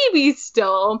little babies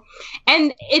still.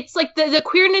 And it's like the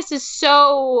queerness is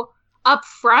so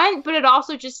upfront, but it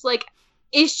also just like,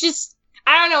 it's just,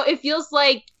 I don't know, it feels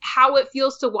like how it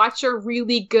feels to watch a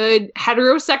really good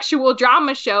heterosexual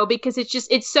drama show, because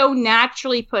it's so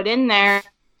naturally put in there,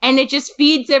 and it just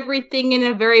feeds everything in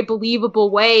a very believable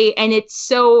way, and it's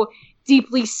so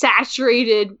deeply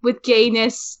saturated with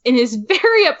gayness and is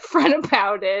very upfront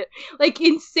about it. Like,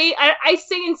 insane. I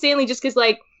say insanely just because,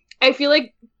 like, I feel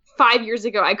like 5 years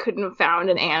ago I couldn't have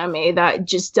found an anime that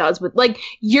just does with, like,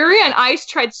 Yuri on Ice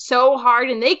tried so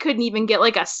hard and they couldn't even get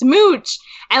like a smooch,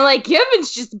 and like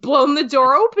Given's just blown the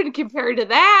door open compared to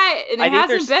that, and it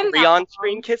hasn't been 3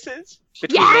 on-screen kisses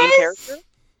between main characters.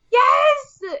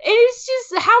 Yes, and it's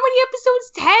just how many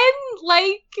episodes? 10?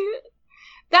 Like,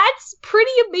 that's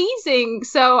pretty amazing.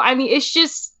 So, I mean, it's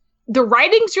just, the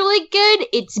writing's really good,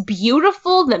 it's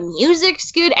beautiful, the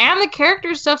music's good, and the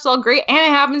character stuff's all great, and it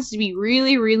happens to be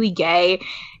really, really gay.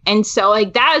 And so,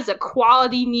 like, that is a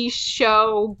quality niche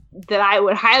show that I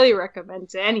would highly recommend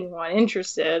to anyone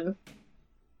interested.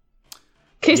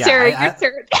 Okay, yeah, Sarah, your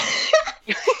turn.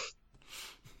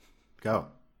 Go.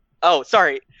 Oh,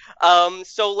 sorry.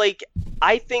 So, like,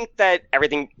 I think that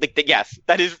everything, like, yes,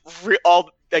 that is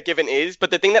all that Given is, but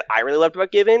the thing that I really loved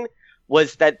about Given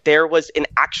was that there was an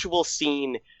actual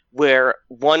scene where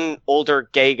one older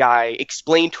gay guy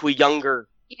explained to a younger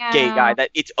gay guy that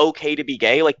it's okay to be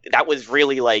gay. Like, that was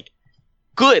really, like,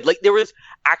 good. Like, there was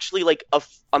actually, like,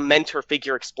 a mentor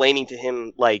figure explaining to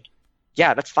him, like,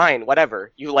 yeah, that's fine,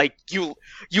 whatever. You like him,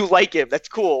 that's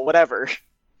cool, whatever.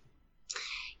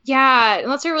 Yeah,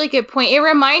 that's a really good point. It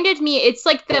reminded me, it's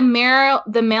like the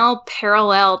male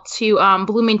parallel to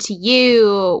Bloom Into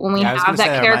You when we have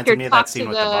that character talk to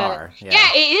the bar. Yeah,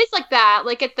 it is like that.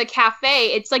 Like at the cafe,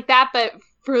 it's like that, but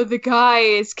for the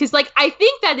guys, because like I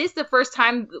think that is the first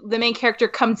time the main character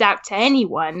comes out to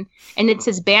anyone, and it's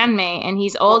his bandmate, and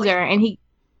he's older, and he.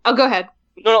 Oh, go ahead.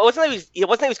 No, it wasn't that he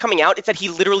was coming out. It's that he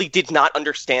literally did not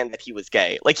understand that he was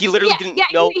gay. Like he literally didn't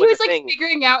know. He was like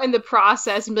figuring out in the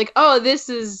process and be like, "Oh,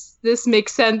 this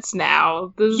makes sense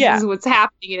now. This is what's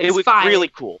happening." And it was fine. Really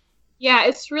cool. Yeah,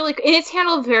 it's really, and it's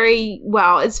handled very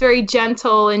well. It's very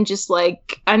gentle and just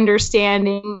like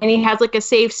understanding, and he has like a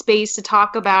safe space to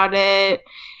talk about it,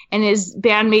 and his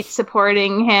bandmates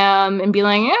supporting him and be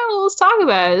like, "Yeah, well, let's talk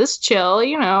about it. Let's chill,"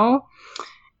 you know.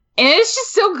 And it's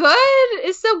just so good.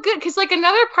 It's so good because like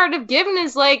another part of Given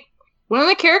is like one of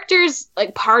the characters,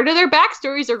 like part of their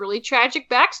backstory is a really tragic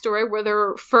backstory where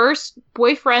their first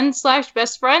boyfriend /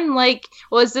 best friend, like,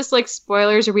 well, is this like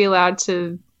spoilers? Are we allowed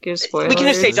to give spoilers? We can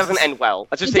just say it doesn't end well.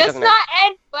 Let's just say it does not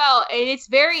end well, and it's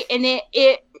very, and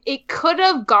it could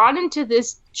have gone into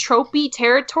this tropey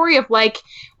territory of like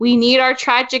we need our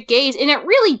tragic gays, and it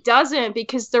really doesn't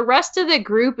because the rest of the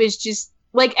group is just.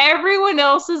 Like everyone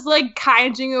else is like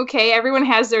kind of doing okay. Everyone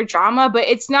has their drama, but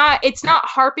it's not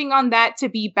harping on that to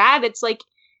be bad. It's like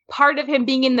part of him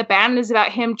being in the band is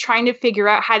about him trying to figure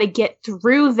out how to get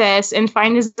through this and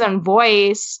find his own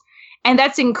voice. And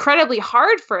that's incredibly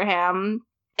hard for him.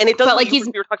 And it doesn't like we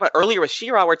were talking about earlier with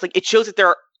She-Ra, where it's like it shows that there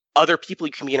are other people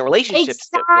you can be in relationships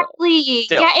with. Exactly.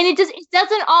 Yeah, and it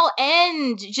doesn't all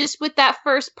end just with that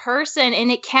first person, and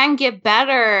it can get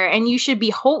better, and you should be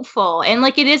hopeful. And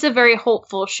like it is a very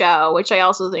hopeful show, which I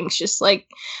also think is just like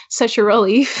such a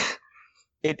relief.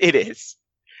 It is.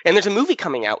 And there's a movie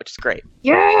coming out, which is great.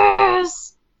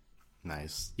 Yes.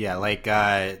 Nice. Yeah, like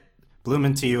Bloom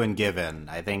Into You and Given,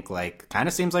 I think like kind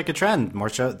of seems like a trend. More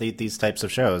these types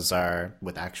of shows are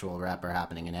with actual rapper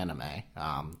happening in anime.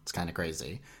 It's kind of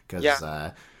crazy because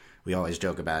we always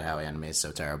joke about how anime is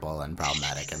so terrible and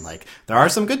problematic, and like there are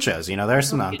some good shows. You know, there are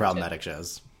some non-problematic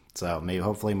shows. So maybe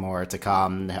hopefully more to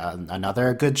come.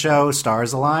 Another good show,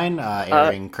 Stars Align,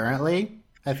 airing currently.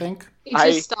 I think it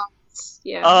just stops.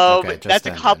 Yeah. Okay, that's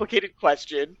a complicated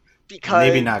question because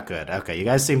maybe not good. Okay, you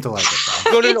guys seem to like it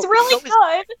though. No, it's really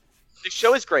good. The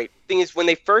show is great. Thing is, when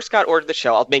they first got ordered the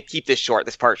show, I'll keep this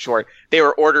part short. They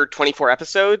were ordered 24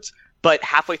 episodes, but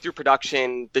halfway through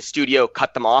production, the studio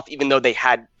cut them off, even though they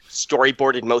had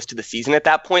storyboarded most of the season at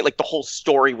that point. Like the whole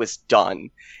story was done,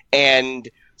 and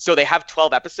so they have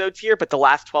 12 episodes here, but the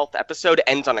last 12th episode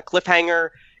ends on a cliffhanger,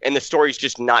 and the story's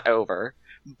just not over.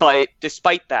 But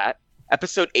despite that,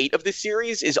 episode 8 of the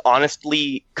series is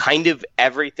honestly kind of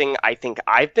everything I think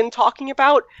I've been talking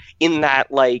about, in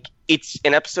that, like, it's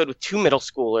an episode with 2 middle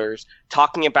schoolers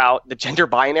talking about the gender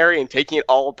binary and taking it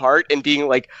all apart and being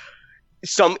like,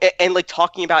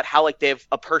 talking about how, like, they have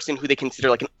a person who they consider,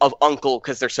 like, an uncle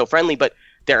because they're so friendly, but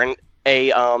they're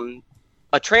a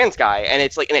trans guy, and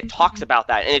it's like, and it talks about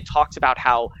that, and it talks about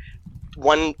how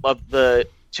one of the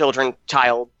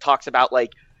child talks about,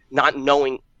 like, not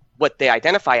knowing what they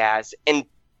identify as and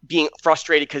being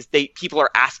frustrated because people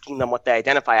are asking them what they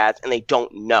identify as and they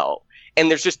don't know. And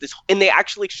there's just this, and they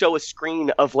actually show a screen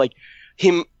of like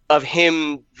him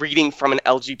reading from an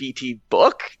LGBT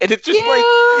book, and it's just like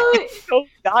it's so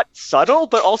not subtle,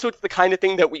 but also it's the kind of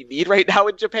thing that we need right now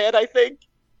in Japan, I think.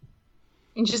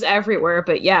 And just everywhere,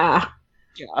 but yeah.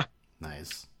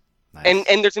 Nice. And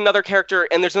there's another character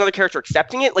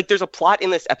accepting it. Like there's a plot in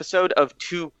this episode of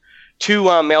two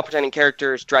male presenting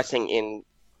characters dressing in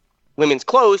women's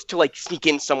clothes to like sneak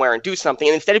in somewhere and do something,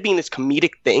 and instead of being this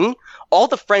comedic thing, all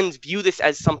the friends view this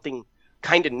as something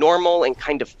kind of normal and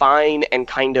kind of fine and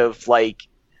kind of like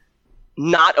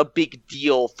not a big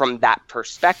deal from that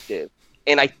perspective.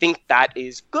 And I think that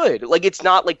is good. Like it's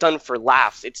not like done for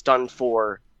laughs, it's done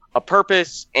for a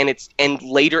purpose. And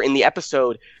later in the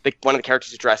episode, like one of the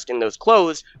characters dressed in those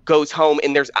clothes goes home,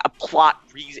 and there's a plot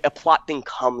thing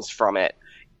comes from it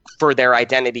for their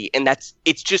identity, and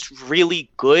it's just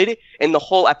really good. And the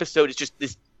whole episode is just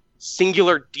this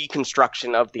singular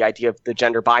deconstruction of the idea of the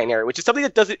gender binary, which is something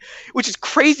which is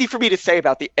crazy for me to say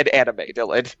about an anime,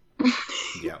 Dylan.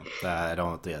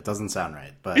 It doesn't sound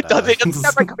right, but it's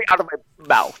never coming out of my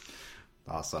mouth.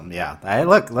 Awesome. Yeah.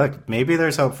 Look, maybe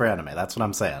there's hope for anime. That's what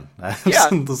I'm saying. Yeah,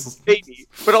 maybe.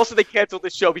 But also they canceled the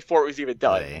show before it was even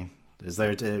done. Hey, is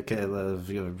there to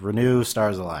renew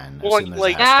Stars Align? Well,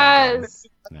 like, yes.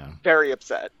 Yeah. Very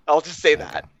upset. I'll just say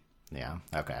that. Yeah.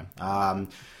 Okay. Probably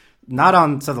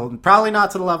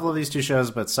not to the level of these two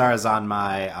shows, but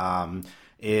Sarazanmai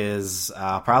is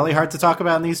probably hard to talk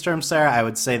about in these terms, Sarah. I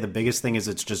would say the biggest thing is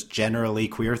it's just generally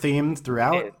queer themed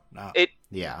throughout. It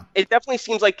definitely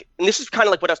seems like, and this is kind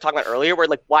of like what I was talking about earlier, where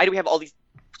like, why do we have all these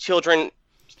children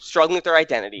struggling with their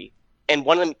identity, and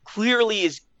one of them clearly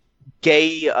is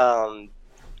gay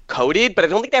coded, but I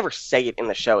don't think they ever say it in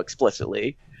the show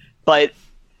explicitly. But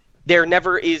there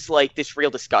never is like this real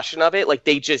discussion of it. Like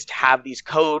they just have these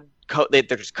they're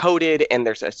just coded, and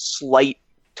there's a slight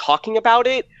talking about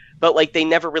it, but like they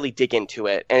never really dig into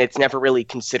it, and it's never really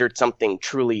considered something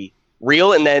truly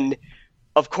real. And then,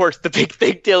 of course, the big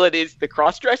thing, Dylan, is the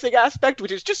cross-dressing aspect,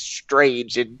 which is just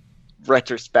strange in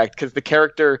retrospect, because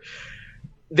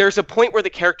there's a point where the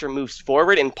character moves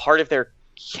forward, and part of their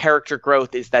character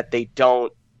growth is that they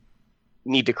don't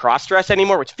need to cross-dress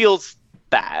anymore, which feels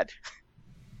bad.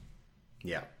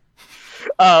 Yeah.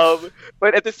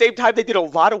 But at the same time, they did a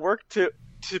lot of work to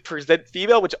present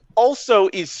female, which also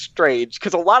is strange,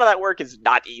 because a lot of that work is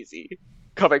not easy,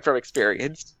 coming from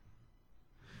experience.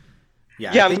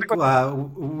 Yeah, I think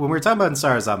when we were talking about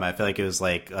Sarazama, I feel like it was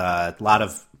like a lot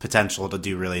of potential to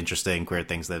do really interesting queer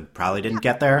things that probably didn't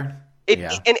get there.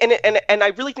 And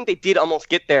I really think they did almost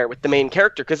get there with the main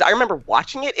character, because I remember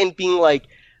watching it and being like,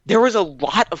 there was a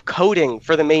lot of coding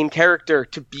for the main character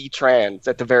to be trans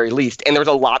at the very least, and there was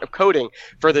a lot of coding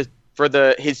for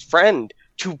his friend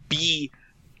to be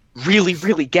really,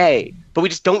 really gay, but we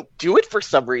just don't do it for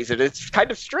some reason. It's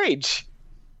kind of strange.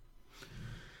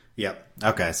 Yep.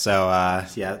 Okay. So,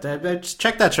 just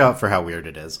check that show out for how weird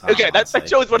it is. Okay, that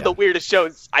show is one of the weirdest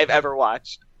shows I've ever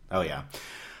watched. Oh yeah.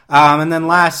 And then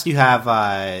last you have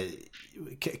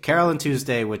Carol and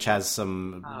Tuesday, which has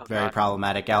some very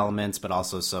problematic elements, but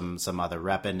also some other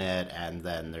rep in it. And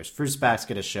then there's Fruits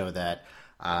Basket, a show that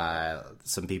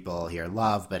some people here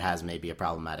love, but has maybe a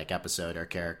problematic episode or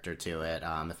character to it.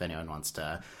 If anyone wants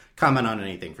to comment on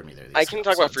anything from either of these, I can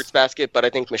talk about Fruits Basket, but I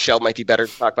think Michelle might be better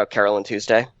to talk about Carol and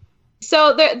Tuesday.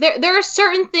 So there are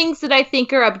certain things that I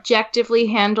think are objectively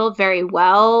handled very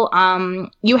well.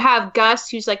 You have Gus,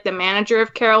 who's like the manager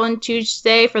of Carol and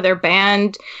Tuesday for their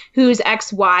band, whose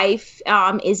ex-wife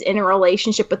is in a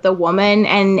relationship with a woman,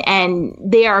 and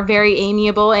they are very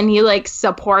amiable, and he like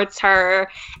supports her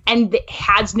and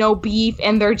has no beef,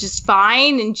 and they're just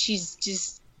fine, and she's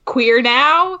just queer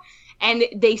now, and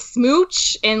they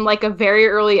smooch in like a very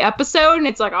early episode, and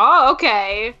it's like, oh,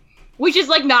 okay. Which is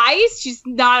like nice. She's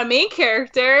not a main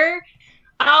character.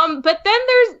 But then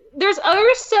there's other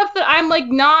stuff that I'm like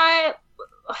not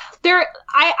there.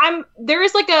 There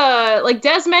is like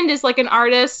Desmond is like an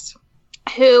artist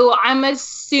who I'm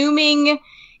assuming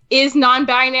is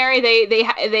non-binary. They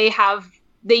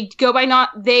go by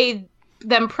not they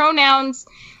them pronouns.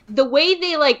 The way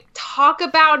they like talk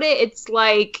about it, it's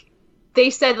like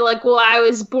they said like, well, I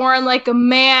was born like a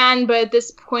man, but at this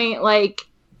point, like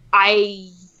I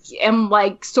am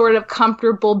like sort of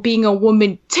comfortable being a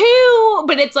woman too,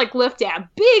 but it's like left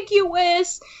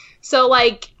ambiguous. So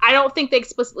like I don't think they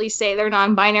explicitly say they're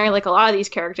non-binary like a lot of these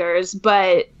characters,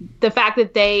 but the fact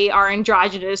that they are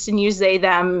androgynous and use they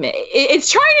them, it's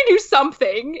trying to do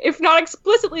something, if not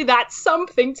explicitly, that's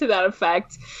something to that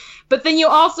effect. But then you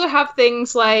also have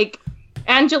things like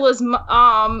Angela's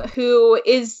mom, who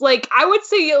is like, I would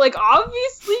say like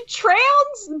obviously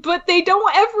trans, but they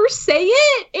don't ever say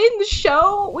it in the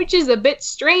show, which is a bit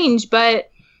strange. But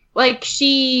like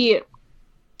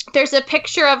there's a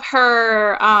picture of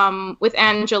her with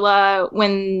Angela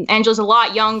when Angela's a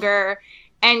lot younger,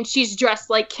 and she's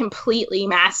dressed like completely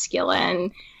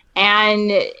masculine,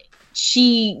 and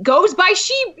she goes by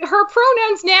her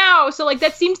pronouns now, so like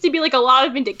that seems to be like a lot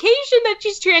of indication that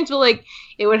she's trans, but like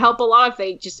it would help a lot if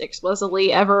they just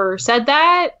explicitly ever said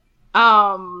that.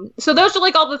 So those are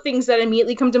like all the things that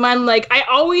immediately come to mind. Like I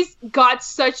always got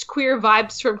such queer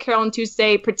vibes from Carol and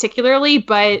Tuesday particularly,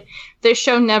 but this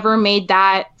show never made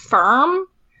that firm.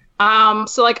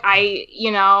 So like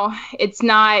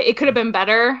it could have been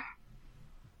better.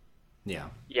 Yeah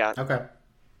Okay.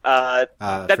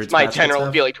 That's my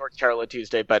general feeling towards Carol and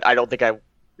Tuesday, but I don't think I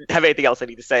have anything else I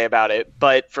need to say about it.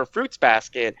 But for Fruits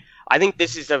Basket, I think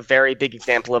this is a very big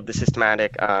example of the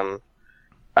systematic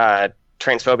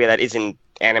transphobia that is in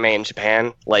anime in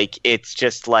Japan. Like, it's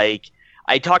just like,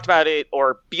 I talked about it,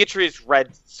 or Beatrice read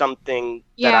something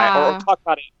or talked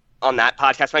about it on that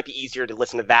podcast. It might be easier to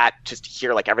listen to that just to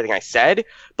hear like everything I said.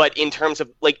 But in terms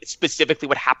of like specifically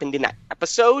what happened in that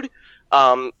episode,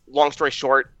 long story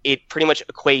short, it pretty much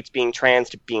equates being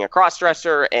trans to being a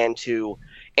crossdresser and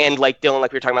like Dylan,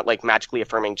 like we were talking about, like magically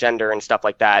affirming gender and stuff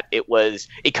like that. It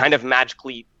kind of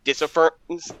magically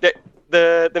disaffirms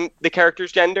the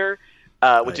character's gender,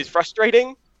 which is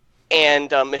frustrating.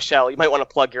 And Michelle, you might want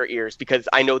to plug your ears, because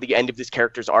I know the end of this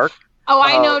character's arc Oh,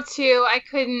 I know too. I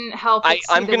couldn't help.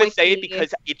 I'm gonna say it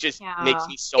because it just makes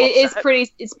me so upset.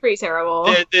 It's pretty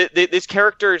terrible. This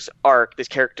character's arc, this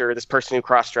person who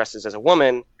cross dresses as a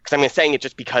woman. Because I'm saying it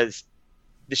just because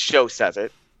the show says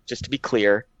it. Just to be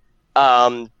clear,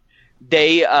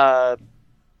 they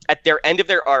at their end of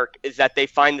their arc is that they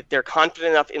find that they're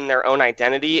confident enough in their own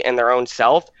identity and their own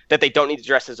self that they don't need to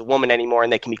dress as a woman anymore,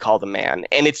 and they can be called a man.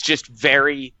 And it's just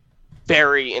very,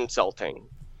 very insulting.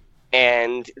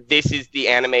 And this is the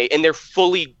anime, and they're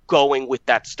fully going with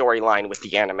that storyline with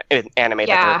the anime.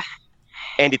 Yeah.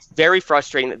 And it's very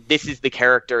frustrating that this is the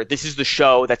character, this is the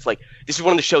show that's like, this is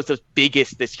one of the shows that's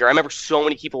biggest this year. I remember so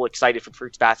many people excited for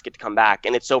Fruits Basket to come back,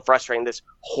 and it's so frustrating this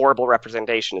horrible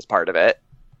representation is part of it.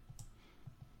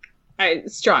 I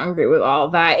strongly agree with all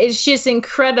that. It's just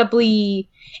incredibly...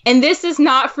 And this is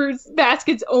not Fruits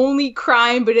Basket's only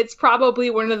crime, but it's probably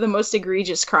one of the most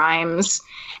egregious crimes.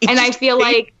 I feel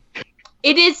like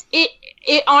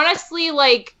it honestly,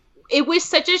 like, it was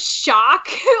such a shock,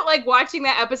 like, watching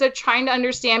that episode, trying to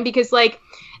understand, because, like,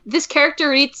 this character,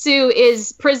 Ritsu,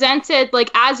 is presented, like,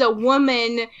 as a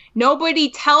woman. Nobody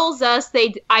tells us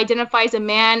they identify as a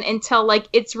man until, like,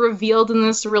 it's revealed in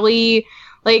this really,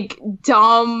 like,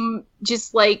 dumb,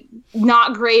 just, like,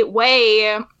 not great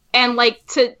way. And, like,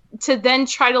 to then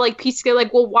try to, like, piece together,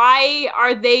 like, well, why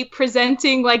are they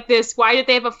presenting like this? Why did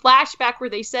they have a flashback where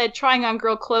they said trying on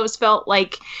girl clothes felt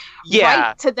like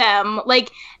right to them?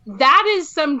 Like, that is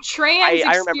some trans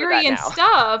experience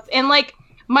stuff. And, like,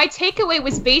 my takeaway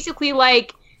was basically,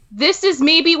 like, this is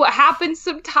maybe what happens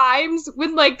sometimes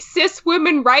when, like, cis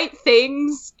women write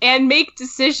things and make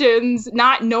decisions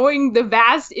not knowing the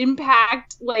vast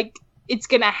impact, like, it's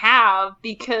gonna have,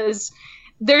 because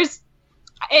there's...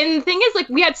 And the thing is, like,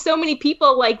 we had so many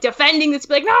people, like, defending this,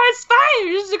 like, no, it's fine,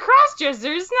 it's just a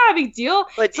cross-dresser, it's not a big deal.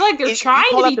 But it's like they're trying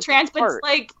to be trans, but it's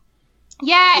like,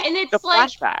 yeah, and it's the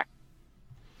like... flashback.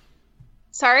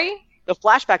 Sorry? The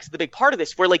flashback is the big part of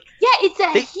this, where, like... Yeah, it's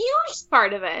a huge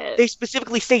part of it. They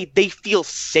specifically say they feel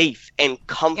safe and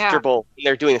comfortable when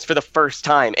they're doing this for the first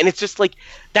time. And it's just, like,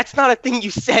 that's not a thing you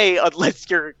say unless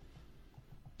you're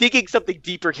digging something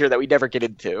deeper here that we never get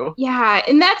into. Yeah,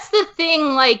 and that's the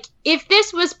thing, like, if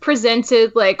this was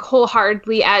presented, like,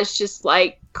 wholeheartedly as just,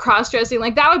 like, cross-dressing,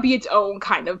 like, that would be its own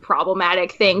kind of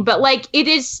problematic thing. But, like, it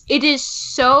is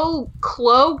so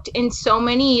cloaked in so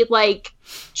many, like,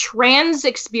 trans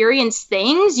experience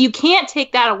things, you can't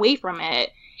take that away from it.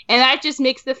 And that just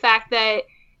makes the fact that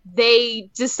they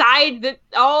decide that,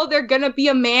 oh, they're gonna be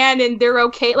a man and they're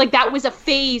okay. Like, that was a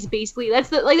phase, basically. That's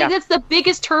that's the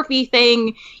biggest turfy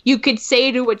thing you could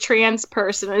say to a trans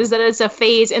person, is that it's a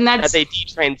phase, and that's they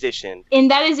detransition.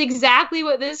 And that is exactly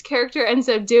what this character ends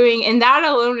up doing, and that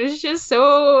alone is just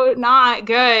so not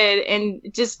good. And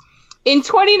just in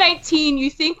 2019,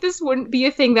 you think this wouldn't be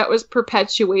a thing that was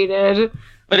perpetuated.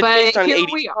 But it's based on an here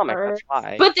 80s we comic, are. that's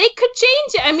why. But they could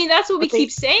change it. I mean, that's what we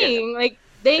keep saying. Like,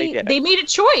 they made a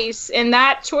choice, and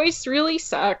that choice really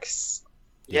sucks.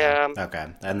 Yeah. Okay.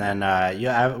 And then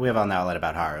we have on the outlet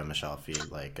about Haru, Michelle, if you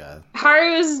like.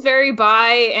 Haru is very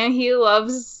bi, and he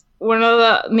loves one of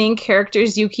the main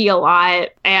characters, Yuki, a lot.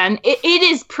 And it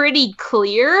is pretty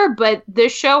clear, but the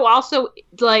show also,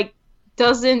 like,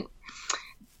 doesn't...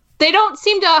 They don't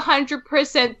seem to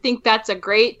 100% think that's a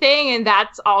great thing, and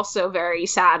that's also very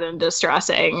sad and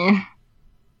distressing.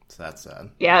 So that's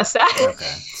sad. Yeah, sad.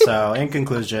 Okay. So, in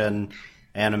conclusion,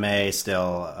 anime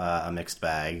still a mixed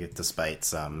bag, despite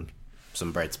some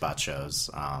bright spot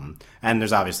shows. And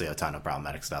there's obviously a ton of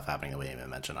problematic stuff happening that we didn't even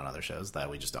mention on other shows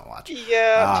that we just don't watch.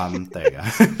 Yeah. There you go.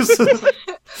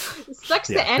 It sucks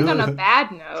to end on a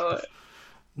bad note.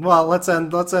 Well, let's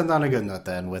end on a good note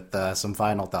then, with some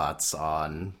final thoughts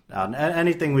on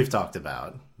anything we've talked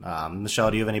about.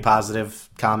 Michelle, do you have any positive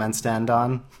comments to end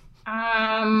on?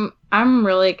 I'm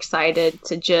really excited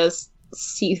to just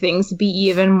see things be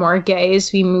even more gay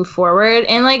as we move forward.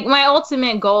 And, like, my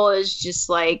ultimate goal is just,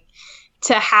 like,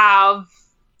 to have,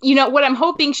 you know, what I'm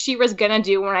hoping She-Ra's gonna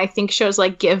do, when I think shows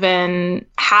like Given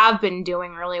have been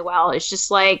doing really well, is just,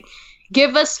 like,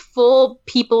 give us full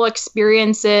people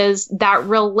experiences that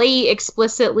relate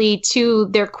explicitly to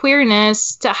their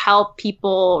queerness, to help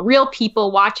people, real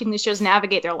people watching the shows,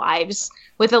 navigate their lives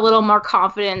with a little more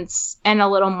confidence and a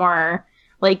little more,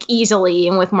 like, easily,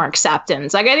 and with more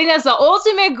acceptance. Like, I think that's the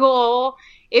ultimate goal.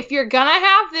 If you're gonna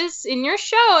have this in your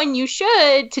show, and you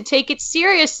should, to take it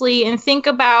seriously and think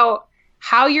about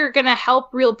how you're gonna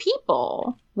help real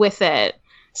people with it.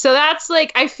 So that's,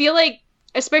 like, I feel like,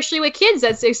 especially with kids,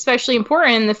 that's especially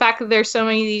important. And the fact that there's so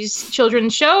many of these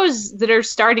children's shows that are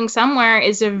starting somewhere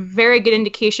is a very good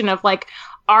indication of, like,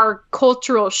 our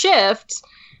cultural shift.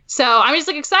 So I'm just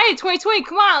like excited. 2020,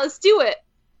 come on, let's do it.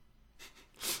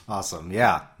 Awesome.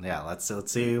 Yeah. Let's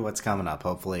see what's coming up.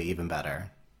 Hopefully, even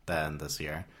better than this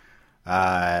year.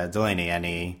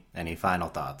 Delaney, any final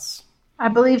thoughts? I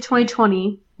believe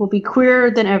 2020 will be queerer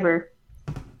than ever.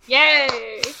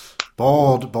 Yay!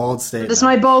 Bold statement. This is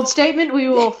my bold statement. We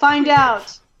will find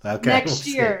out we'll next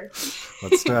year.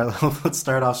 Let's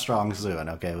start off strong soon.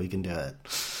 Okay, we can do it.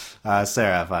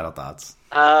 Sarah, final thoughts.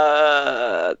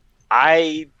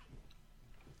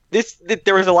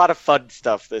 There was a lot of fun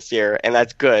stuff this year, and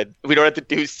that's good. We don't have to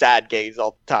do sad gays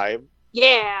all the time.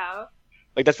 Yeah.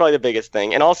 Like, that's probably the biggest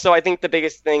thing. And also, I think the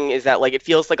biggest thing is that, like, it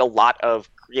feels like a lot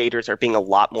of creators are being a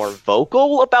lot more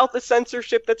vocal about the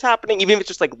censorship that's happening, even if it's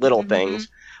just, like, little things.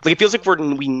 Like, it feels like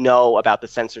we know about the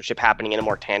censorship happening in a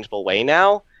more tangible way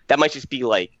now. That might just be,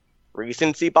 like,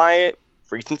 recency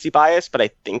bias, but I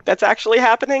think that's actually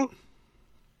happening.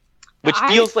 Which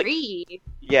feels like...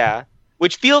 Yeah.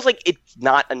 Which feels like it's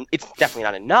definitely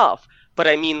not enough, but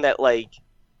I mean that, like,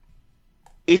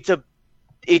 it's a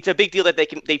big deal that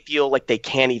they feel like they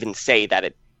can't even say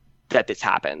that this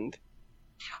happened.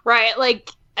 Right, like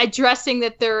addressing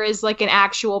that there is like an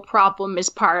actual problem is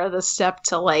part of the step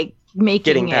to like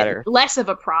making it less of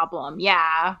a problem.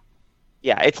 Yeah.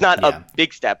 Yeah, it's not a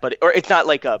big step, or it's not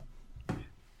like a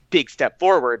big step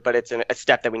forward, but it's a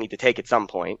step that we need to take at some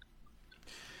point.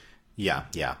 Yeah.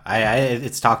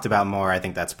 It's talked about more. I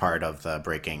think that's part of the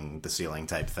breaking the ceiling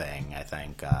type thing. I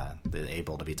think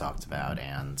able to be talked about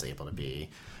and able to be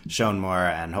shown more,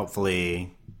 and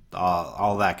hopefully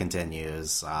all that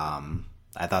continues.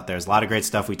 I thought there's a lot of great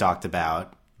stuff we talked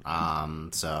about.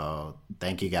 So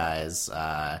thank you guys.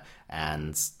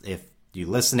 And if you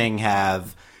listening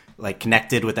have like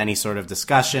connected with any sort of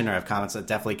discussion or have comments,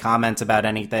 definitely comment about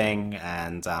anything,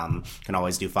 and can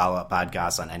always do follow-up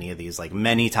podcasts on any of these like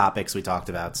many topics we talked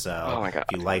about. So if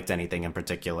you liked anything in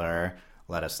particular,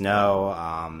 let us know,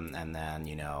 and then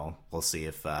we'll see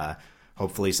if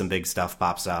hopefully some big stuff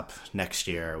pops up next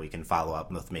year. We can follow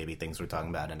up with maybe things we're talking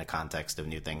about in a context of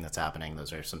new thing that's happening.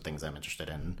 Those are some things I'm interested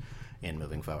in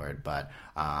moving forward. But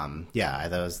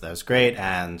that was great,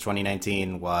 and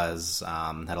 2019 was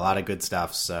had a lot of good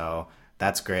stuff, so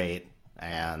that's great.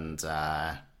 And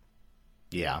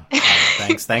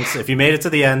thanks if you made it to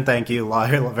the end. Thank you.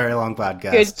 Very long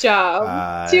podcast. Good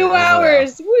job. 2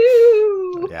 hours.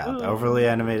 Woo! Yeah,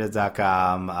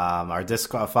 overlyanimated.com. Our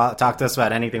Discord, talk to us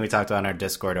about anything we talked about on our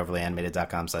Discord,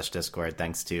 overlyanimated.com/Discord.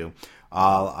 Thanks to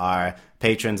all our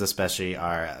patrons, especially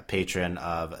our patron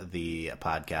of the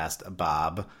podcast,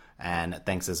 Bob. And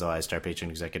thanks as always to our patron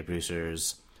executive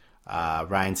producers,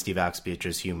 Ryan, Steve, Alex,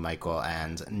 Beatrice, Hugh, Michael,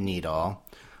 and Needle.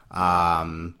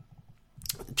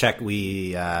 If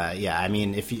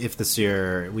this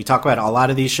year we talk about a lot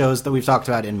of these shows that we've talked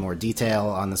about in more detail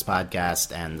on this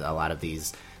podcast, and a lot of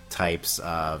these types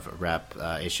of rep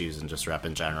issues and just rep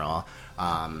in general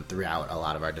throughout a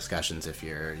lot of our discussions. If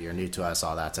you're new to us,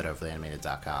 all that's at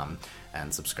overlyanimated.com,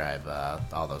 and subscribe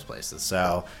all those places.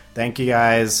 So thank you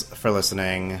guys for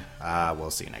listening.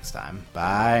 We'll see you next time.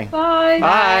 Bye.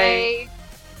 Bye.